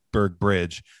Williamsburg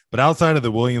Bridge, but outside of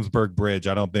the Williamsburg Bridge,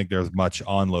 I don't think there's much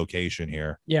on location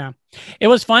here. Yeah. It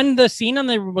was fun. The scene on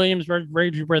the Williamsburg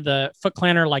Bridge where the Foot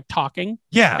Clan are like talking.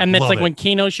 Yeah. And it's like when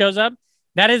Keno shows up.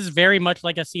 That is very much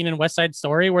like a scene in West Side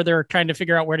Story where they're trying to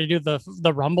figure out where to do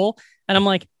the rumble. And I'm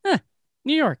like,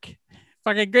 New York,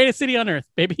 fucking greatest city on earth,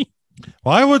 baby.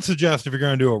 Well, I would suggest if you're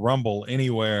going to do a rumble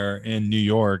anywhere in New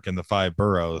York in the 5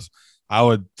 boroughs, I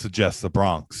would suggest the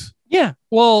Bronx. Yeah.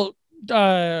 Well,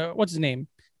 what's his name?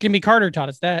 Jimmy Carter taught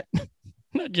us that.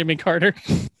 Not Jimmy Carter.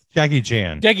 Jackie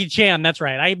Chan. That's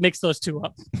right. I mixed those two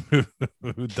up. Who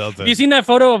does it? Have you seen that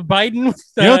photo of Biden? With,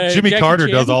 Jimmy Jackie Carter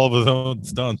Chan? does all of his own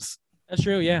stunts. That's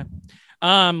true. Yeah.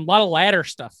 A lot of ladder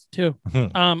stuff too.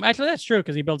 Actually, that's true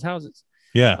because he builds houses.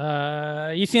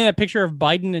 Yeah. You seen that picture of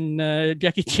Biden and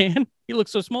Jackie Chan? He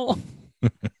looks so small.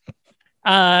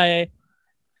 Then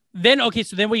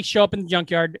we show up in the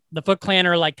junkyard. The Foot Clan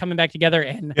are like coming back together,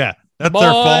 and that's their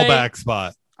fallback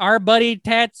spot. Our buddy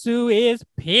Tatsu is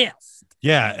pissed.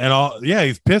 Yeah, and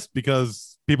he's pissed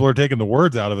because people are taking the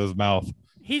words out of his mouth.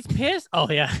 He's pissed. Oh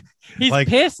yeah, he's like,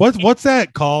 pissed. What's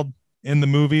that called in the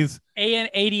movies?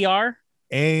 ANADR.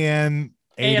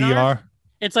 ANADR.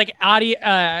 It's like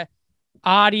audio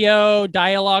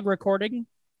dialogue recording.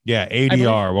 Yeah,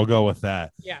 ADR. We'll go with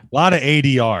that. Yeah, a lot of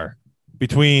ADR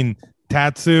between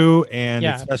Tatsu and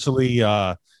especially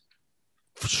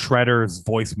Shredder's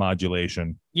voice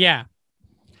modulation. Yeah.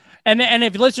 And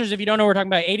if listeners, if you don't know what we're talking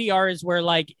about, ADR is where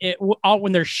like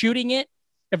when they're shooting it,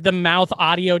 if the mouth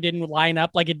audio didn't line up,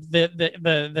 like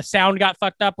the sound got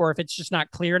fucked up, or if it's just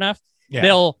not clear enough,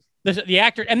 the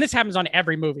actor, and this happens on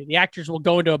every movie, the actors will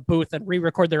go into a booth and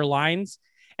re-record their lines,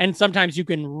 and sometimes you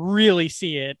can really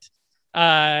see it.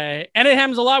 And it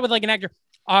happens a lot with like an actor.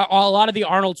 A lot of the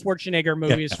Arnold Schwarzenegger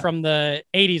movies from the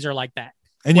 80s are like that.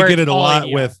 And you get it a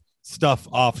lot with stuff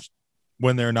off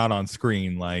when they're not on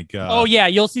screen. Like,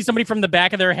 you'll see somebody from the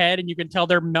back of their head and you can tell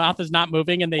their mouth is not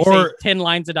moving and they say 10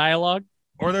 lines of dialogue.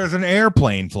 Or there's an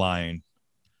airplane flying.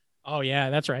 Oh, yeah,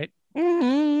 that's right.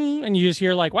 Mm-hmm. And you just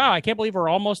hear like, wow, I can't believe we're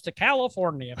almost to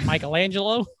California,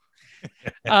 Michelangelo.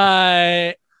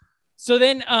 So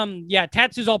then,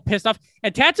 Tatsu's all pissed off.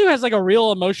 And Tatsu has like a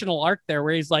real emotional arc there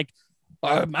where he's like,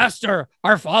 Master,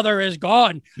 our father is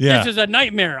gone. Yeah. This is a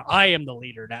nightmare. I am the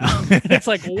leader now. It's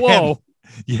like, whoa.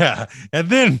 And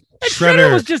then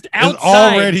Shredder was just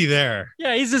outside. Already there.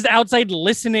 Yeah, he's just outside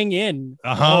listening in.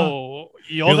 Oh,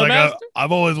 you're the master?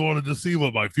 I've always wanted to see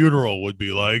what my funeral would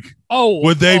be like. Oh,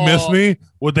 would they miss me?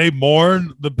 Would they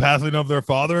mourn the passing of their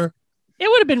father? It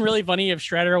would have been really funny if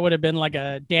Shredder would have been like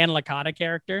a Dan Licata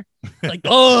character. Like,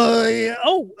 I'm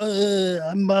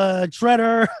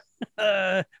Shredder.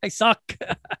 I suck.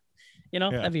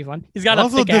 That'd be fun. He's got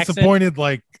also a thick disappointed accent.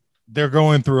 like they're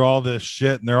going through all this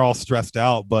shit and they're all stressed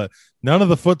out, but none of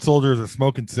the foot soldiers are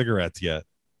smoking cigarettes yet.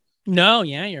 No,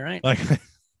 yeah, you're right. Like,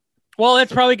 well,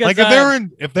 that's probably because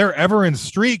like if they're ever in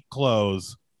street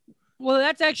clothes. Well,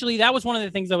 that was one of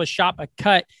the things that was shot but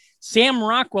cut. Sam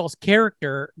Rockwell's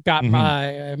character got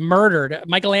murdered.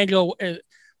 Michelangelo,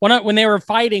 when they were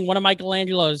fighting, one of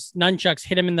Michelangelo's nunchucks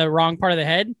hit him in the wrong part of the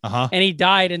head, and he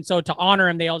died. And so to honor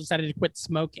him, they all decided to quit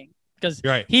smoking because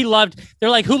he loved.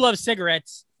 They're like, who loves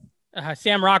cigarettes?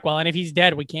 Sam Rockwell, and if he's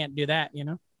dead, we can't do that, you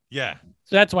know? Yeah.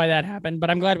 So that's why that happened.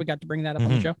 But I'm glad we got to bring that up on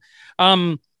the show.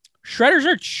 Shredder's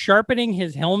are sharpening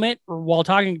his helmet while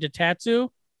talking to Tatsu.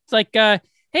 It's like,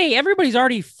 hey, everybody's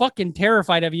already fucking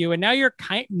terrified of you, and now you're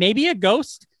maybe a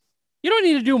ghost. You don't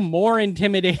need to do more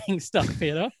intimidating stuff,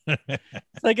 you know?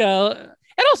 It's like and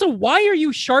also, why are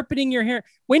you sharpening your hair?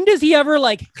 When does he ever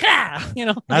you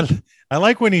know? I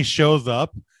like when he shows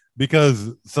up because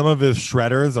some of his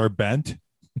shredders are bent.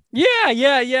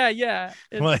 Yeah.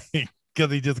 Like,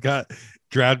 because he just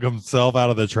dragged himself out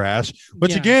of the trash,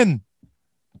 which again,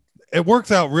 it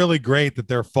works out really great that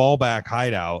their fallback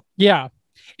hideout. Yeah.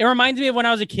 It reminds me of when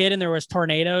I was a kid and there was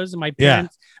tornadoes and my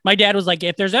dad was like,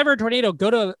 if there's ever a tornado,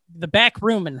 go to the back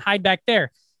room and hide back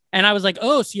there. And I was like,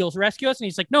 oh, so you'll rescue us? And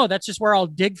he's like, no, that's just where I'll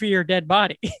dig for your dead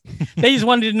body. They just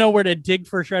wanted to know where to dig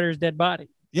for Shredder's dead body.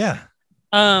 Yeah.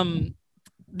 Then,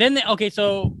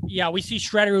 so we see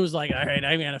Shredder who's like, all right,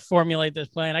 I'm going to formulate this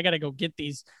plan. I got to go get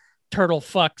these turtle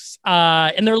fucks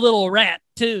and their little rat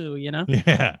too, you know?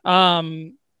 Yeah.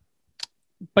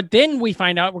 But then we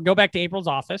find out, we'll go back to April's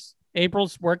office.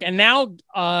 April's work, and now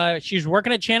she's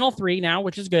working at Channel 3 now,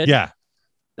 which is good. Yeah.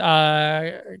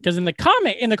 Because in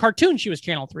the cartoon, she was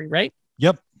Channel 3, right?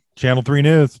 Yep. Channel 3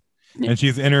 News. And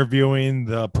she's interviewing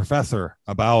the professor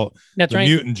about the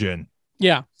mutagen.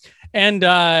 Yeah. And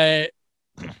the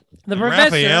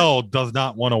professor... Raphael does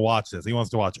not want to watch this. He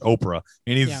wants to watch Oprah.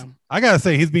 And I got to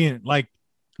say, he's being like,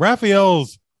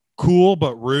 Raphael's cool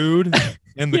but rude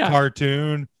in the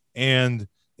cartoon and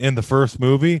in the first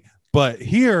movie. But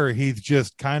here, he's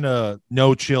just kind of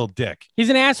no chill dick. He's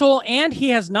an asshole, and he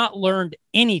has not learned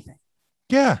anything.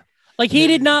 Yeah. Like, he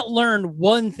did not learn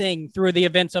one thing through the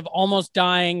events of almost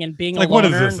dying and being like, what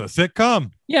is this, a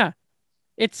sitcom? Yeah.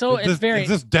 Is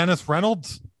this Dennis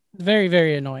Reynolds? Very,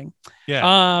 very annoying.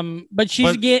 Yeah. But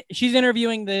she's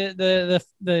interviewing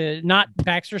the not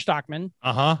Baxter Stockman.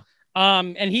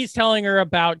 And he's telling her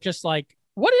about just like,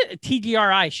 what is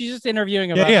TGRI? She's just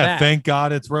interviewing about that. Thank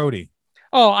God it's Rhodey.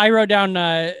 Oh, I wrote down,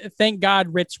 thank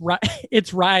God it's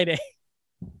Friday.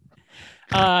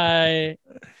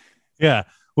 Yeah,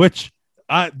 which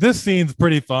this scene's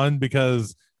pretty fun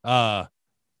because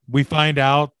we find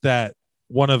out that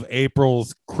one of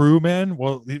April's crewmen,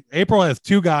 April has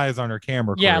two guys on her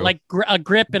camera crew. Yeah, like a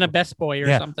Grip and a Best Boy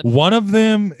or something. One of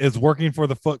them is working for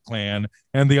the Foot Clan,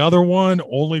 and the other one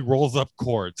only rolls up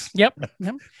cords. Yep.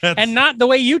 And not the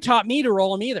way you taught me to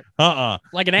roll them either.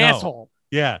 Like an asshole.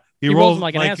 Yeah. He rolls them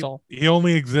like an asshole. He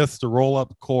only exists to roll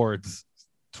up cords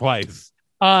twice.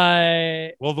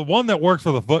 Well, the one that works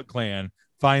for the Foot Clan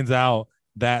finds out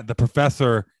that the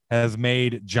professor has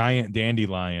made giant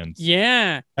dandelions.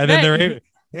 Yeah. And then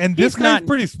this guy's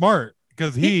pretty smart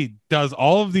because he does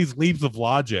all of these leaps of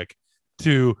logic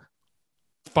to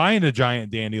find a giant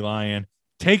dandelion,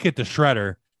 take it to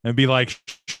Shredder, and be like,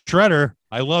 Shredder,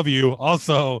 I love you.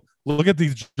 Also, look at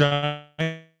these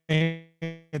giant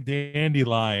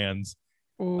dandelions.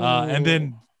 And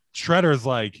then Shredder's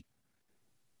like,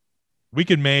 we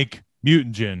can make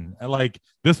mutagen. Like,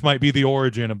 this might be the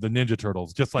origin of the Ninja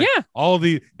Turtles. Just like all of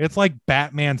it's like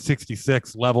Batman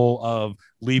 66 level of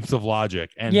leaps of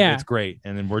logic, and it's great.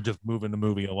 And then we're just moving the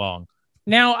movie along.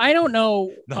 Now, I don't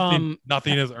know.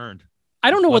 Nothing is earned.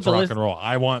 I don't know what the rock and roll.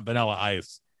 I want Vanilla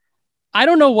Ice. I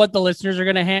don't know what the listeners are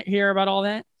going to hear about all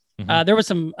that. There was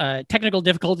some technical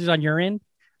difficulties on your end.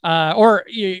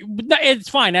 It's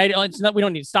fine. We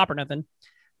don't need to stop or nothing.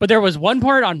 But there was one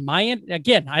part on my end.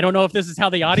 Again, I don't know if this is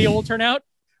how the audio will turn out,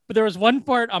 but there was one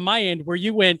part on my end where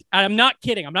you went, I'm not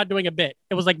kidding. I'm not doing a bit.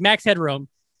 It was like Max Headroom.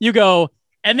 You go,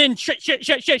 and then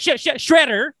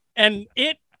Shredder, and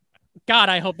God,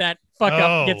 I hope that fuck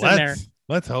up gets in there.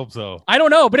 Let's hope so. I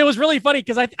don't know, but it was really funny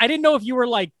because I didn't know if you were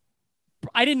like,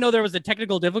 I didn't know there was a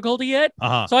technical difficulty yet.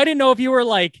 So I didn't know if you were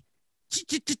like,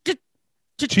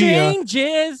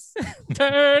 changes,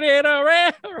 turn it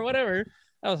around or whatever.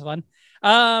 That was fun.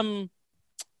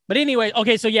 But anyway,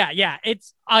 okay, so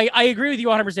it's I agree with you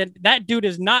 100%. That dude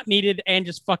is not needed and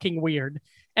just fucking weird.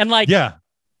 And like,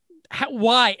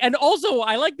 why? And also,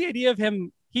 I like the idea of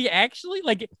him. He actually,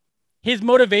 like, his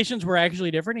motivations were actually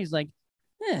different. He's like,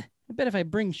 I bet if I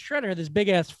bring Shredder this big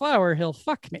ass flower, he'll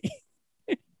fuck me.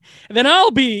 And then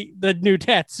I'll be the new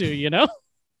Tatsu, you know?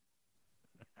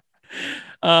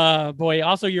 Boy,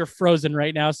 also you're frozen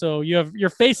right now, so your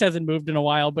face hasn't moved in a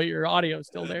while, but your audio is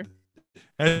still there.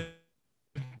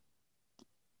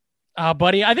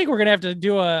 Buddy, I think we're gonna have to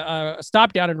do a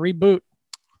stop down and reboot.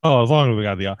 Oh, as long as we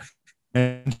got the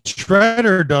and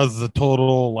Shredder does the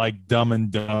total like Dumb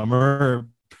and Dumber.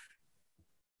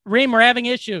 Reem, we're having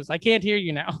issues. I can't hear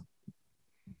you now.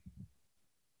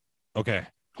 Okay.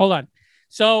 Hold on.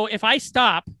 So if I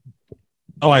stop.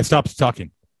 Oh, I stopped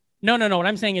talking. No. What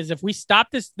I'm saying is if we stop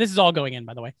this is all going in,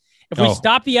 by the way. If we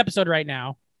stop the episode right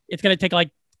now, it's going to take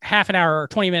like half an hour or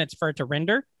 20 minutes for it to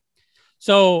render.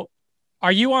 So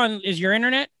is your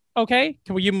internet okay?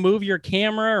 Can you move your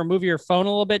camera or move your phone a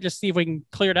little bit? Just see if we can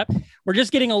clear it up. We're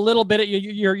just getting a little bit of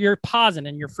you're pausing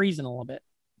and you're freezing a little bit.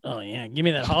 Oh yeah. Give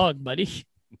me that hug, buddy.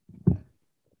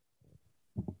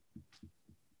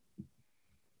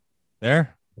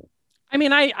 There? I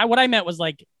mean, I what I meant was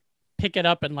like pick it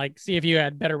up and like see if you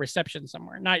had better reception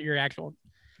somewhere, not your actual.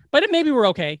 But maybe we're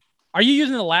okay. Are you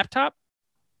using the laptop?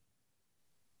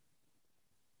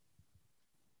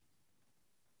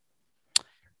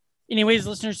 Anyways,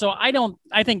 listeners, so I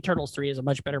think Turtles 3 is a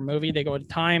much better movie. They go in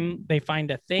time, they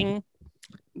find a thing,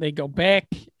 they go back.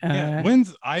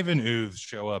 When's Ivan Ooze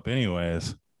show up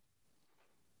anyways?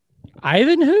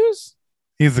 Ivan Ooze?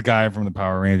 He's the guy from the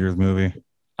Power Rangers movie.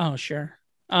 Oh, sure.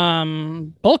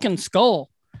 Bulk and Skull,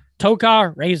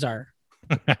 Tokar, Razor.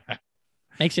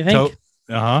 Makes you think.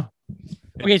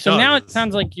 Okay, so now it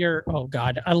sounds like you're. Oh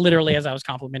God! Literally, as I was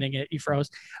complimenting it, you froze.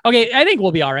 Okay, I think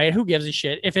we'll be all right. Who gives a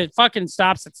shit? If it fucking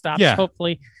stops, it stops. Yeah.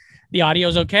 Hopefully, the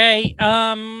audio's okay.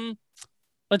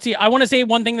 Let's see. I want to say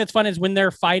one thing that's fun is when they're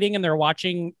fighting and they're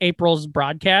watching April's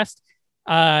broadcast.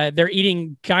 They're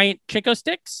eating giant Chico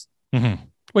sticks,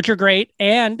 which are great.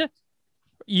 And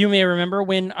you may remember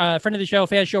when a friend of the show,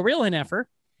 fan show Real NFer,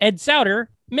 Ed Souter,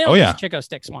 mailed Chico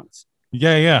sticks once.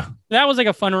 Yeah. That was like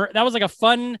a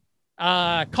fun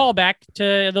callback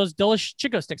to those delicious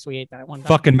Chico sticks we ate that one time.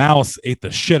 Fucking mouse ate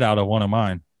the shit out of one of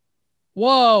mine.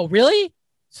 Whoa, really?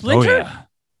 Splinter? Oh,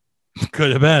 yeah.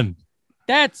 Could have been.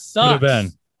 That sucks. Could have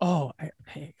been. Oh,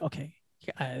 hey, okay.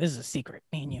 This is a secret,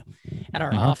 me and you. At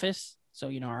our office,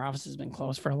 so our office has been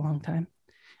closed for a long time.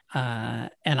 And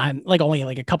I'm like only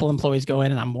like a couple employees go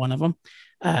in, and I'm one of them.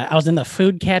 I was in the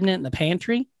food cabinet in the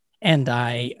pantry, and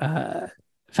I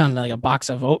found like a box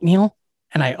of oatmeal,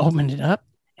 and I opened it up,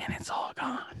 and it's all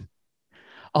gone.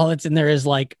 All that's in there is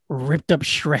like ripped up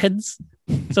shreds.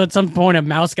 So at some point, a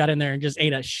mouse got in there and just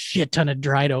ate a shit ton of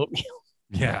dried oatmeal.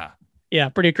 Yeah,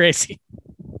 pretty crazy.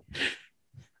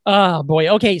 Oh boy.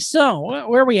 Okay, so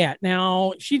where are we at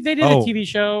now? They did a TV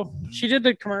show. She did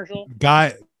the commercial.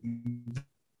 Guy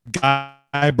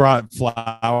brought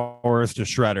flowers to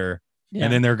Shredder,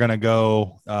 and then they're gonna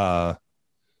go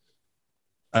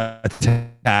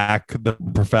attack the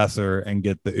professor and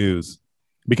get the ooze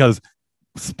because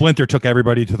Splinter took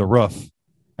everybody to the roof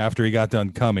after he got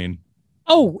done coming.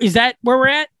 Oh, is that where we're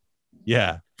at?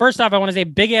 Yeah. First off, I want to say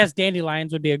Big Ass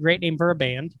Dandelions would be a great name for a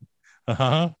band.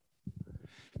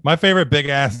 My favorite Big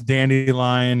Ass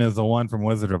Dandelion is the one from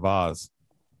Wizard of Oz.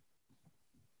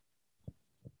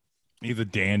 He's a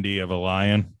dandy of a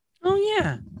lion. Oh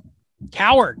yeah.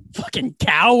 Coward. Fucking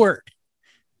coward.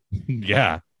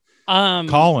 Yeah.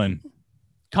 Colin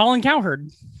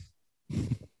Cowherd.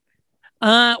 When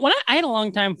I had a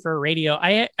long time for radio,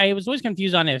 I was always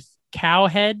confused on if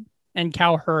Cowhead and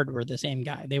Cowherd were the same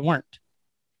guy. They weren't.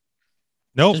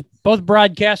 Nope. Just both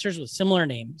broadcasters with similar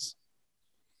names.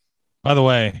 By the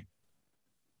way,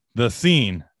 the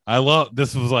scene I love.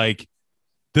 This is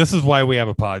why we have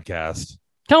a podcast.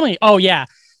 Tell me. Oh yeah.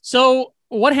 So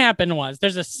what happened was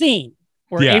there's a scene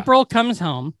where April comes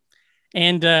home.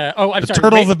 And the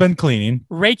turtles have been cleaning.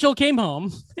 Rachel came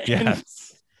home.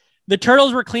 Yes. The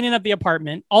turtles were cleaning up the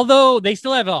apartment, although they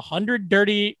still have 100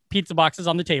 dirty pizza boxes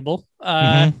on the table.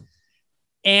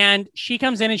 And she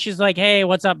comes in and she's like, "Hey,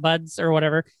 what's up, buds?" or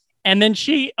whatever. And then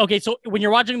so when you're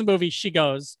watching the movie, she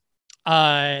goes,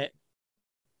 here,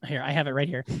 I have it right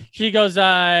here. She goes,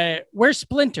 "Where's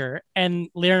Splinter?" And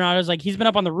Leonardo's like, "He's been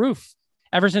up on the roof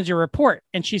ever since your report."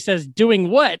 And she says, "Doing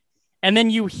what?" And then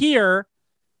you hear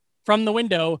from the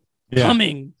window,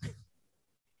 coming.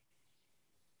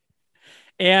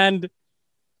 And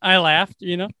I laughed,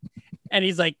 and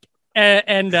he's like, I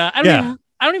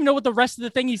don't even know what the rest of the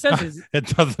thing he says is. It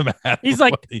doesn't matter. He's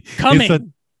like,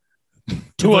 coming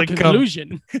to a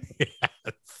conclusion.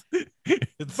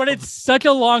 But it's such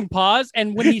a long pause.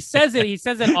 And when he says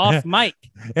it off mic.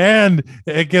 And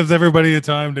it gives everybody the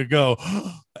time to go.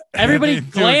 Everybody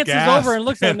glances over and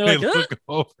looks at him. And they're like, look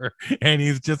over, and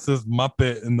he's just this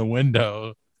Muppet in the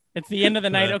window. It's the end of the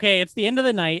night. Okay, it's the end of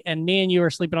the night, and me and you are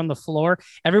sleeping on the floor.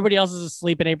 Everybody else is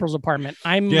asleep in April's apartment.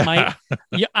 I'm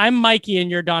Mikey,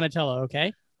 and you're Donatello.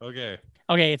 Okay. Okay.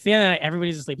 Okay. It's the end of the night.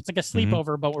 Everybody's asleep. It's like a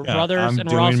sleepover, but we're brothers, and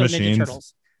we're doing also machines. Ninja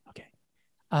Turtles. Okay.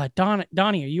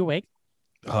 Donnie, are you awake?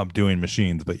 I'm doing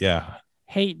machines, but yeah.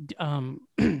 Hey, do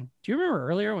you remember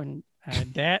earlier when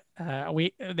they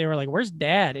were like, "Where's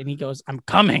Dad?" And he goes, "I'm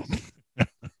coming."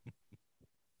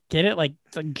 Get it? Like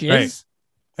jizz. Right.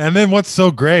 And then what's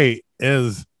so great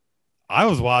is I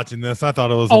was watching this. I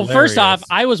thought it was hilarious. First off,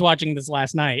 I was watching this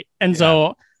last night. And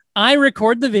so I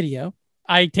record the video.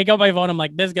 I take out my phone. I'm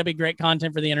like, this is going to be great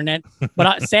content for the internet.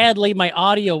 But sadly, my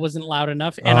audio wasn't loud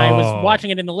enough. And I was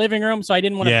watching it in the living room. So I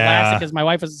didn't want to blast it because my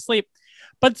wife was asleep.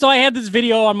 But so I had this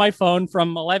video on my phone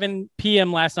from 11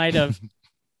 p.m. last night of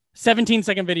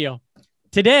 17-second video.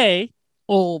 Today,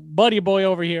 old buddy boy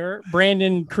over here,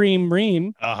 Brandon Cream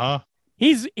Ream.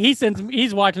 He's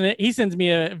watching it. He sends me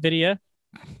a video.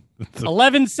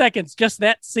 11 seconds, just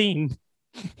that scene.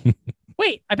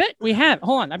 Wait, I bet we have.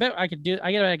 Hold on. I bet I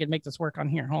could make this work on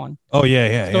here. Hold on. Oh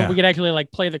yeah. So we could actually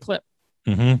like play the clip.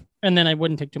 And then I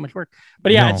wouldn't take too much work.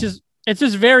 But yeah, it's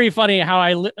just very funny how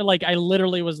I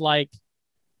literally was like.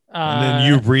 And then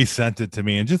you resent it to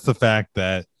me, and just the fact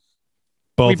that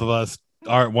both of us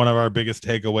are one of our biggest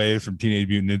takeaways from Teenage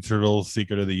Mutant Ninja Turtles: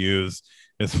 Secret of the Ooze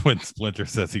is when Splinter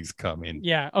says he's coming.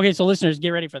 Yeah. Okay. So listeners, get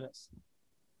ready for this.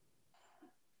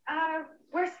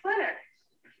 Where's Splinter?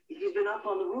 He's been up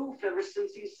on the roof ever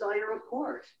since he saw your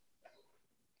report.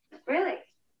 Really?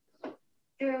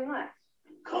 Doing what?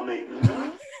 Coming.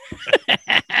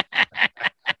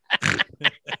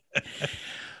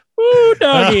 Woo,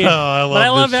 doggy. I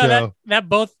love that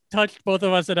both touched both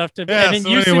of us enough to. Yeah, and then so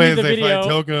you anyways, the they video. fight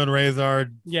Toko and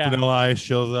Razor. Vanilla Ice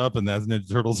shows up, and that's Ninja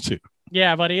Turtles 2.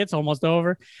 Yeah, buddy, it's almost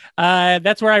over.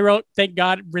 That's where I wrote, thank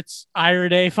God it's Ire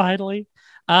Day finally.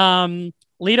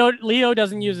 Leo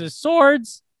doesn't use his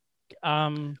swords.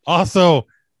 Also,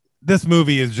 this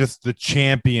movie is just the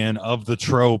champion of the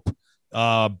trope.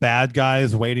 Bad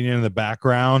guys waiting in the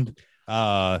background.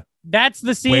 That's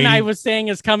the scene I was saying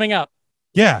is coming up.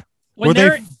 Yeah. When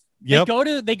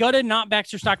they go to not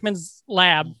Baxter Stockman's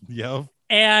lab. Yep.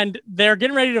 And they're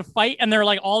getting ready to fight, and they're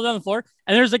like all down the floor,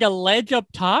 and there's like a ledge up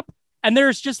top, and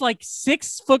there's just like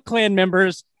 6 Foot Clan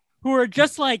members who are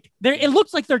just like it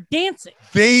looks like they're dancing.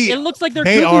 It looks like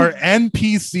they are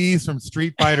NPCs from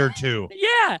Street Fighter 2.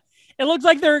 Yeah. It looks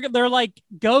like they're like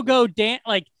go dance,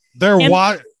 like they're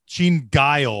watching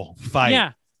Guile fight.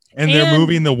 Yeah. And they're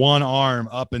moving the one arm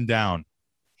up and down.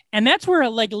 And that's where,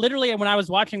 like, literally when I was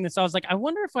watching this, I was like, I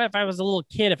wonder if I was a little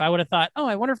kid, if I would have thought,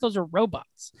 I wonder if those are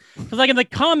robots. Because, like, in the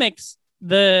comics,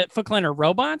 the Foot Clan are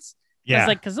robots. Yeah. It's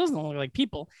like, because those don't look like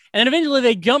people. And then eventually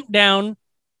they jump down,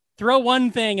 throw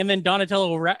one thing, and then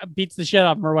Donatello beats the shit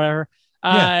out of them or whatever.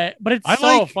 But it's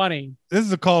so funny. This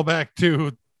is a callback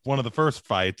to one of the first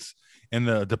fights in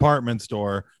the department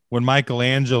store when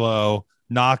Michelangelo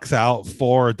knocks out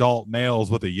 4 adult males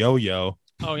with a yo-yo.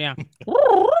 Oh, yeah.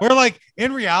 Where, like,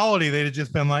 in reality, they'd have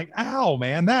just been like, ow,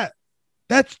 man,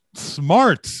 that's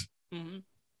smart. Mm-hmm.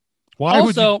 Why also,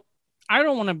 would you... I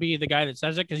don't want to be the guy that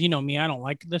says it because you know me, I don't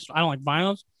like this. I don't like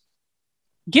violence.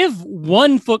 Give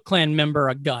one Foot Clan member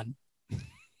a gun.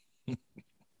 You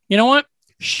know what?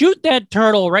 Shoot that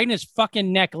turtle right in his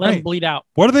fucking neck. Let him bleed out.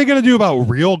 What are they going to do about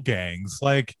real gangs?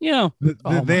 Like,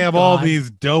 they have all these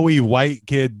doughy white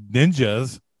kid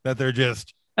ninjas that they're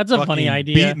just... That's a funny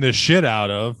idea. Beating the shit out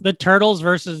of. The Turtles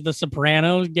versus the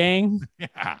Sopranos gang.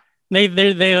 Yeah.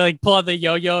 They like pull out the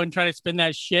yo-yo and try to spin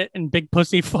that shit, and Big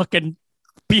Pussy fucking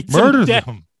murders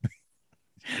them.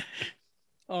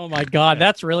 Oh my God,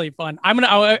 that's really fun. I'm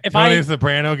gonna Tony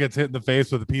Soprano gets hit in the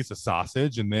face with a piece of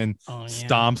sausage and then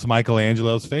stomps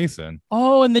Michelangelo's face in.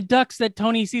 Oh, and the ducks that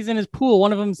Tony sees in his pool,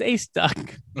 one of them's Ace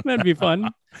Duck. That'd be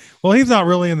fun. Well, he's not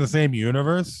really in the same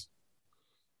universe.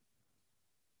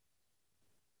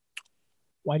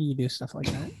 Why do you do stuff like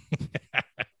that?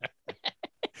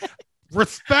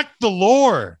 Respect the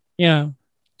lore. Yeah.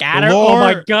 The lore, oh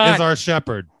my God, is our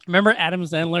shepherd. Remember Adam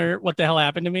Sandler? What the hell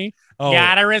happened to me? Oh,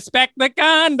 gotta respect the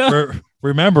condom.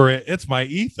 Remember it. It's my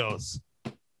ethos.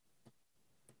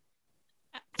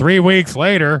 3 weeks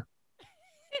later,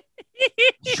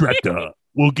 Shrekta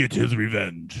will get his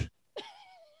revenge.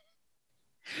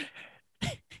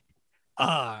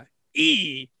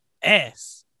 R-E-S-P-S.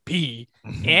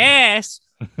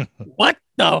 What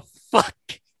the fuck?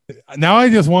 Now I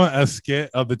just want a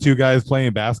skit of the 2 guys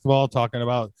playing basketball talking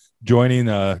about joining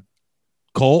a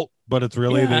cult, but it's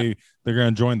really they're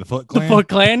going to join the Foot Clan. The Foot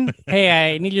Clan?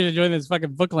 Hey, I need you to join this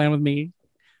fucking Foot Clan with me.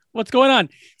 What's going on?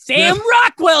 Sam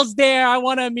Rockwell's there. I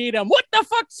want to meet him. What the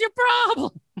fuck's your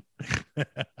problem?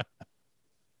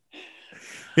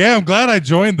 Yeah, I'm glad I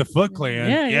joined the Foot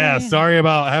Clan. Yeah, sorry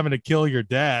about having to kill your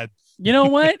dad. You know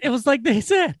what? It was like they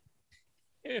said.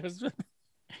 It was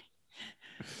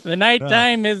the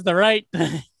nighttime is the right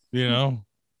time. You know.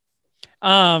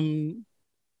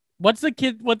 What's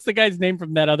the guy's name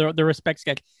from that the Respect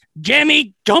sketch?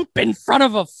 Jimmy, jump in front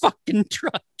of a fucking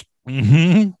truck.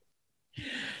 Mm-hmm.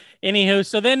 Anywho,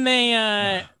 so then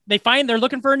they're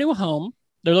looking for a new home.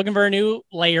 They're looking for a new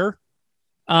lair.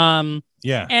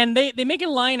 Yeah. And they make a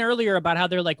line earlier about how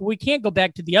they're like, we can't go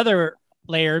back to the other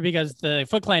lair because the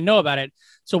Foot Clan know about it.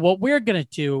 So what we're gonna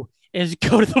do is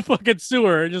go to the fucking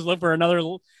sewer and just look for another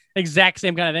exact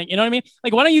same kind of thing. You know what I mean?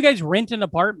 Like, why don't you guys rent an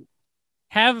apartment?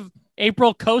 Have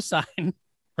April co-sign.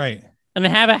 Right. And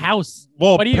then have a house.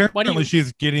 Well, apparently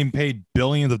she's getting paid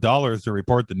billions of dollars to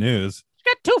report the news.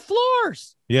 She's got 2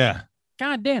 floors. Yeah.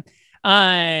 God damn.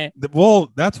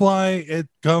 Well, that's why it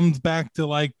comes back to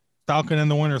like Falcon and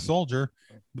the Winter Soldier.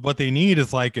 What they need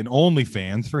is like an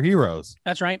OnlyFans for heroes.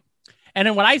 That's right. And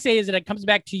then what I say is that it comes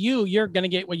back to you. You're going to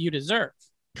get what you deserve.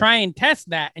 Try and test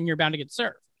that and you're bound to get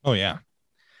served. Oh, yeah.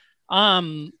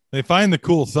 They find the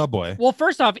cool subway. Well,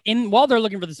 first off, while they're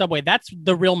looking for the subway, that's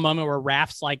the real moment where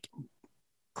Raph's like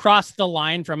crossed the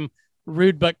line from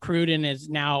rude but crude and is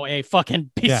now a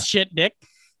fucking piece of shit dick.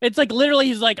 It's like literally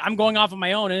he's like, I'm going off on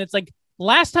my own. And it's like,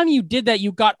 last time you did that,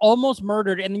 you got almost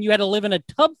murdered and then you had to live in a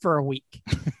tub for a week.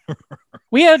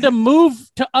 We had to move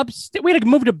to upstate. We had to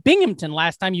move to Binghamton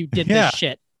last time you did this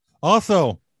shit.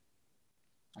 Also,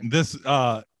 this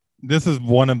is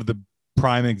one of the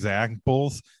prime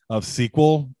examples of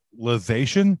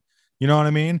sequelization. You know what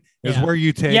I mean? Is where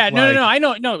you take no, I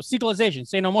know. No, sequelization.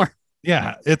 Say no more.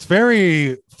 Yeah, it's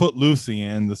very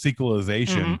Footloosey the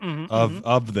sequelization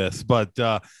of this, but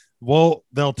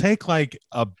they'll take like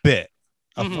a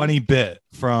funny bit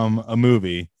from a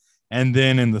movie, and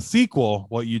then in the sequel,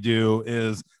 what you do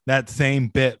is that same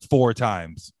bit 4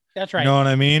 times. That's right. You know what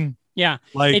I mean? Yeah.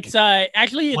 Like it's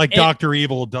actually like Dr.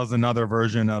 Evil does another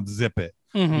version of Zip It.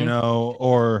 You know,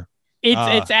 or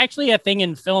it's actually a thing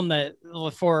in film that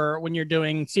for when you're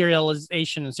doing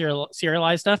serialization and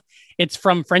serialized stuff. It's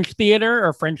from French theater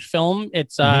or French film.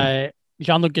 It's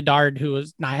Jean-Luc Godard, who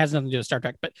has nothing to do with Star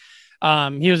Trek, but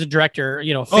he was a director,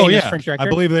 famous French director. I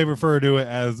believe they refer to it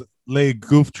as Les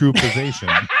Goof Troopization.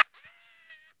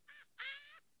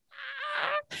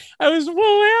 I was so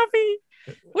happy.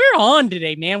 We're on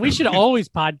today, man. We should always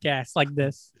podcast like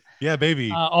this. Yeah,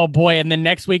 baby. Oh boy. And then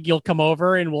next week you'll come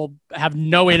over and we'll have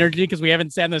no energy because we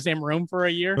haven't sat in the same room for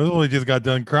a year. We just got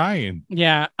done crying.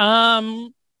 Yeah.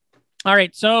 All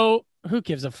right. So who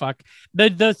gives a fuck?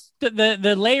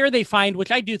 The layer they find,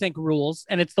 which I do think rules,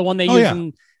 and it's the one they use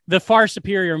in the far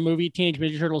superior movie Teenage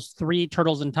Mutant Ninja Turtles 3: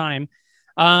 Turtles in Time.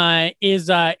 It's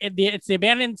the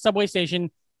abandoned subway station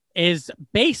is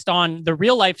based on the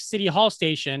real life City Hall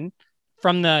station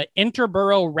from the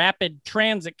Interborough Rapid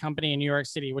Transit Company in New York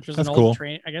City, which was an old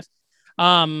train, I guess.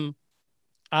 And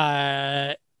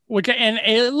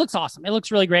it looks awesome. It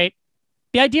looks really great.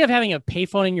 The idea of having a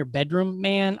payphone in your bedroom,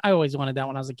 man, I always wanted that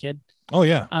when I was a kid. Oh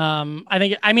yeah.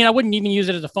 I wouldn't even use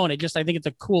it as a phone. I think it's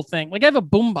a cool thing. Like I have a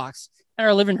boombox in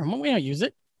our living room. We don't use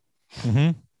it.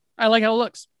 Mm-hmm. I like how it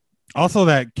looks. Also,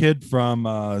 that kid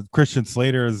from Christian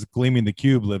Slater's Gleaming the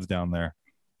Cube lives down there.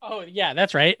 Oh yeah,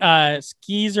 that's right.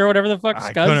 Skis or whatever the fuck.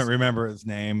 I couldn't remember his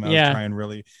name. I was trying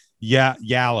really. Yeah,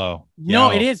 Yallo.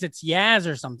 No, it is. It's Yaz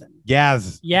or something.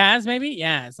 Yaz, maybe.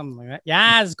 Yeah, something like that.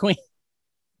 Yaz Queen.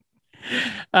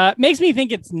 Makes me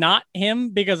think it's not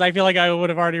him because I feel like I would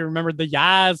have already remembered the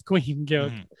Yaz Queen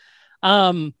joke.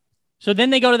 So then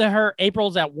they go to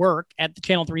April's at work at the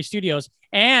Channel 3 studios,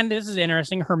 and this is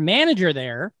interesting. Her manager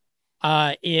there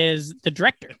is the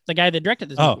director, the guy that directed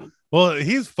this movie. Well,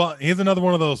 he's fun. He's another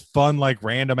one of those fun, like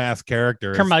random ass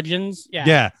characters. Curmudgeons. Yeah.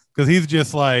 Yeah. Because he's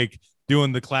just like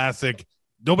doing the classic.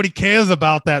 Nobody cares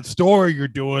about that story you're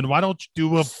doing. Why don't you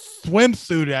do a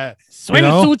swimsuit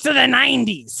swimsuits of the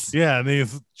 90s? Yeah.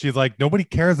 And she's like, nobody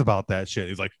cares about that shit.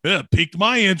 He's like, piqued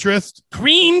my interest.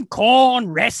 Cream corn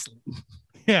wrestling.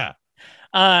 Yeah.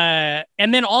 And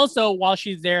then also while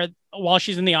she's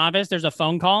in the office, there's a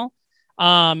phone call.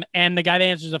 And the guy that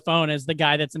answers the phone is the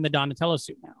guy that's in the Donatello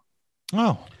suit now.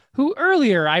 Oh, who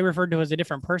earlier I referred to as a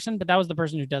different person, but that was the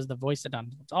person who does the voice of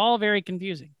Donatello. It's all very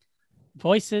confusing.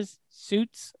 Voices,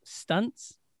 suits,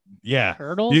 stunts. Yeah.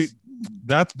 Turtles.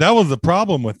 That was the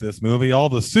problem with this movie. All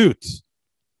the suits.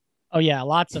 Oh yeah.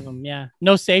 Lots of them. Yeah.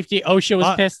 No safety. OSHA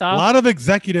was pissed off. A lot of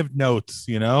executive notes,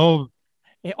 Oh,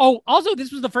 also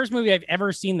this was the first movie I've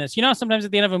ever seen this. You know, sometimes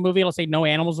at the end of a movie, it'll say no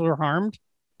animals were harmed.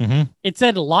 Mm-hmm. It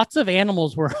said lots of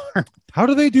animals were harmed. How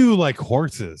do they do like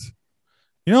horses?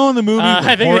 You know, in the movie,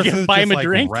 I think horses they can buy him a just,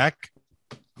 drink. Wreck.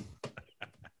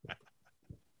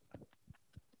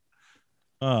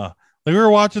 Like we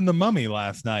were watching The Mummy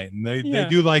last night, and they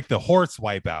do like the horse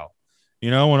wipeout.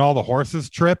 You know, when all the horses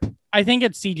trip. I think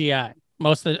it's CGI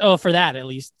most of the, for that at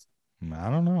least. I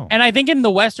don't know. And I think in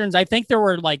the westerns, I think there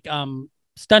were like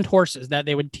stunt horses that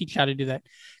they would teach how to do that.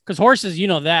 Because horses, you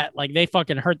know that, like they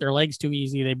fucking hurt their legs too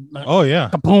easy. They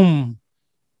kaboom.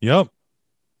 Yep.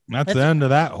 That's the end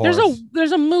of that horse.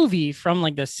 There's a movie from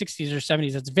like the 60s or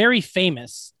 70s that's very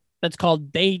famous that's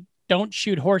called They Don't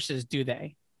Shoot Horses, Do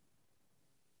They?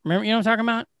 Remember, you know what I'm talking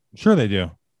about? Sure they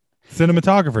do.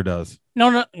 Cinematographer does.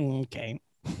 No. Okay.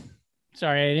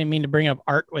 Sorry, I didn't mean to bring up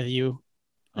art with you.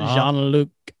 Jean-Luc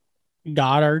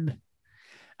Godard.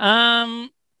 Coco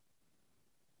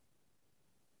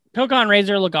and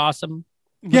Razor look awesome.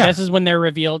 Yeah. This is when they're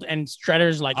revealed, and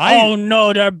Shredder's like, oh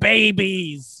no, they're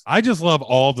babies. I just love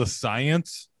all the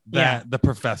science that the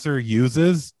professor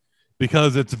uses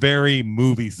because it's very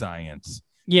movie science.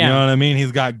 Yeah. You know what I mean?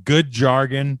 He's got good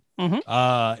jargon.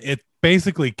 Mm-hmm. It's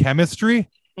basically chemistry,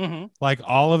 like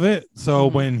all of it. So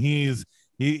when he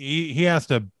has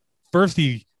to first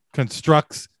he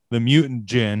constructs the mutant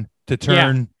gin to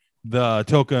turn the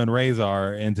Toka and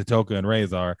Razor into Toka and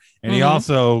Razor, and he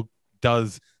also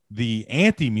does the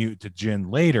anti-mutant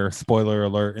gin later, spoiler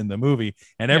alert, in the movie,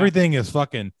 and everything is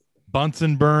fucking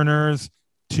Bunsen burners,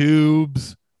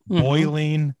 tubes,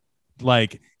 boiling,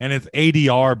 like, and it's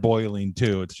ADR boiling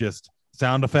too. It's just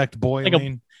sound effect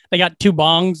boiling. They got two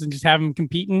bongs and just have them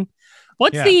competing.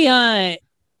 What's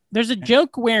there's a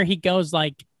joke where he goes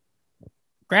like,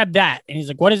 grab that, and he's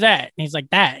like, what is that? And he's like,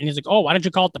 that, and he's like, oh, why don't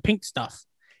you call it the pink stuff?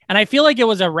 And I feel like it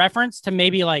was a reference to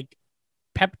maybe like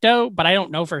Pepto, but I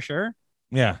don't know for sure.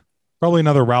 Yeah, probably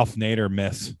another Ralph Nader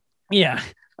miss. Yeah,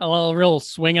 a little real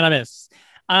swing and a miss.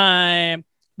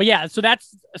 But yeah,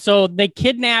 so they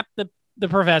kidnap the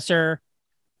professor.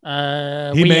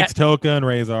 He makes Toka and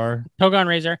Razor.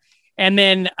 And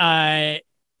then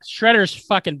Shredder's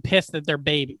fucking pissed that they're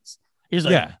babies. He's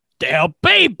like, they're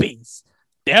babies.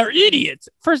 They're idiots.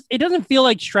 First, it doesn't feel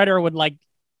like Shredder would like.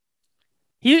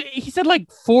 He said like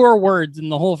 4 words in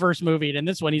the whole first movie, and in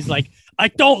this one he's like, I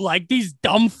don't like these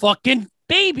dumb fucking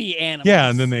baby animals. Yeah,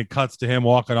 and then it cuts to him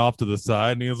walking off to the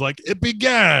side, and he was like, it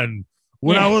began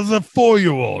when I was a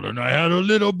 4-year-old, and I had a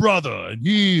little brother, and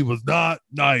he was not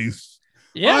nice.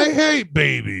 Yeah. I hate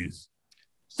babies.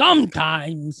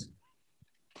 Sometimes,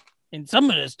 in some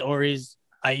of the stories,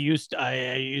 I used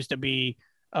to be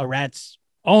a rat's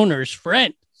owner's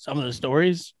friend. Some of the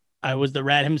stories, I was the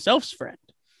rat himself's friend.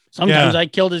 Sometimes I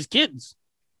killed his kids.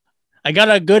 I got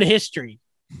a good history.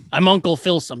 I'm Uncle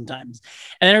Phil sometimes.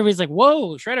 And then everybody's like,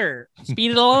 whoa, Shredder,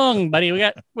 speed it along, buddy.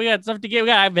 We got stuff to get. We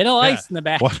got vanilla ice in the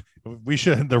back. What?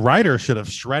 The writer should have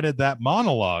shredded that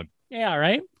monologue. Yeah,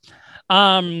 right.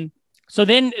 So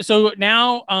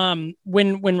now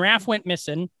when Raph went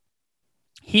missing,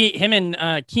 him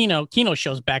and Kino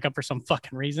shows back up for some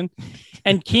fucking reason.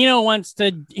 And Kino's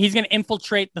going to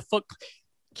infiltrate the Foot.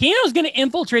 Kino's going to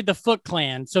infiltrate the Foot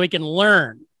Clan so he can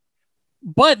learn.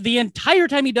 But the entire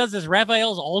time he does this,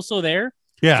 Raphael's also there.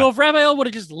 Yeah. So if Raphael would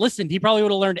have just listened, he probably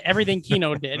would have learned everything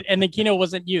Kino did, and then Kino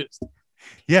wasn't used.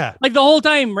 Yeah. Like the whole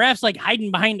time, Raph's like hiding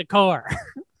behind a car.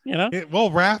 You know?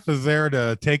 Raph is there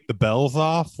to take the bells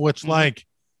off, which like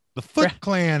the Foot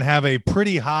Clan have a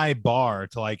pretty high bar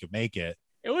to like make it.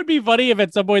 It would be funny if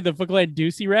at some point the Foot Clan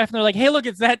do see Raph and they're like, hey, look,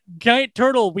 it's that giant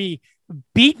turtle we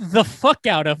beat the fuck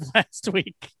out of last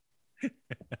week.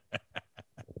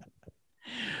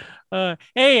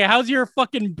 Hey, how's your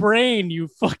fucking brain, you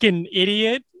fucking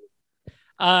idiot?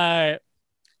 They're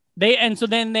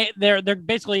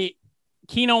basically,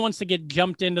 Kino wants to get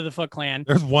jumped into the Foot Clan.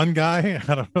 There's one guy,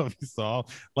 I don't know if you saw,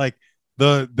 like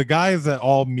the guys that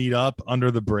all meet up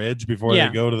under the bridge before they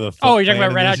go to the Foot you're talking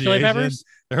about Red Hot Chili Peppers?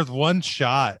 There's one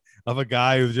shot of a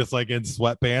guy who's just like in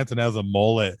sweatpants and has a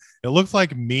mullet. It looks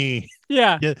like me.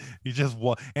 Yeah. He just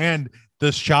and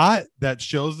the shot that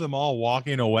shows them all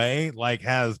walking away like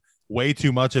has way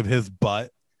too much of his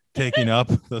butt taking up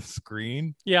the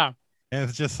screen. Yeah. And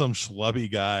it's just some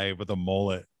schlubby guy with a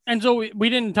mullet. And so we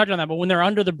didn't touch on that, but when they're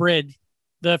under the bridge,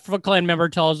 the Foot Clan member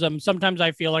tells them, sometimes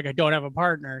I feel like I don't have a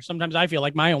partner. Sometimes I feel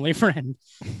like my only friend.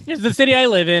 It's the city I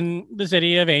live in, the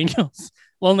city of angels.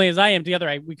 Lonely as I am,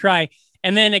 together we cry.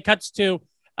 And then it cuts to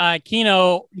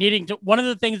Kino needing to. One of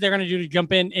the things they're going to do to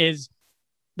jump in is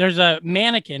there's a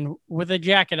mannequin with a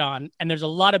jacket on, and there's a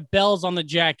lot of bells on the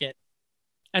jacket.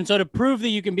 And so to prove that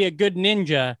you can be a good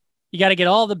ninja, you got to get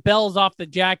all the bells off the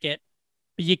jacket,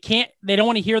 but you can't. They don't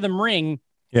want to hear them ring.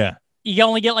 Yeah. You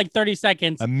only get like 30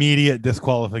 seconds. Immediate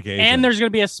disqualification. And there's going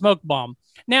to be a smoke bomb.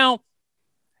 Now,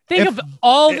 Think of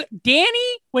all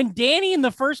Danny, when Danny in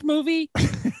the first movie,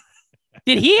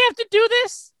 did he have to do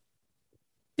this?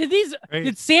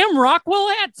 Did Sam Rockwell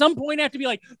at some point have to be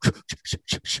like,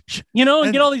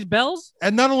 and get all these bells?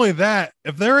 And not only that,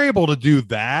 if they're able to do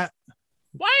that,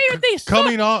 why are they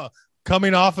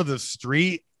coming off of the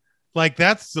street? Like,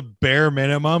 that's the bare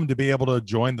minimum to be able to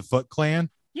join the Foot Clan.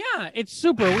 Yeah, it's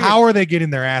super weird. How are they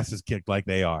getting their asses kicked like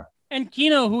they are? And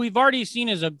Kino, who we've already seen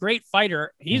is a great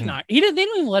fighter, he's not. They didn't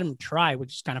even let him try,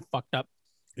 which is kind of fucked up.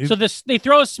 So they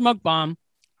throw a smoke bomb.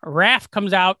 Raph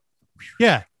comes out.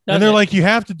 Yeah. And they're like, you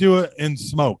have to do it in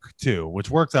smoke too, which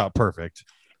works out perfect.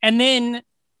 And then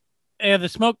the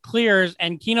smoke clears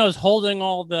and Kino's holding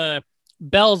all the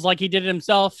bells like he did it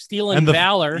himself, stealing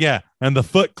Valor. Yeah. And the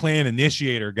Foot Clan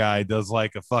initiator guy does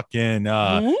like a fucking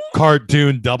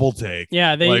cartoon double take.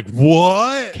 Yeah. Like,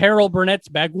 what? Carol Burnett's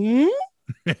back.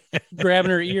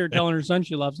 Grabbing her ear, telling her son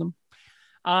she loves him.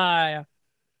 And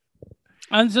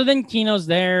so then Kino's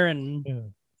there and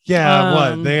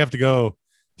what? They have to go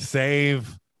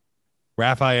save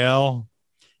Raphael.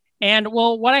 And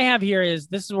well, what I have here is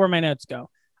this is where my notes go.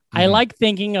 I like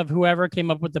thinking of whoever came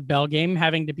up with the bell game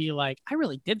having to be like, I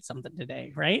really did something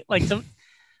today, right? Like some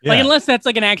like unless that's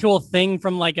like an actual thing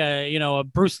from like a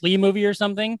Bruce Lee movie or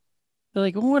something. They're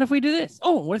like, well, what if we do this?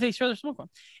 Oh, what if they throw their smoke bomb?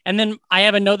 And then I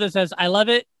have a note that says, I love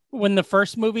it when the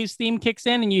first movie's theme kicks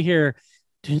in and you hear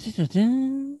dun, dun, dun,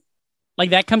 dun. Like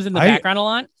that comes in the background a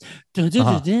lot. Dun, dun,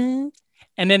 dun, dun.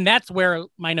 And then that's where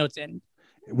my notes end.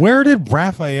 Where did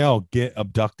Raphael get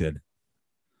abducted?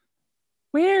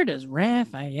 Where does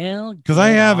Raphael? Because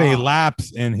I have a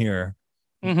lapse in here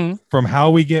from how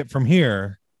we get from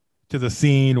here to the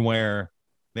scene where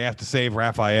they have to save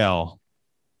Raphael.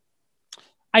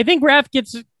 I think Raph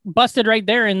gets busted right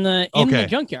there in the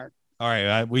junkyard. All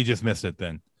right, we just missed it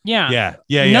then. Yeah.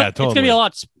 Totally. It's gonna be a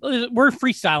lot. We're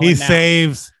freestyling. He now.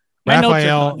 Saves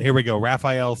Raphael. Here we go.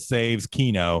 Raphael saves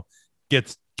Kino,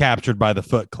 gets captured by the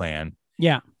Foot Clan.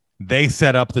 Yeah, they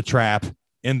set up the trap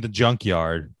in the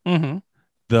junkyard.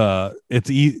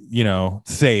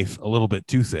 It's safe, a little bit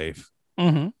too safe.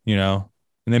 And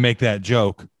they make that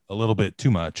joke a little bit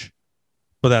too much,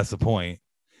 but that's the point.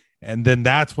 And then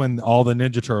that's when all the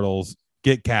Ninja Turtles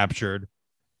get captured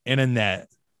in a net,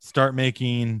 start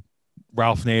making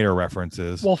Ralph Nader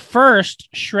references. Well, first,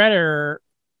 Shredder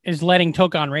is letting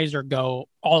Tokan Razor go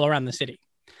all around the city.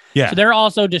 Yeah. So they're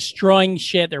also destroying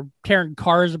shit. They're tearing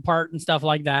cars apart and stuff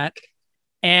like that.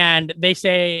 And they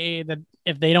say that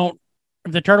if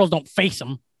the Turtles don't face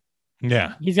him,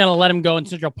 he's going to let him go in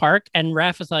Central Park. And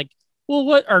Raph is like, well,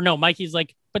 what? Or no, Mikey's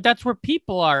like, but that's where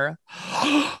people are.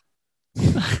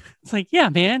 It's like, yeah,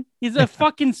 man, he's a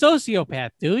fucking sociopath,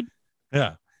 dude.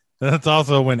 Yeah. That's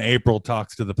also when April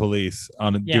talks to the police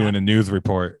on doing a news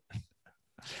report.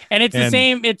 And it's the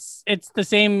same. It's the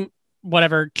same,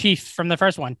 whatever, chief from the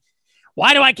first one.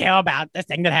 Why do I care about this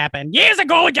thing that happened years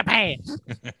ago in Japan?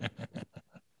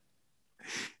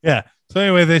 Yeah. So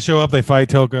anyway, they show up, they fight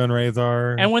Toka and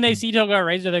Razor. And when they see Toka and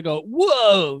Razor, they go,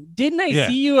 whoa, didn't I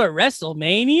see you at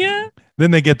WrestleMania?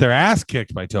 Then they get their ass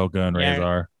kicked by Toka and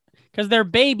Razor. Because they're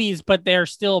babies, but they're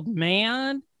still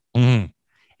mad.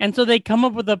 And so they come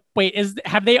up with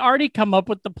have they already come up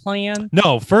with the plan?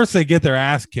 No, first they get their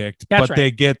ass kicked,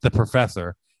 they get the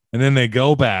professor. And then they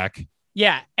go back.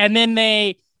 Yeah. And then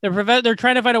they're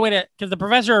trying to find a way to, because the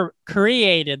professor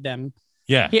created them.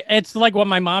 Yeah. It's like what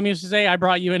my mom used to say. I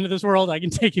brought you into this world. I can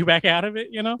take you back out of it,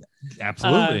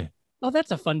 Absolutely.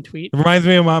 That's a fun tweet. It reminds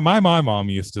me of my mom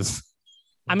used to.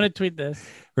 I'm going to tweet this.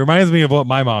 Reminds me of what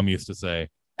my mom used to say.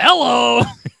 Hello.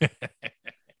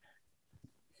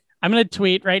 I'm going to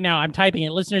tweet right now. I'm typing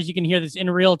it. Listeners, you can hear this in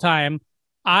real time.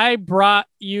 I brought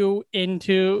you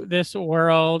into this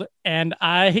world and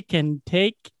I can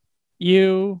take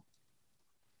you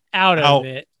out of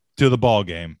it. To the ball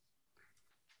game.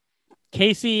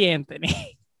 Casey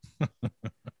Anthony.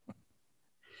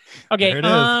 Okay.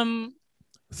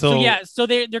 So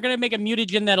they're going to make a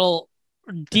mutagen that'll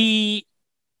mutate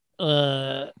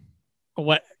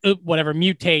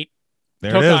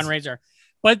Tokan Razor.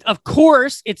 But of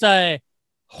course, it's a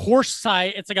horse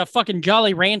side. It's like a fucking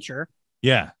Jolly Rancher.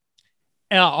 Yeah.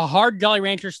 A hard Jolly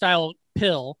Rancher style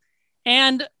pill.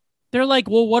 And they're like,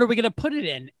 well, what are we going to put it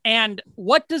in? And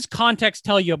what does context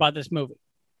tell you about this movie?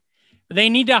 They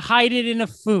need to hide it in a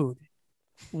food.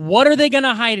 What are they going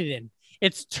to hide it in?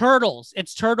 It's Turtles.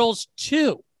 It's Turtles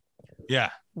 2. Yeah.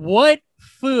 What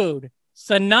food,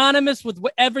 synonymous with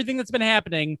everything that's been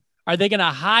happening, are they going to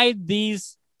hide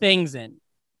these things in?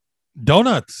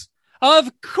 Donuts. Of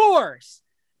course.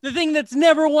 The thing that's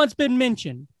never once been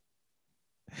mentioned.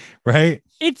 Right?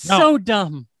 It's so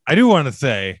dumb. I do want to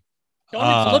say,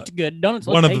 Donuts looked good. Donuts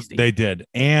looked tasty. They did.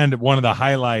 And one of the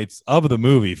highlights of the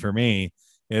movie for me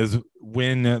is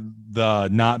when the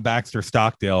not Baxter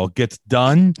Stockdale gets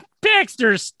done.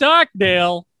 Baxter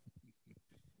Stockdale?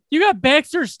 You got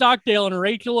Baxter Stockdale and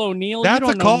Rachel O'Neal. That's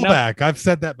a callback. I've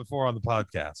said that before on the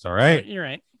podcast. All right. You're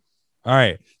right. All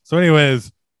right. So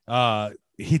anyways,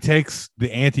 he takes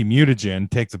the anti-mutagen,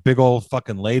 takes a big old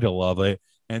fucking ladle of it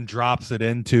and drops it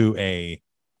into a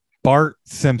Bart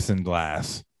Simpson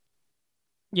glass.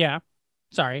 Yeah.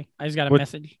 Sorry. I just got a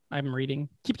message. I'm reading.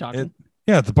 Keep talking.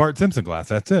 It's a Bart Simpson glass.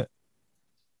 That's it.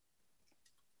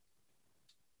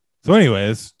 So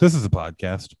anyways, this is a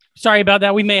podcast. Sorry about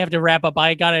that. We may have to wrap up.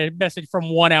 I got a message from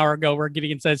 1 hour ago where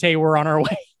Gideon says, hey, we're on our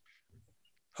way.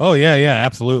 Oh, yeah,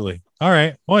 absolutely. All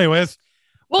right. Well, anyways.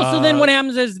 Well, so then what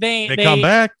happens is they come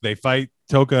back. They fight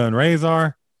Toka and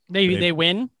Razor. They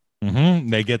win. Mm-hmm.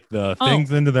 They get the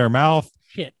things into their mouth.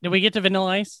 Shit. Did we get to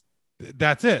Vanilla Ice?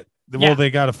 That's it. Yeah. Well,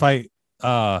 they got to fight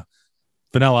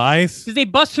Vanilla Ice. Because they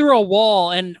bust through a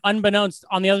wall, and unbeknownst,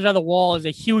 on the other side of the wall is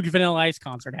a huge Vanilla Ice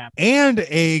concert happening. And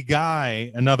a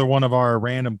guy, another one of our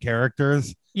random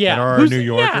characters that are New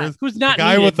Yorkers. Who's not the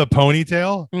guy with the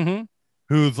ponytail, mm-hmm.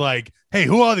 who's like, hey,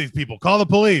 who are these people? Call the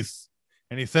police.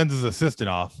 And he sends his assistant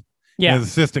off. Yeah. And his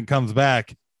assistant comes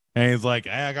back, and he's like,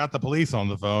 hey, I got the police on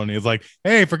the phone. And he's like,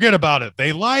 hey, forget about it.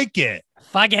 They like it.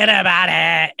 Forget about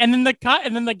it. And then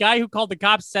the guy who called the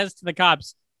cops says to the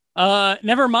cops,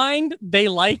 never mind, they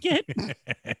like it.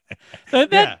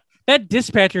 That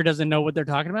dispatcher doesn't know what they're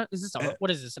talking about. Is this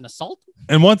what is this, an assault?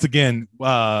 And once again,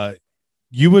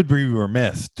 you would be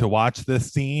remiss to watch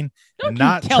this scene and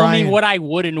not tell me what I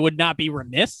would and would not be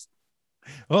remiss.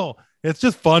 Well, it's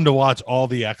just fun to watch all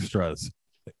the extras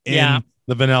in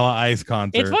the Vanilla Ice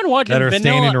concert. It's fun watching that are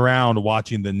standing around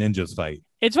watching the ninjas fight.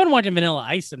 It's fun watching Vanilla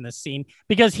Ice in this scene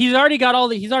because he's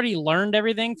already learned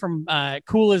everything from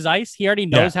Cool as Ice. He already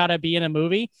knows how to be in a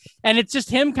movie. And it's just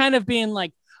him kind of being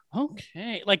like,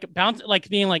 okay, like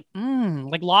being like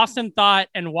lost in thought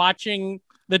and watching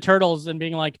the Turtles and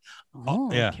being like,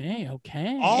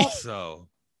 okay. Also,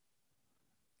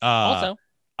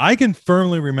 I can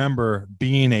firmly remember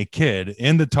being a kid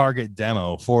in the Target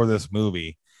demo for this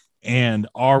movie and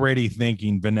already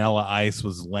thinking Vanilla Ice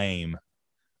was lame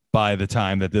by the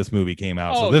time that this movie came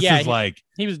out. So this is like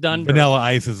he was done. Vanilla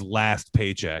Ice's last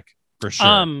paycheck for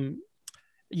sure.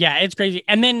 Yeah, it's crazy.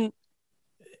 And then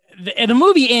the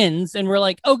movie ends and we're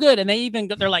like, oh, good. And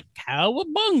they're like,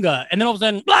 cowabunga. And then all of a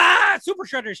sudden, blah, Super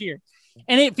Shredder's here.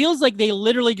 And it feels like they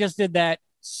literally just did that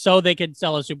so they could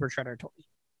sell a Super Shredder toy.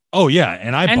 Oh, yeah.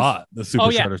 And I bought the Super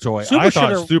Shredder toy. I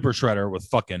thought Super Shredder was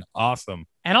fucking awesome.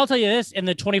 And I'll tell you this, in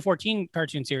the 2014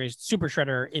 cartoon series, Super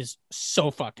Shredder is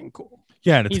so fucking cool.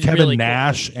 Yeah, and it's Kevin really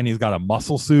Nash, cool. And he's got a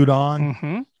muscle suit on.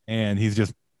 Mm-hmm. And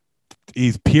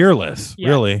he's peerless,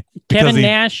 really. Kevin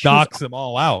Nash knocks them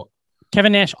all out.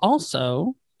 Kevin Nash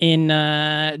also in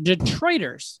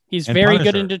Detroiters. He's very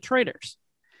good in Detroiters.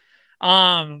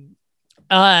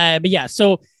 But yeah,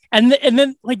 so and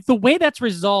then like the way that's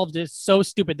resolved is so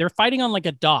stupid. They're fighting on like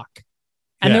a dock,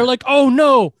 and they're like, "Oh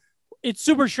no, it's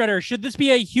Super Shredder. Should this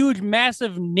be a huge,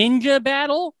 massive ninja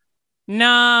battle?"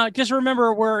 Nah, just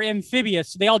remember we're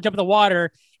amphibious. So they all jump in the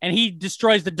water, and he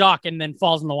destroys the dock and then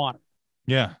falls in the water.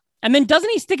 Yeah, and then doesn't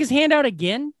he stick his hand out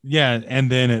again? Yeah, and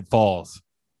then it falls.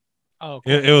 Oh,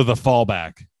 cool. It was a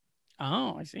fallback.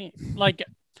 Oh, I see. Like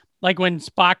when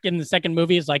Spock in the second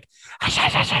movie is like,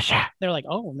 they're like,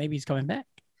 oh, maybe he's coming back.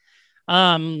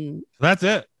 That's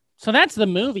it. So that's the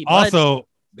movie. Also,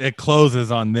 it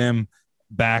closes on them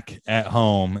back at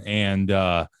home, and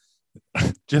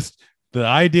just the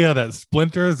idea that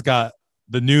Splinter's got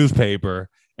the newspaper,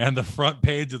 and the front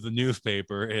page of the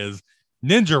newspaper is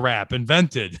Ninja Rap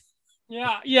invented.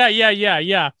 Yeah.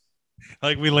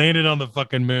 Like we landed on the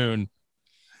fucking moon.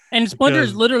 And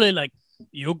Splinter's literally like,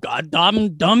 you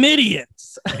goddamn dumb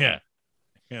idiots. Yeah.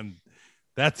 And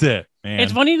that's it, man.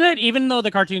 It's funny that even though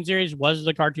the cartoon series was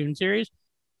the cartoon series,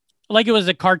 like it was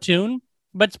a cartoon,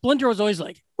 but Splinter was always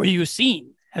like, were you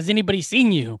seen? Has anybody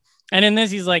seen you? And in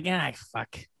this, he's like,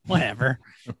 fuck, whatever.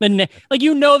 Like,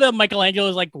 you know that Michelangelo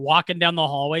is like walking down the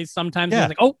hallways sometimes. Yeah. He's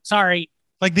like, oh, sorry.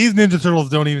 Like these Ninja Turtles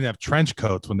don't even have trench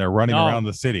coats when they're running around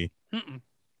the city.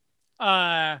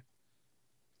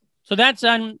 So that's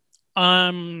on.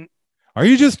 Are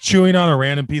you just chewing on a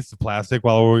random piece of plastic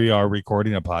while we are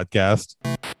recording a podcast?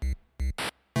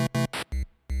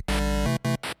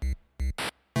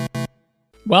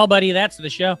 Well, buddy, that's the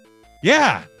show.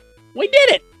 Yeah, we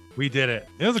did it. We did it.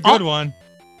 It was a good one.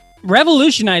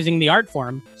 Revolutionizing the art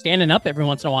form, standing up every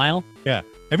once in a while. Yeah.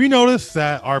 Have you noticed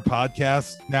that our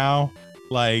podcast now,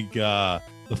 like the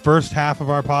first half of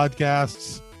our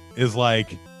podcasts is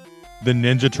like the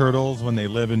Ninja Turtles when they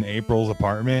live in April's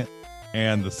apartment,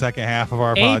 and the second half of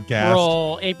our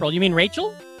podcast. April, you mean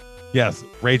Rachel? Yes,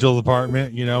 Rachel's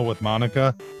apartment, with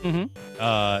Monica. Mm-hmm.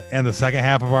 And the second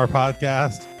half of our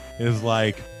podcast is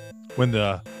like when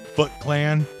the Foot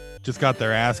Clan just got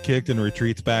their ass kicked and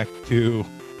retreats back to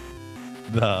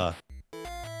the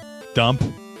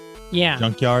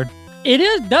junkyard.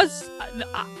 It does.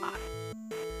 A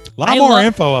lot more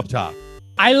info up top.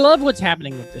 I love what's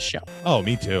happening with this show. Oh,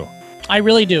 me too. I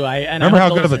really do. Remember how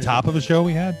good of a top of a show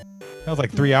we had? That was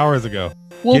like 3 hours ago.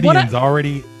 Well, Gideon's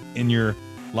already in your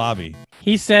lobby.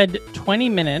 He said 20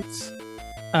 minutes,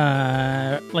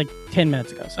 like 10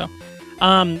 minutes ago. So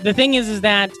the thing is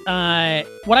that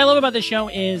what I love about this show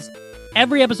is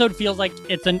every episode feels like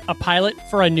it's a pilot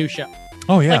for a new show.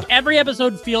 Oh, yeah. Like every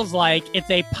episode feels like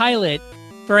it's a pilot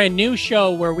for a new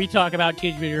show where we talk about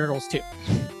Teenage Mutant Ninja Turtles 2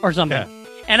 or something. Yeah.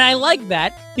 And I like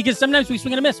that because sometimes we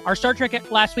swing and a miss. Our Star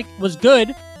Trek last week was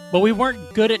good, but we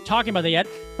weren't good at talking about that yet.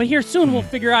 But here soon we'll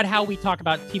figure out how we talk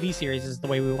about TV series is the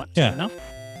way we want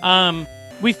to,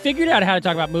 we figured out how to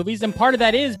talk about movies, and part of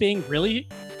that is being really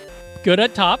good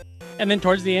at top, and then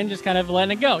towards the end just kind of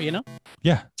letting it go,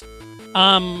 Yeah.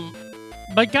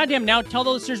 But goddamn, now tell the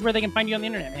listeners where they can find you on the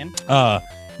internet, man.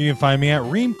 You can find me at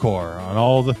Reamcore on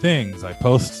all the things. I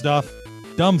post stuff,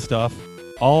 dumb stuff,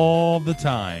 all the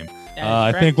time.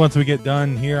 I think once we get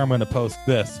done here, I'm going to post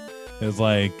this. It's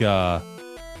like, this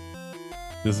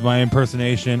is my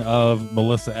impersonation of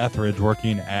Melissa Etheridge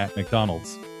working at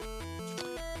McDonald's.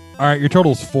 All right, your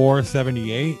total's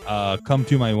 $4.78. Come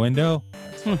to my window.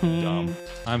 That's fucking dumb.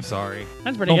 I'm sorry.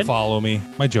 That's pretty good. Don't follow me.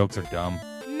 My jokes are dumb.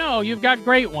 No, you've got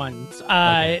great ones.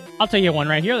 Okay. I'll tell you one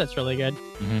right here that's really good.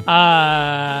 Mm-hmm.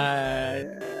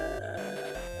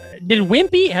 Did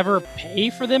Wimpy ever pay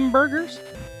for them burgers?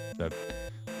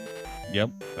 Yep,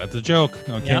 that's a joke.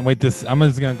 I can't wait this. I'm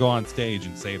just going to go on stage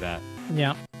and say that.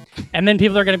 Yeah. And then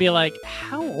people are going to be like,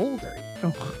 how old are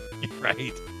you?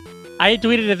 Right. I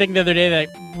tweeted a thing the other day that,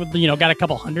 got a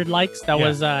couple hundred likes. That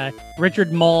was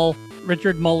Richard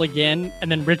Mulligan,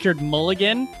 and then Richard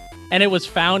Mulligan. And it was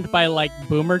found by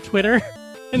Boomer Twitter.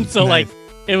 And so nice.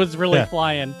 It was really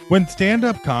flying. When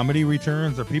stand-up comedy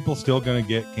returns, are people still going to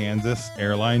get Kansas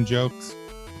airline jokes?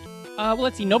 Well,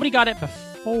 let's see. Nobody got it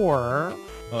before.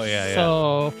 Oh, yeah.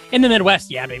 So in the Midwest,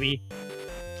 yeah, baby.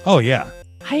 Oh, yeah.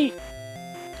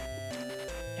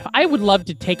 I would love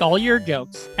to take all your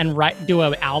jokes and do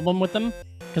an album with them,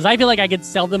 because I feel like I could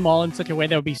sell them all in such a way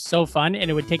that would be so fun,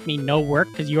 and it would take me no work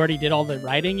because you already did all the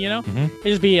writing, Mm-hmm. It'd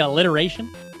just be alliteration.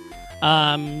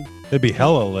 It'd be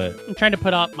hella lit. I'm trying to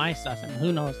put out my stuff, and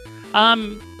who knows.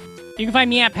 You can find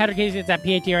me at Patrick Casey. It's at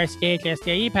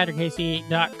PatrickCasey,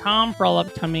 PatrickCasey.com for all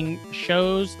upcoming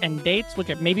shows and dates,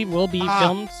 which maybe will be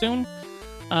filmed soon.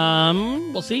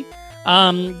 We'll see. Get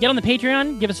on the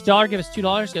Patreon. Give us $1, give us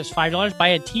 $2, give us $5. Buy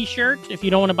a t-shirt. If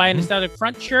you don't want to buy a Nostalgic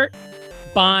Front shirt,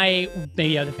 buy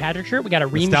the Patrick shirt. We got a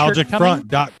Ream shirt coming.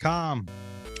 NostalgicFront.com.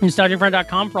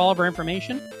 NostalgicFront.com for all of our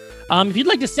information. If you'd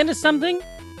like to send us something,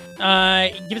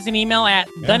 give us an email at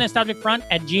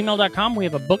thenostalgicfront@gmail.com. We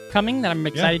have a book coming that I'm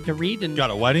excited to read. And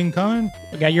got a wedding coming?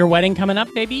 We got your wedding coming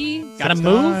up, baby. Got a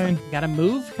move. Got a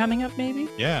move coming up, maybe.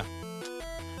 Yeah.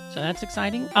 So that's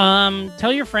exciting.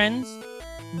 Tell your friends.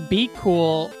 Be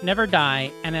cool, never die,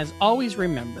 and as always,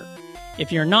 remember,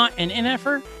 if you're not an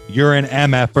NFer, you're an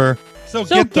MFer. So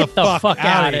get the fuck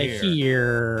out of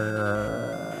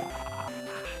here.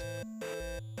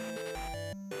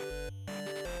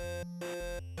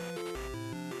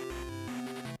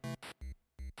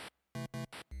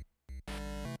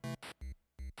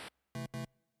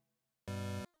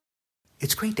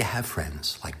 It's great to have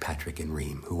friends like Patrick and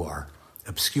Reem who are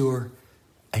obscure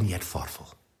and yet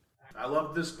thoughtful. I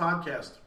love this podcast.